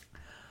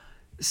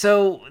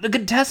 So, the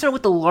contestant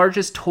with the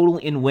largest total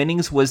in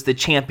winnings was the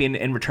champion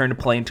and returned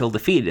to play until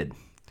defeated.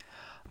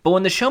 But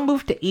when the show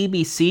moved to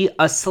ABC,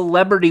 a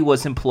celebrity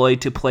was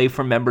employed to play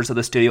for members of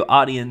the studio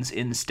audience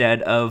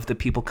instead of the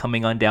people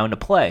coming on down to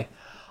play.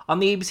 On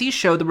the ABC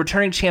show, the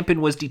returning champion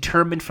was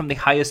determined from the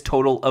highest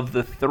total of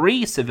the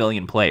 3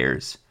 civilian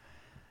players.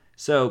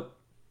 So,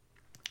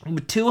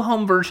 2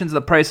 home versions of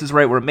The Price is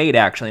Right were made,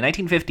 actually. In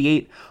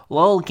 1958,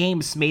 Lowell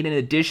Games made an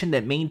edition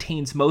that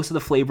maintains most of the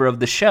flavor of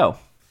the show.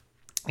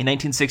 In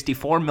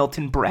 1964,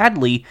 Milton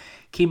Bradley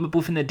came up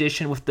with an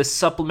edition with the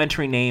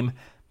supplementary name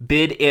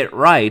Bid It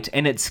Right,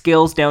 and it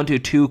scales down to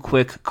 2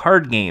 quick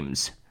card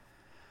games.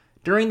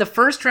 During the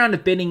first round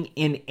of bidding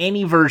in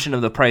any version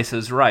of The Price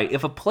is Right,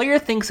 if a player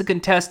thinks a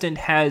contestant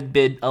has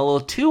bid a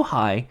little too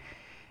high,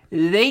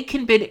 they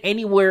can bid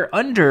anywhere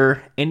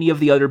under any of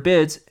the other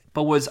bids,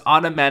 but was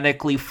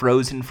automatically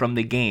frozen from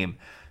the game.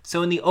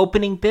 So in the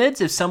opening bids,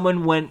 if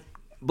someone went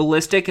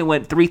ballistic and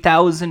went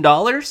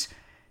 $3,000,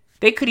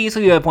 they could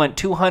easily have went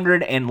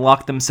 $200 and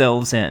locked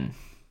themselves in.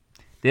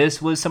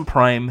 This was some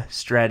prime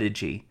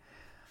strategy.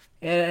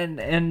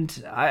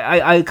 And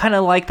I kind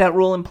of like that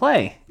rule in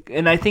play.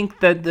 And I think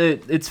that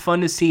it's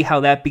fun to see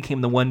how that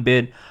became the one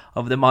bid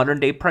of the modern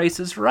day Price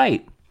is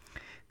Right.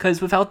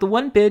 Because without the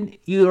one bid,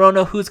 you don't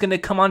know who's going to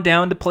come on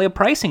down to play a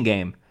pricing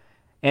game.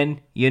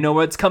 And you know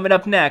what's coming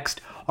up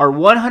next? Our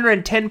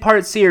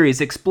 110-part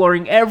series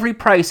exploring every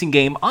pricing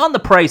game on The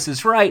Price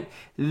is Right.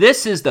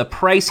 This is the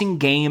Pricing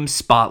Game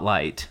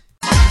Spotlight.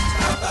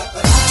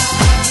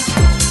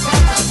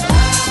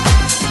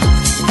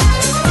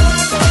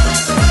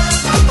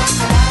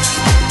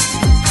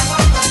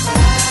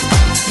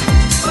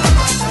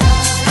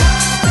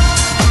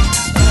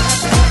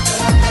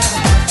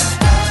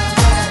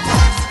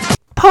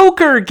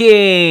 Poker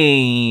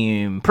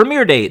Game!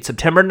 Premiere date,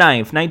 September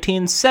 9th,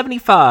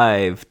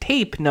 1975.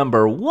 Tape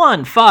number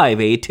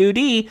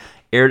 1582D.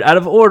 Aired out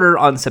of order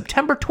on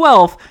September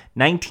 12th,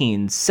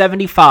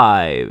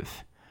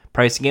 1975.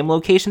 Pricing game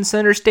location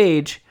center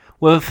stage.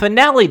 With a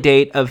finale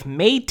date of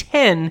May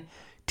 10,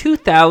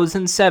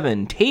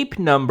 2007. Tape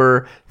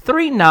number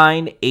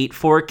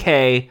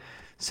 3984K.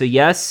 So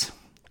yes,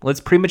 let's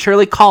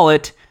prematurely call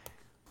it.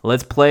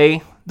 Let's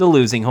play the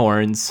Losing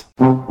Horns.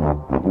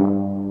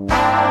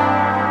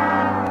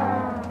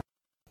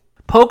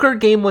 Poker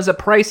Game was a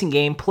pricing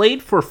game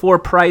played for 4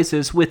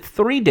 prizes with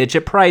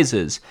 3-digit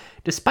prizes.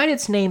 Despite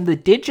its name, the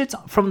digits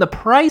from the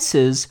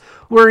prizes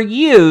were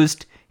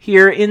used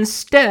here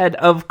instead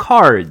of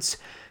cards.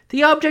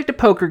 The object of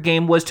Poker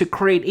Game was to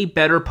create a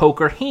better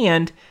poker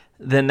hand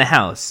than the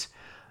house,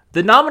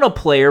 the nominal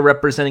player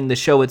representing the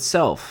show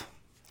itself.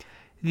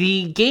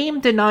 The game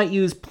did not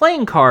use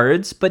playing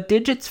cards, but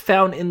digits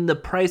found in the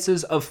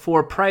prices of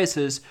 4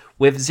 prizes,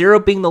 with 0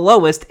 being the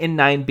lowest and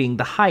 9 being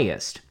the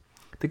highest.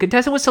 The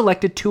contestant was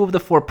selected 2 of the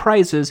 4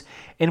 prizes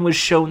and was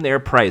shown their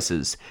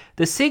prices.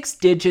 The 6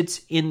 digits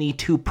in the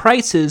 2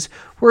 prices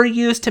were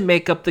used to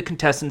make up the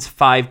contestant's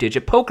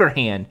 5-digit poker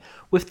hand,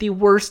 with the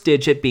worst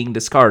digit being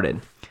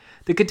discarded.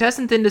 The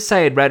contestant then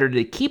decided whether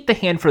to keep the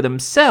hand for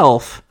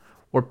themselves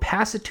or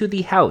pass it to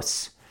the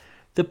house.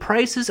 The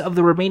prices of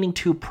the remaining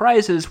 2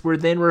 prizes were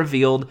then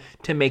revealed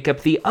to make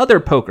up the other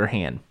poker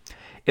hand.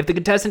 If the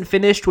contestant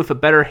finished with a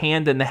better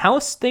hand than the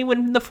house, they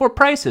win the 4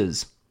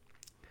 prizes.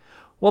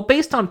 While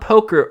based on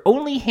poker,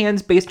 only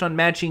hands based on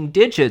matching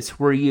digits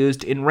were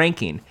used in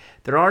ranking.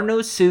 There are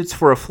no suits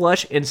for a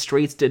flush, and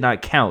straights did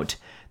not count.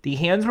 The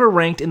hands were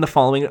ranked in the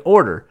following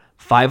order: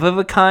 5 of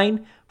a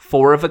kind,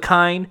 4 of a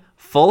kind,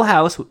 full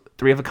house,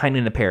 3 of a kind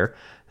and a pair,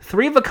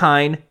 3 of a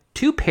kind,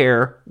 2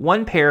 pair,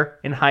 1 pair,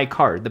 and high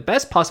card. The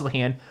best possible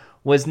hand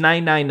was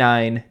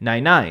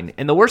 99999,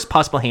 and the worst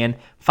possible hand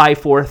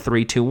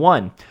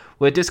 54321,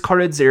 with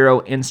discarded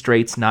 0 and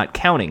straights not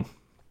counting.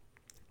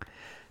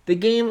 The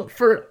game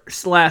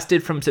first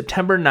lasted from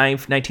September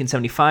 9th,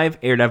 1975,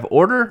 aired out of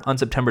order on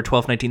September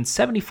 12th,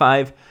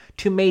 1975,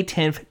 to May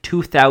 10th,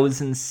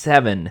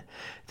 2007.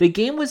 The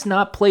game was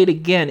not played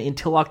again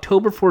until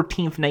October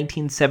 14th,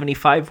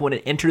 1975, when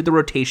it entered the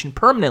rotation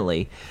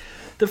permanently.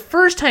 The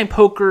first time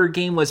Poker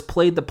Game was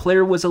played, the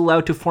player was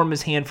allowed to form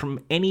his hand from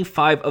any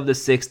 5 of the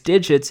 6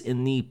 digits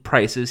in the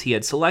prices he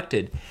had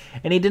selected,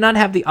 and he did not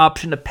have the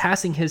option of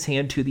passing his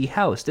hand to the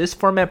house. This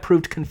format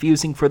proved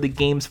confusing for the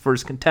game's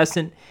first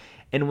contestant,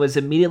 and was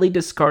immediately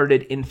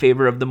discarded in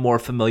favor of the more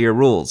familiar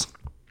rules.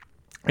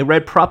 A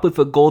red prop with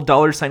a gold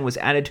 $sign was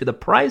added to the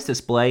prize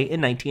display in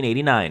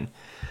 1989.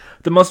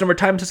 The most number of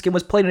times this game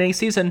was played in any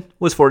season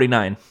was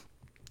 49.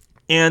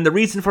 And the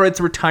reason for its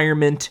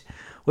retirement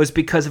was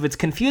because of its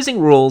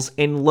confusing rules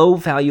and low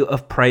value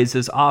of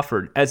prizes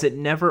offered, as it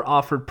never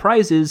offered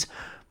prizes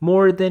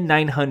more than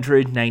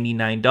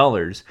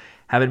 $999.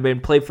 Having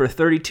been played for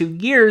 32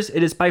 years,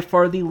 it is by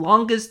far the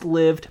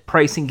longest-lived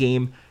pricing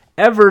game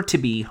ever to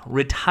be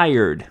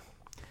retired.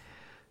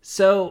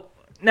 So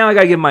now I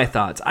gotta give my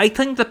thoughts. I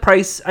think the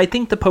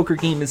Poker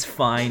Game is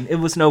fine. It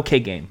was an okay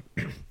game.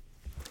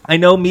 I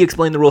know me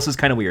explaining the rules is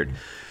kind of weird.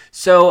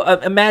 So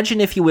imagine,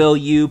 if you will,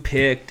 you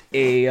picked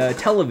a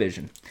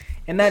television,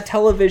 and that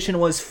television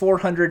was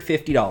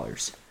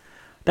 $450.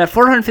 That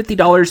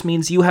 $450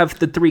 means you have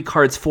the 3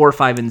 cards 4,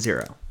 5, and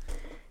 0.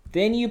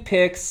 Then you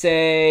pick,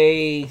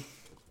 say,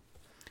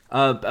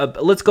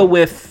 let's go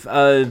with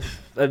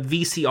a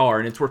VCR,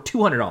 and it's worth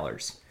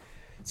 $200.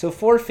 So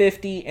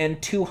 $450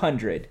 and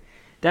 $200.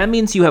 That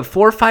means you have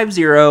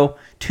 450,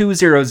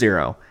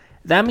 200.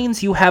 That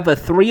means you have a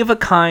 3 of a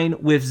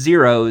kind with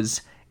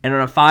zeros and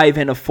a 5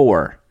 and a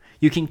 4.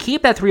 You can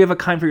keep that 3 of a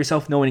kind for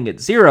yourself knowing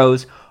it's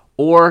zeros,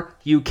 or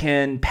you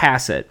can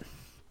pass it.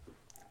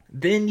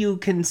 Then you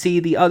can see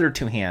the other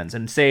 2 hands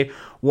and say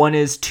one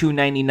is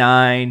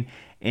 $299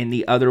 and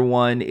the other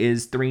one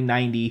is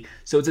 $390.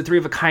 So it's a 3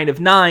 of a kind of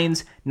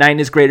 9s. 9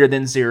 is greater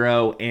than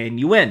 0, and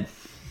you win.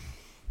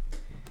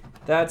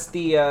 That's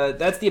the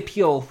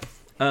appeal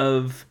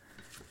of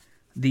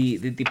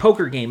the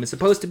poker game. It's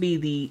supposed to be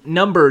the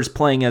numbers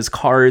playing as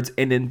cards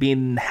and then being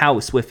in the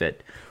house with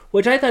it,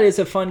 which I thought is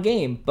a fun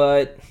game.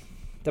 But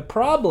the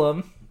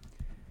problem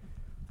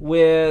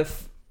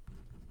with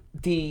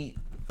the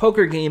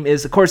poker game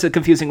is, of course, the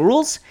confusing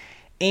rules.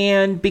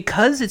 And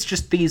because it's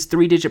just these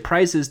 3-digit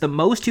prizes, the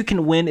most you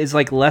can win is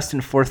like less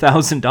than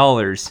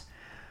 $4,000,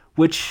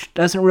 which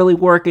doesn't really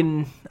work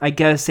in, I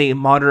guess, a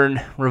modern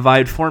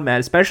revived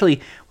format,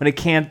 especially when it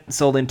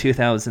canceled in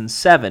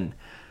 2007.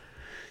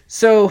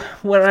 So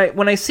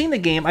when I seen the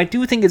game, I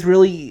do think it's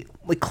really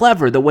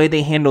clever the way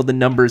they handle the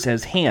numbers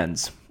as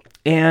hands.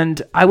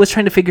 And I was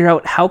trying to figure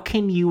out, how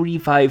can you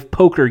revive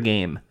Poker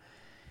Game?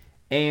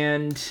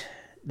 And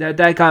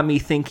that got me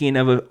thinking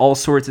of all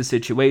sorts of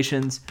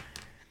situations.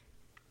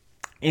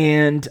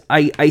 And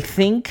I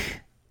think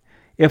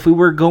if we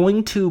were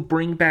going to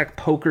bring back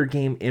Poker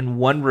Game in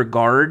one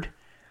regard,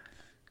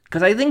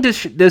 because I think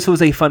this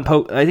was a fun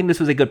I think this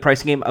was a good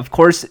pricing game. Of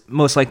course,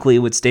 most likely it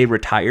would stay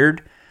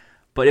retired,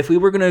 But if we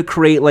were going to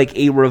create like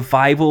a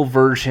revival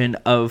version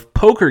of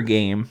Poker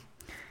Game,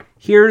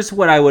 here's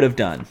what I would have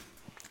done.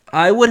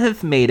 I would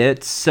have made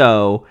it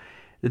so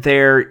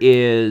there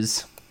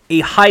is a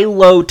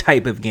high-low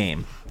type of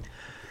game.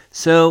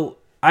 So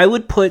I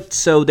would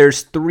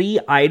there's 3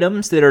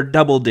 items that are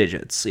double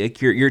digits,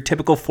 like your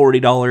typical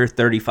 $40,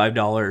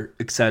 $35,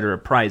 etc.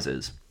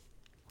 prizes.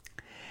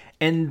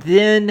 And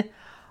then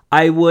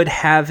I would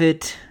have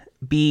it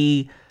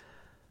be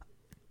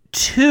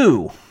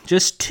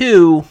just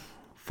two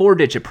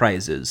 4-digit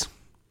prizes.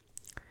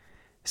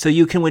 So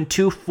you can win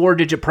 2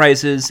 4-digit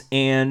prizes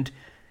and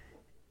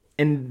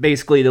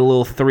basically the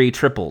little 3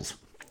 triples.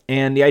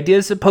 And the idea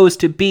is supposed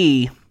to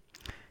be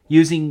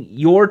using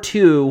your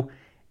 2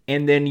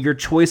 and then your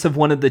choice of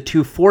one of the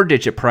 2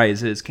 4-digit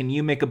prizes. Can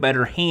you make a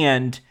better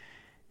hand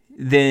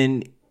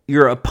than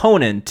your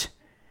opponent?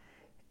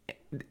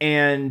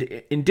 And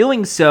in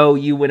doing so,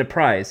 you win a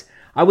prize.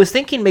 I was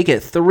thinking make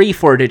it 3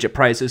 4-digit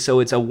prizes, so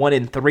it's a 1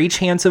 in 3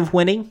 chance of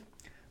winning,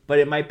 but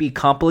it might be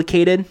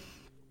complicated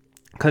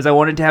because I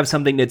wanted to have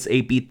something that's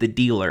a beat the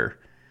dealer.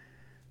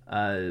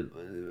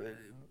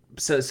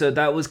 So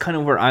that was kind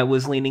of where I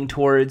was leaning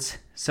towards.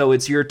 So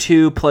it's your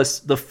 2 plus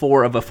the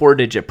 4 of a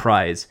 4-digit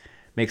prize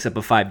makes up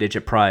a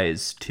 5-digit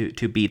prize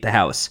to beat the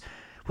house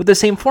with the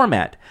same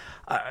format.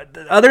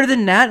 Other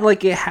than that,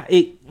 like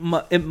it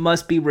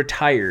must be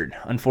retired,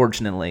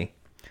 unfortunately,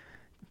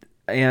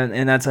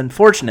 and that's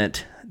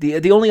unfortunate.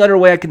 The only other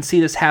way I can see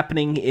this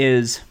happening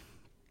is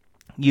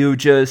you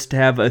just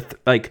have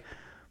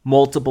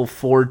multiple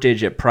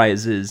 4-digit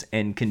prizes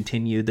and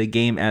continue the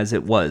game as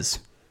it was,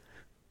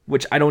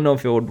 which I don't know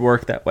if it would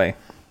work that way.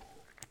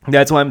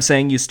 That's why I'm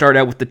saying you start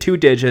out with the 2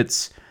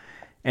 digits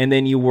and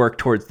then you work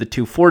towards the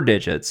 2 4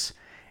 digits.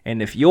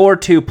 And if your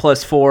 2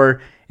 plus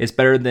 4 is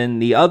better than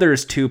the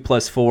other's 2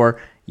 plus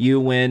 4, you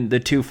win the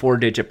 2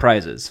 4-digit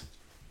prizes.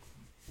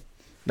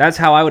 That's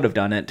how I would have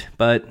done it.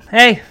 But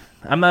hey,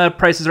 I'm a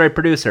Price is Right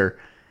producer.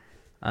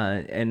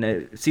 And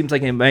it seems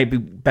like it might be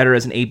better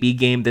as an AB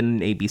game than an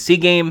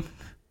ABC game.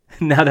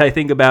 Now that I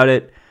think about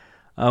it.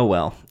 Oh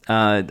well.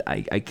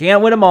 I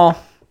can't win them all.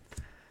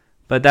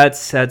 But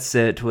that's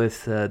it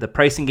with the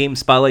pricing game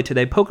spotlight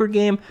today. Poker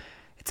Game.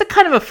 It's a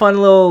kind of a fun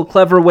little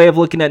clever way of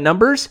looking at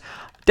numbers.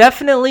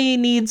 Definitely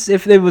needs,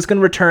 if it was going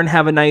to return,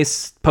 have a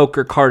nice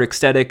poker card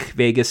aesthetic,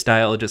 Vegas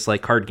style, just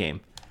like card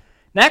game.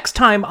 Next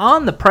time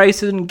on the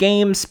Pricing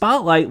Game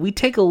Spotlight, we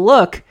take a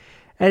look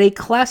at a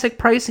classic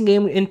pricing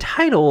game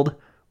entitled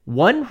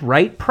One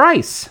Right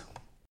Price.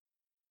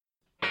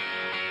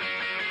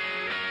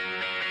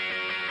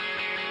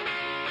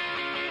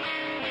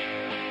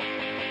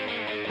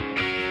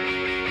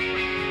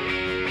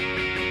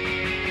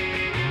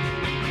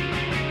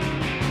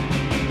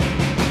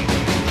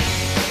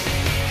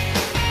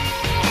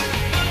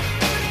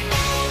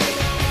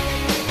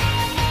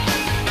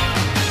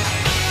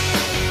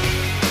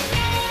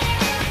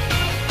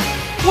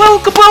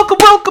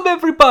 Welcome,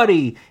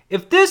 everybody!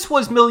 If this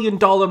was $1 Million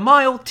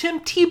Mile, Tim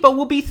Tebow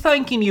will be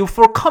thanking you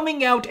for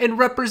coming out and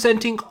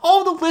representing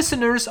all the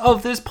listeners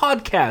of this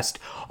podcast.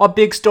 Our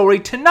big story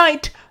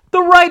tonight,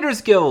 the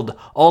Writers Guild,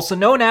 also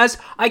known as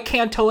I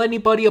Can't Tell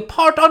Anybody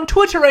Apart on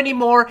Twitter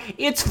anymore,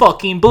 it's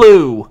fucking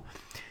blue.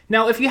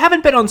 Now, if you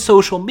haven't been on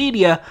social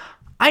media,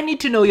 I need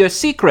to know your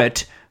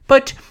secret,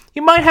 but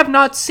you might have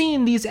not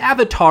seen these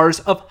avatars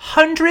of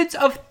hundreds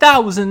of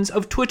thousands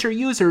of Twitter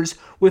users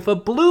with a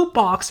blue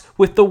box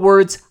with the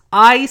words,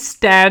 I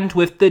stand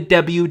with the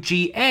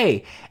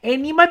WGA,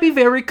 and you might be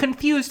very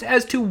confused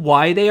as to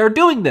why they are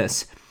doing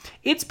this.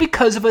 It's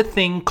because of a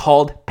thing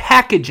called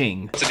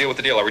packaging. What's the deal with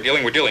the deal? Are we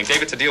dealing? We're dealing.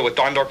 Dave, it's a deal with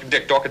Don, Dork, and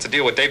Dick. Dork, it's a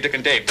deal with Dave, Dick,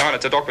 and Dave. Don,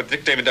 it's a Dork with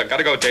Dick, Dave, and Doug.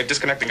 Gotta go, Dave.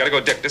 Disconnecting. Gotta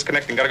go, Dick.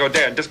 Disconnecting. Gotta go,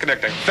 Dan.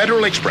 Disconnecting.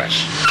 Federal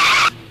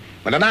Express.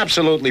 But it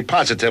absolutely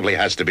positively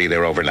has to be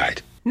there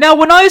overnight. Now,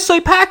 when I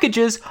say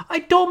packages, I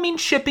don't mean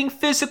shipping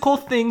physical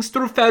things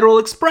through Federal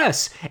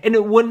Express. And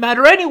it wouldn't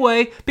matter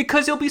anyway,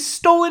 because it'll be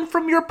stolen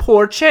from your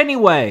porch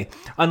anyway.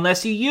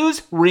 Unless you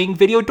use Ring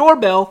Video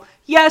Doorbell.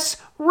 Yes,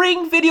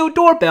 Ring Video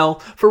Doorbell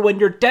for when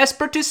you're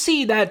desperate to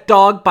see that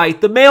dog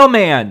bite the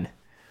mailman.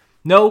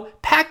 No,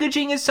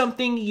 packaging is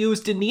something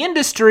used in the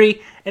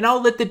industry, and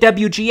I'll let the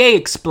WGA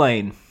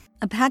explain.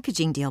 A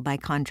packaging deal, by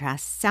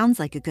contrast, sounds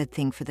like a good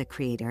thing for the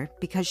creator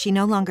because she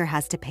no longer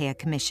has to pay a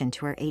commission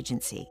to her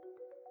agency.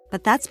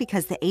 But that's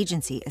because the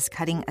agency is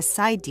cutting a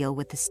side deal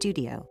with the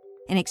studio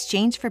in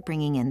exchange for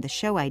bringing in the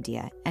show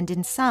idea and,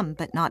 in some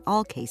but not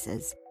all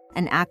cases,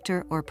 an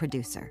actor or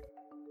producer.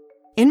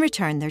 In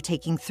return, they're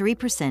taking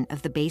 3%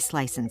 of the base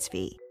license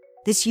fee.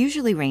 This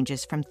usually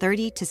ranges from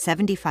 $30,000 to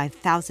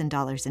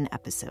 $75,000 an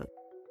episode.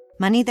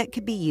 Money that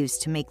could be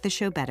used to make the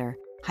show better,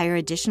 hire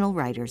additional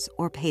writers,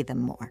 or pay them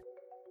more.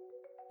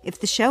 If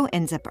the show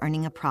ends up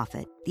earning a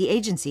profit, the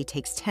agency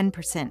takes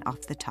 10%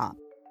 off the top.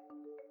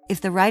 If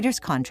the writer's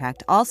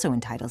contract also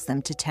entitles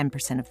them to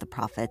 10% of the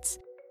profits,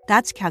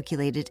 that's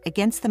calculated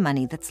against the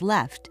money that's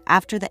left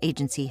after the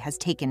agency has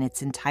taken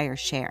its entire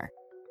share.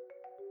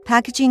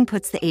 Packaging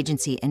puts the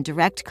agency in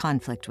direct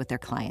conflict with their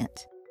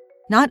client.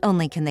 Not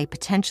only can they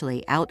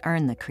potentially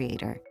out-earn the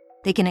creator,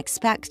 They can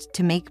expect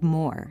to make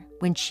more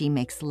when she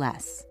makes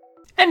less.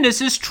 And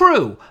this is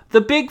true. The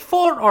big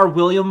four are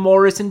William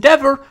Morris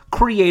Endeavor,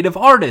 Creative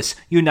Artists,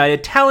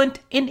 United Talent,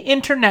 and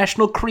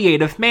International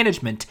Creative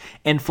Management.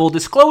 And full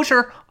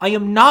disclosure, I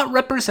am not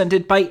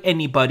represented by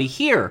anybody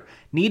here.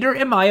 Neither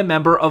am I a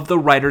member of the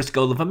Writers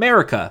Guild of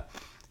America.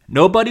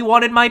 Nobody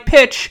wanted my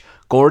pitch,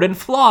 Gordon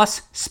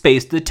Floss,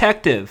 Space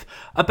Detective,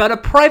 about a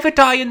private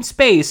eye in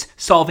space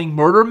solving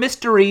murder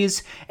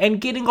mysteries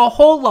and getting a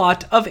whole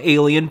lot of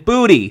alien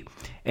booty.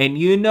 And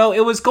you know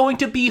it was going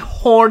to be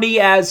horny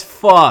as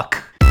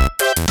fuck.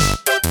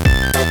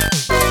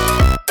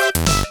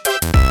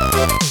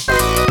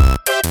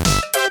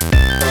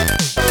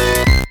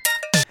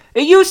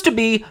 It used to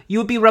be you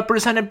would be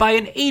represented by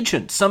an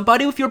agent,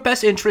 somebody with your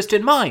best interest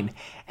in mind.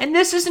 And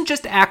this isn't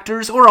just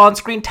actors or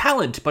on-screen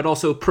talent, but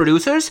also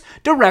producers,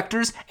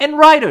 directors, and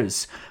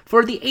writers.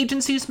 For the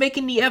agencies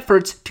making the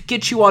efforts to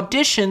get you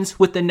auditions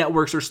with the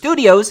networks or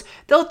studios,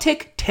 they'll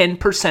take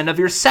 10% of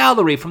your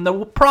salary from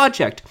the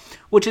project,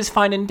 which is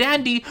fine and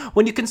dandy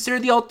when you consider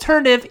the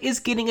alternative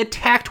is getting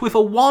attacked with a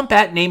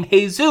wombat named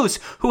Jesus,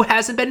 who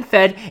hasn't been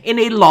fed in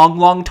a long,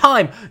 long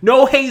time.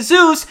 No,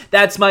 Jesus,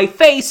 that's my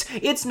face.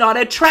 It's not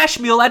a trash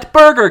meal at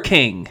Burger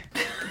King.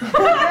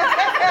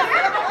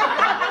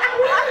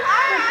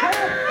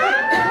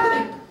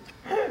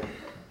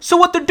 So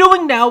what they're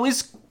doing now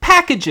is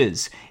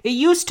packages. It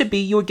used to be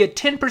you would get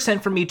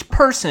 10% from each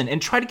person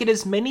and try to get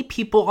as many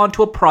people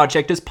onto a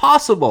project as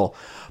possible.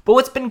 But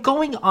what's been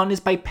going on is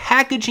by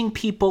packaging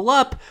people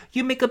up,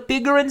 you make a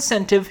bigger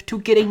incentive to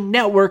get a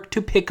network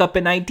to pick up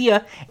an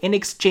idea in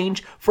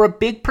exchange for a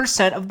big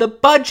percent of the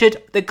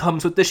budget that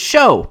comes with the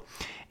show.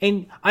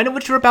 And I know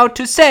what you're about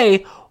to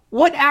say.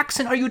 What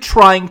accent are you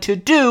trying to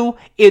do?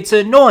 It's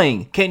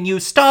annoying. Can you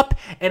stop?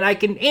 And I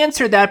can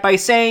answer that by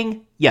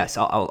saying, yes,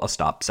 I'll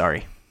stop.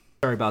 Sorry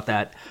about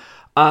that.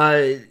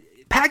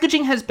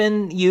 Packaging has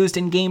been used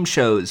in game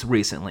shows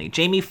recently.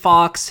 Jamie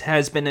Foxx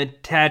has been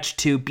attached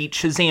to Beat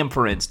Shazam,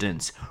 for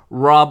instance.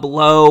 Rob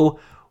Lowe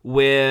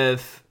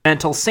with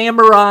Mental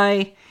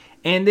Samurai.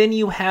 And then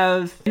you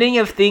have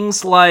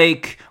things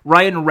like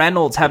Ryan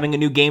Reynolds having a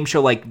new game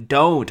show like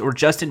Don't, or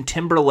Justin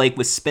Timberlake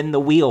with Spin the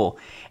Wheel.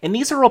 And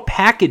these are all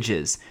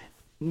packages.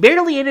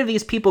 Barely any of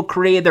these people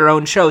created their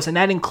own shows, and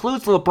that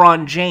includes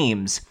LeBron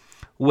James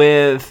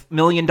with $1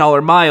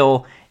 Million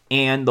Mile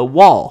and The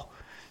Wall.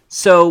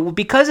 So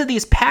because of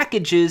these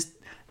packages,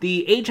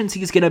 the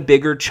agencies get a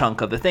bigger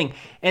chunk of the thing.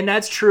 And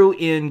that's true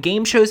in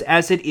game shows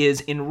as it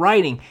is in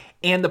writing.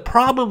 And the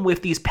problem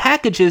with these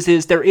packages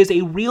is there is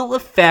a real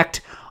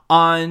effect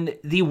on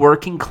the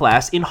working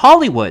class in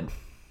Hollywood.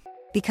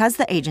 Because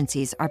the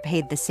agencies are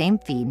paid the same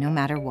fee no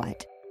matter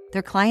what,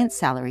 their clients'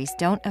 salaries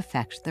don't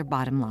affect their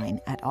bottom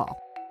line at all.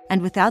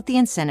 And without the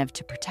incentive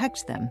to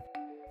protect them,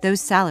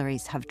 those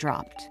salaries have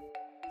dropped.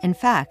 In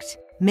fact,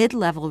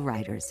 mid-level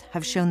writers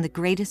have shown the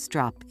greatest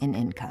drop in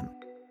income.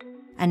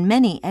 And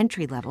many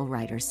entry-level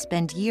writers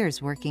spend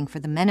years working for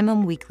the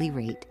minimum weekly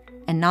rate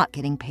and not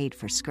getting paid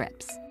for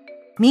scripts.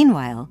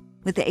 Meanwhile,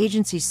 with the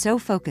agencies so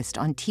focused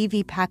on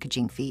TV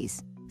packaging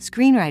fees,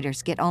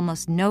 screenwriters get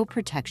almost no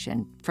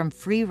protection from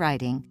free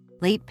writing,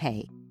 late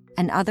pay,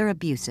 and other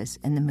abuses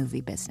in the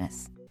movie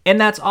business. And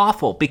that's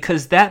awful,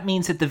 because that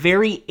means that the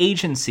very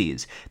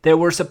agencies that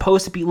were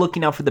supposed to be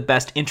looking out for the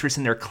best interest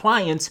in their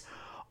clients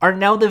are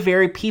now the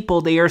very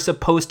people they are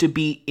supposed to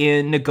be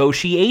in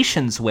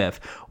negotiations with,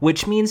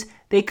 which means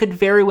they could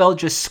very well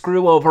just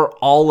screw over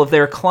all of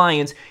their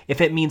clients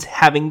if it means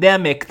having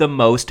them make the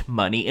most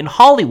money in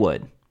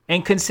Hollywood.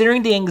 And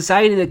considering the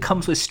anxiety that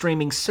comes with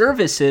streaming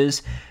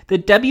services, the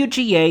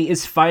WGA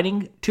is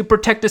fighting to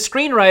protect the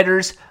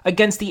screenwriters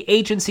against the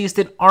agencies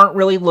that aren't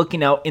really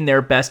looking out in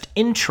their best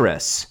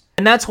interests.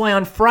 And that's why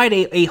on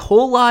Friday, a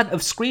whole lot of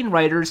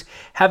screenwriters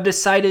have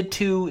decided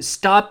to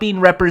stop being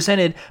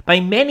represented by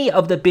many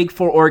of the big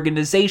four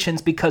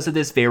organizations because of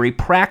this very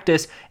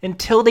practice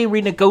until they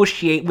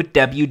renegotiate with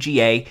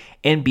WGA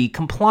and be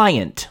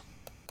compliant.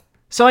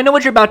 So I know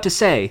what you're about to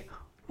say.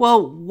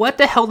 Well, what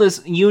the hell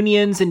does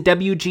unions and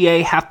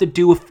WGA have to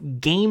do with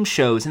game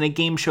shows and a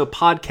game show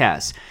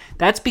podcast?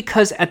 That's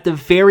because at the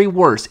very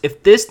worst,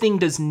 if this thing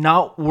does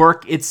not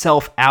work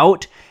itself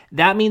out,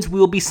 that means we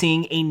will be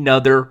seeing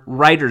another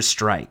writer's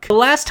strike. The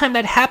last time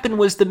that happened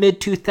was the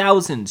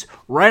mid-2000s,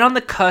 right on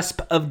the cusp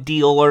of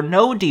Deal or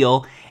No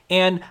Deal,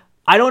 and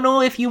I don't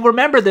know if you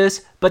remember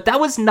this, but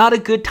that was not a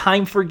good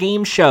time for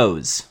game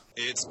shows.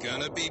 It's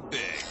gonna be big.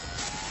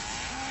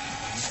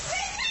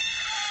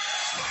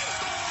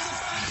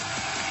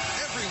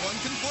 Everyone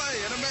can play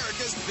in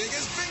America's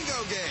biggest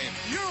bingo game.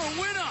 You're a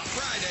winner!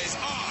 Fridays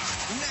are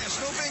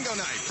National Bingo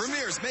Night.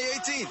 Premieres May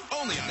 18th,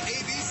 only on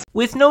ABC.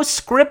 With no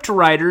script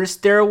writers,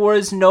 there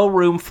was no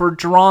room for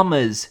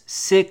dramas,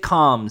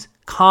 sitcoms,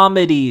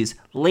 comedies,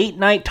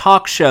 late-night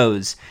talk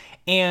shows.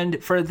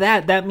 And for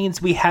that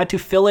means we had to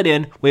fill it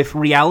in with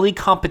reality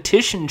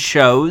competition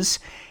shows,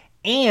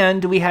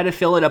 and we had to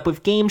fill it up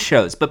with game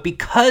shows. But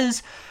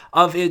because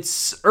of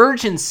its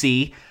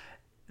urgency,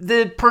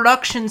 the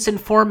productions and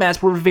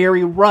formats were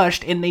very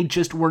rushed, and they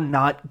just were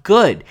not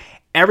good.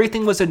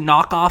 everything was a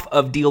knockoff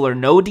of Deal or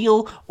No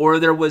Deal, or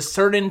there was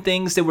certain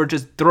things that were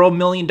just throw $1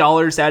 million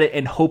at it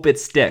and hope it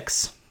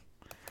sticks.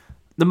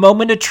 The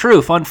Moment of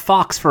Truth on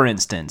Fox, for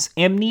instance,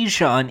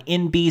 Amnesia on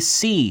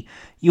NBC,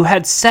 you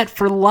had Set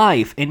for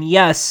Life, and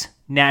yes,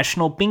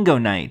 National Bingo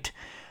Night.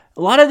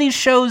 A lot of these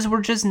shows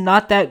were just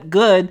not that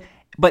good,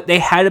 but they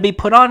had to be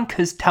put on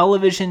because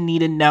television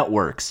needed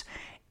networks.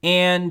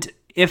 And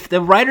if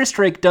the writer's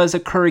strike does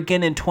occur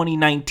again in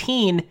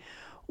 2019,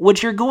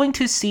 what you're going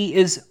to see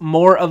is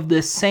more of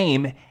the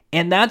same,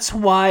 and that's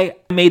why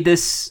I made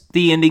this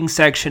the ending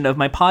section of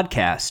my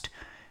podcast.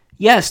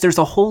 Yes, there's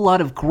a whole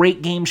lot of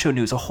great game show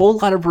news, a whole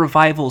lot of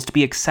revivals to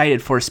be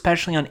excited for,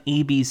 especially on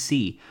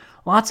ABC.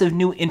 Lots of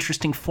new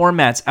interesting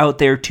formats out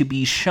there to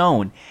be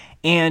shown,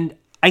 and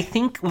I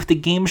think with the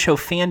game show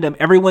fandom,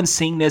 everyone's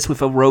seeing this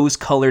with a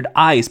rose-colored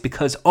eyes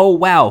because, oh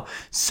wow,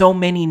 so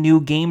many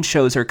new game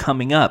shows are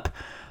coming up.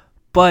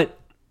 But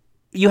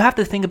you have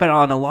to think about it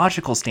on a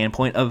logical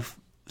standpoint of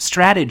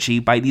strategy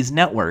by these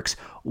networks.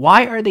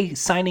 Why are they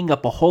signing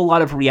up a whole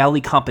lot of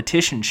reality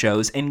competition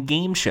shows and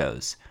game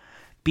shows?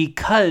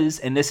 Because,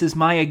 and this is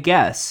my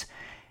guess,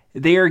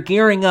 they are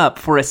gearing up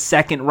for a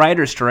second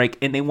writer's strike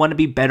and they want to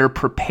be better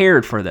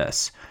prepared for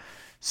this.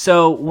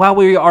 So while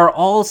we are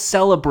all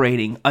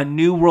celebrating a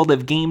new world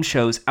of game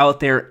shows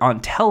out there on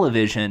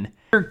television,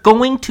 you're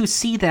going to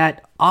see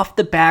that off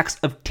the backs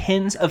of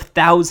tens of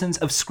thousands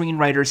of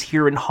screenwriters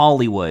here in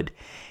Hollywood.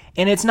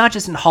 And it's not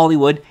just in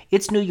Hollywood,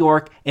 it's New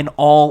York and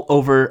all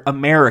over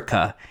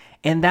America.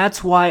 And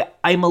that's why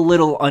I'm a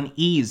little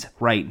uneasy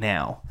right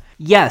now.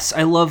 Yes,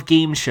 I love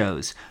game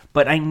shows,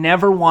 but I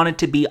never want it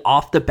to be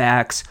off the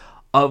backs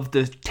of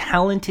the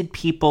talented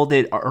people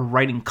that are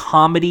writing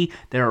comedy,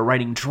 that are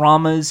writing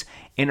dramas,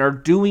 and are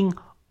doing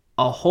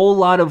a whole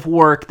lot of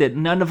work that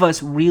none of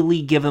us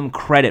really give them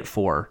credit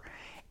for.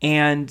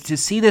 And to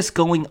see this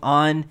going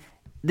on,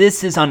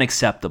 this is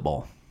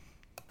unacceptable.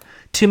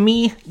 To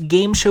me,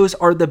 game shows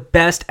are the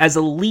best as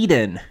a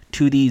lead-in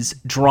to these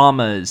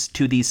dramas,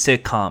 to these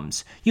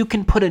sitcoms. You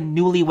can put a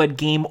Newlywed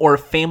Game or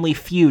Family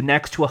Feud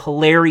next to a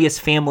hilarious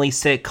family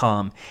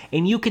sitcom,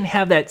 and you can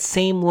have that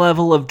same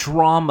level of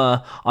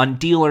drama on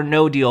Deal or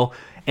No Deal,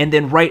 and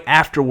then right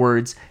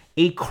afterwards,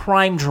 a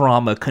crime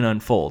drama can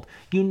unfold.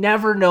 You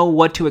never know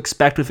what to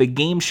expect with a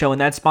game show, and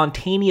that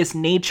spontaneous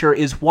nature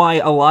is why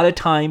a lot of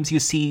times you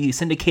see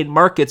syndicated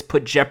markets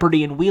put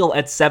Jeopardy and Wheel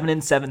at 7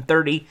 and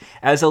 7:30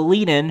 as a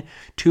lead-in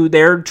to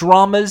their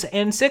dramas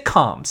and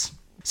sitcoms.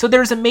 So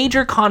there's a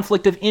major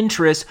conflict of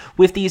interest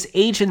with these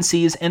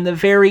agencies and the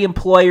very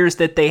employers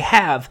that they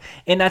have,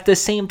 and at the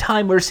same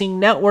time we're seeing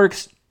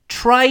networks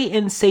try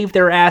and save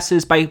their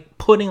asses by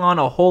putting on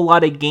a whole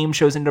lot of game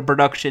shows into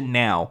production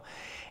now.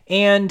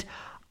 And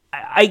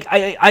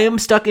I am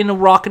stuck in a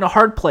rock and a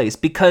hard place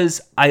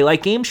because I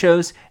like game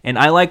shows and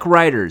I like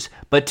writers.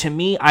 But to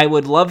me, I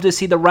would love to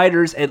see the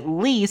writers at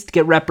least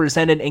get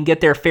represented and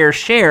get their fair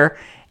share.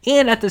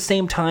 And at the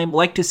same time,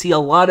 like to see a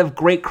lot of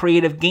great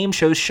creative game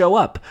shows show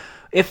up.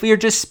 If we are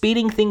just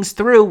speeding things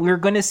through, we're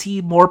going to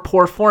see more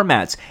poor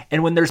formats.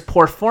 And when there's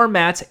poor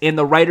formats and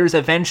the writers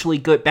eventually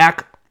get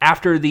back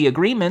after the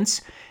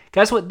agreements,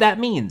 guess what that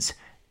means?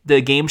 The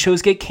game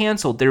shows get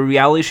canceled, the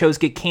reality shows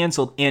get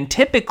canceled, and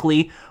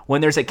typically when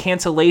there's a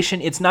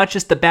cancellation, it's not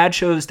just the bad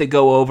shows that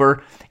go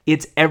over,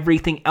 it's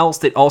everything else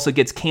that also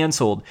gets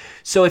canceled.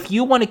 So if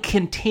you want to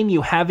continue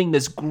having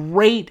this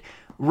great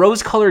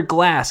rose-colored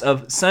glass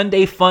of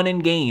Sunday fun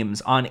and games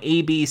on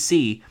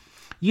ABC,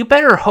 you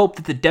better hope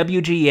that the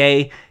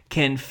WGA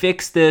can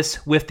fix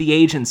this with the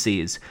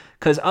agencies,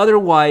 because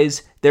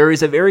otherwise there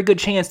is a very good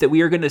chance that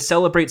we are going to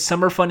celebrate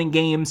summer fun and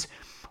games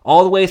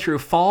all the way through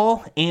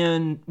fall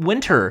and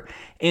winter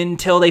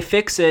until they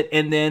fix it,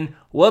 and then,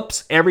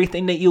 whoops,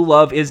 everything that you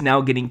love is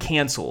now getting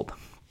canceled.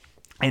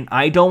 And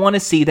I don't want to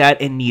see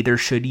that, and neither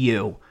should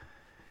you.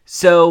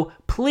 So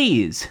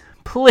please,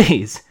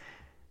 please,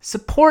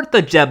 support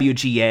the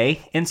WGA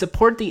and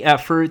support the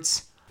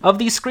efforts of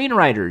these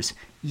screenwriters.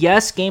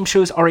 Yes, game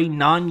shows are a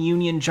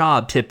non-union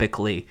job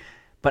typically,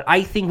 but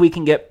I think we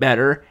can get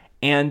better,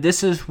 and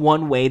this is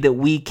one way that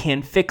we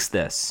can fix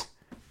this.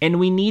 And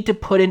we need to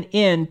put an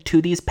end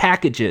to these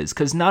packages,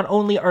 because not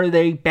only are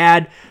they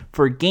bad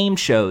for game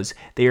shows,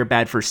 they are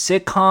bad for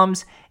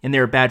sitcoms, and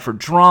they're bad for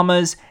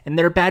dramas, and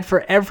they're bad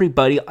for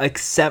everybody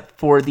except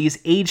for these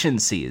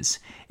agencies.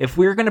 If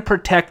we're going to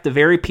protect the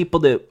very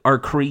people that are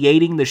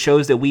creating the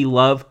shows that we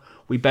love,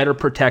 we better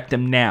protect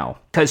them now.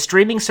 Because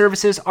streaming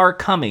services are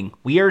coming.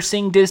 We are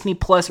seeing Disney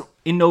Plus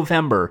in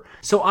November.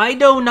 So I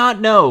do not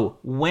know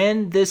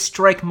when this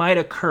strike might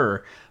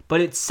occur, but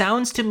it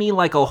sounds to me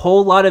like a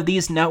whole lot of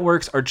these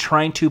networks are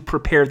trying to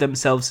prepare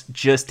themselves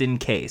just in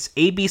case.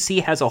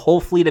 ABC has a whole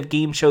fleet of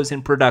game shows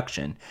in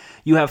production.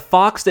 You have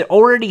Fox that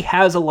already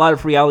has a lot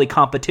of reality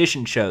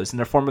competition shows in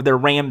the form of their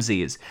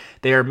Ramseys,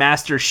 their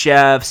Master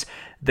Chefs,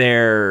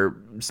 their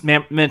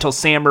Mental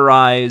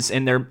Samurais,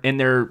 and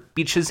their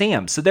Beat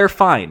Shazam, so they're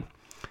fine.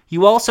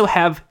 You also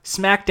have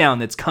SmackDown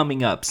that's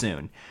coming up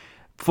soon.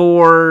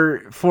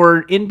 For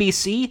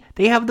NBC,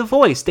 they have The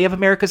Voice, they have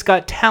America's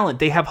Got Talent,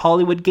 they have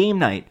Hollywood Game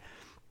Night.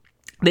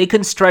 They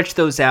can stretch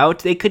those out.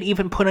 They could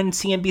even put in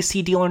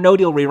CNBC Deal or No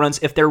Deal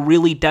reruns if they're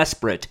really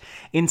desperate.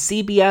 And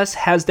CBS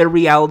has their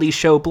reality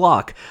show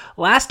block.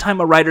 Last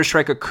time a writer's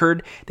strike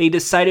occurred, they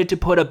decided to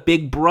put a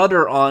Big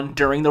Brother on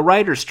during the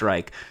writer's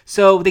strike.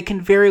 So they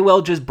can very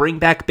well just bring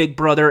back Big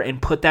Brother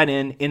and put that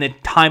in a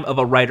time of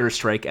a writer's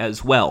strike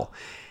as well.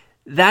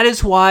 That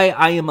is why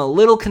I am a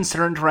little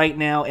concerned right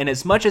now, and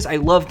as much as I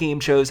love game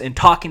shows and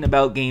talking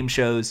about game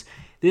shows,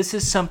 this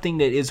is something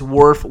that is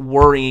worth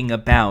worrying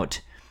about.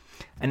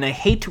 And I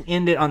hate to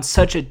end it on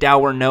such a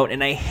dour note,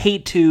 and I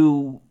hate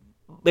to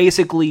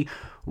basically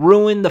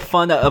ruin the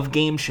fun of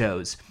game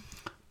shows.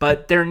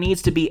 But there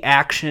needs to be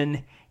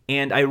action,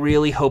 and I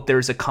really hope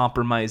there's a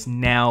compromise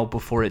now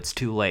before it's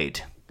too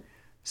late.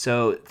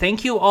 So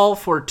thank you all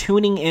for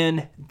tuning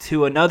in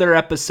to another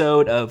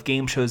episode of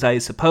Game Shows, I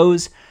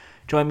Suppose.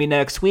 Join me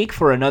next week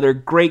for another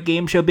great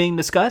game show being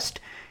discussed.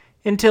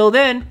 Until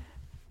then,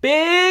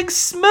 big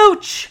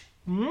smooch!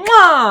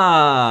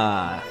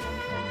 Mwah!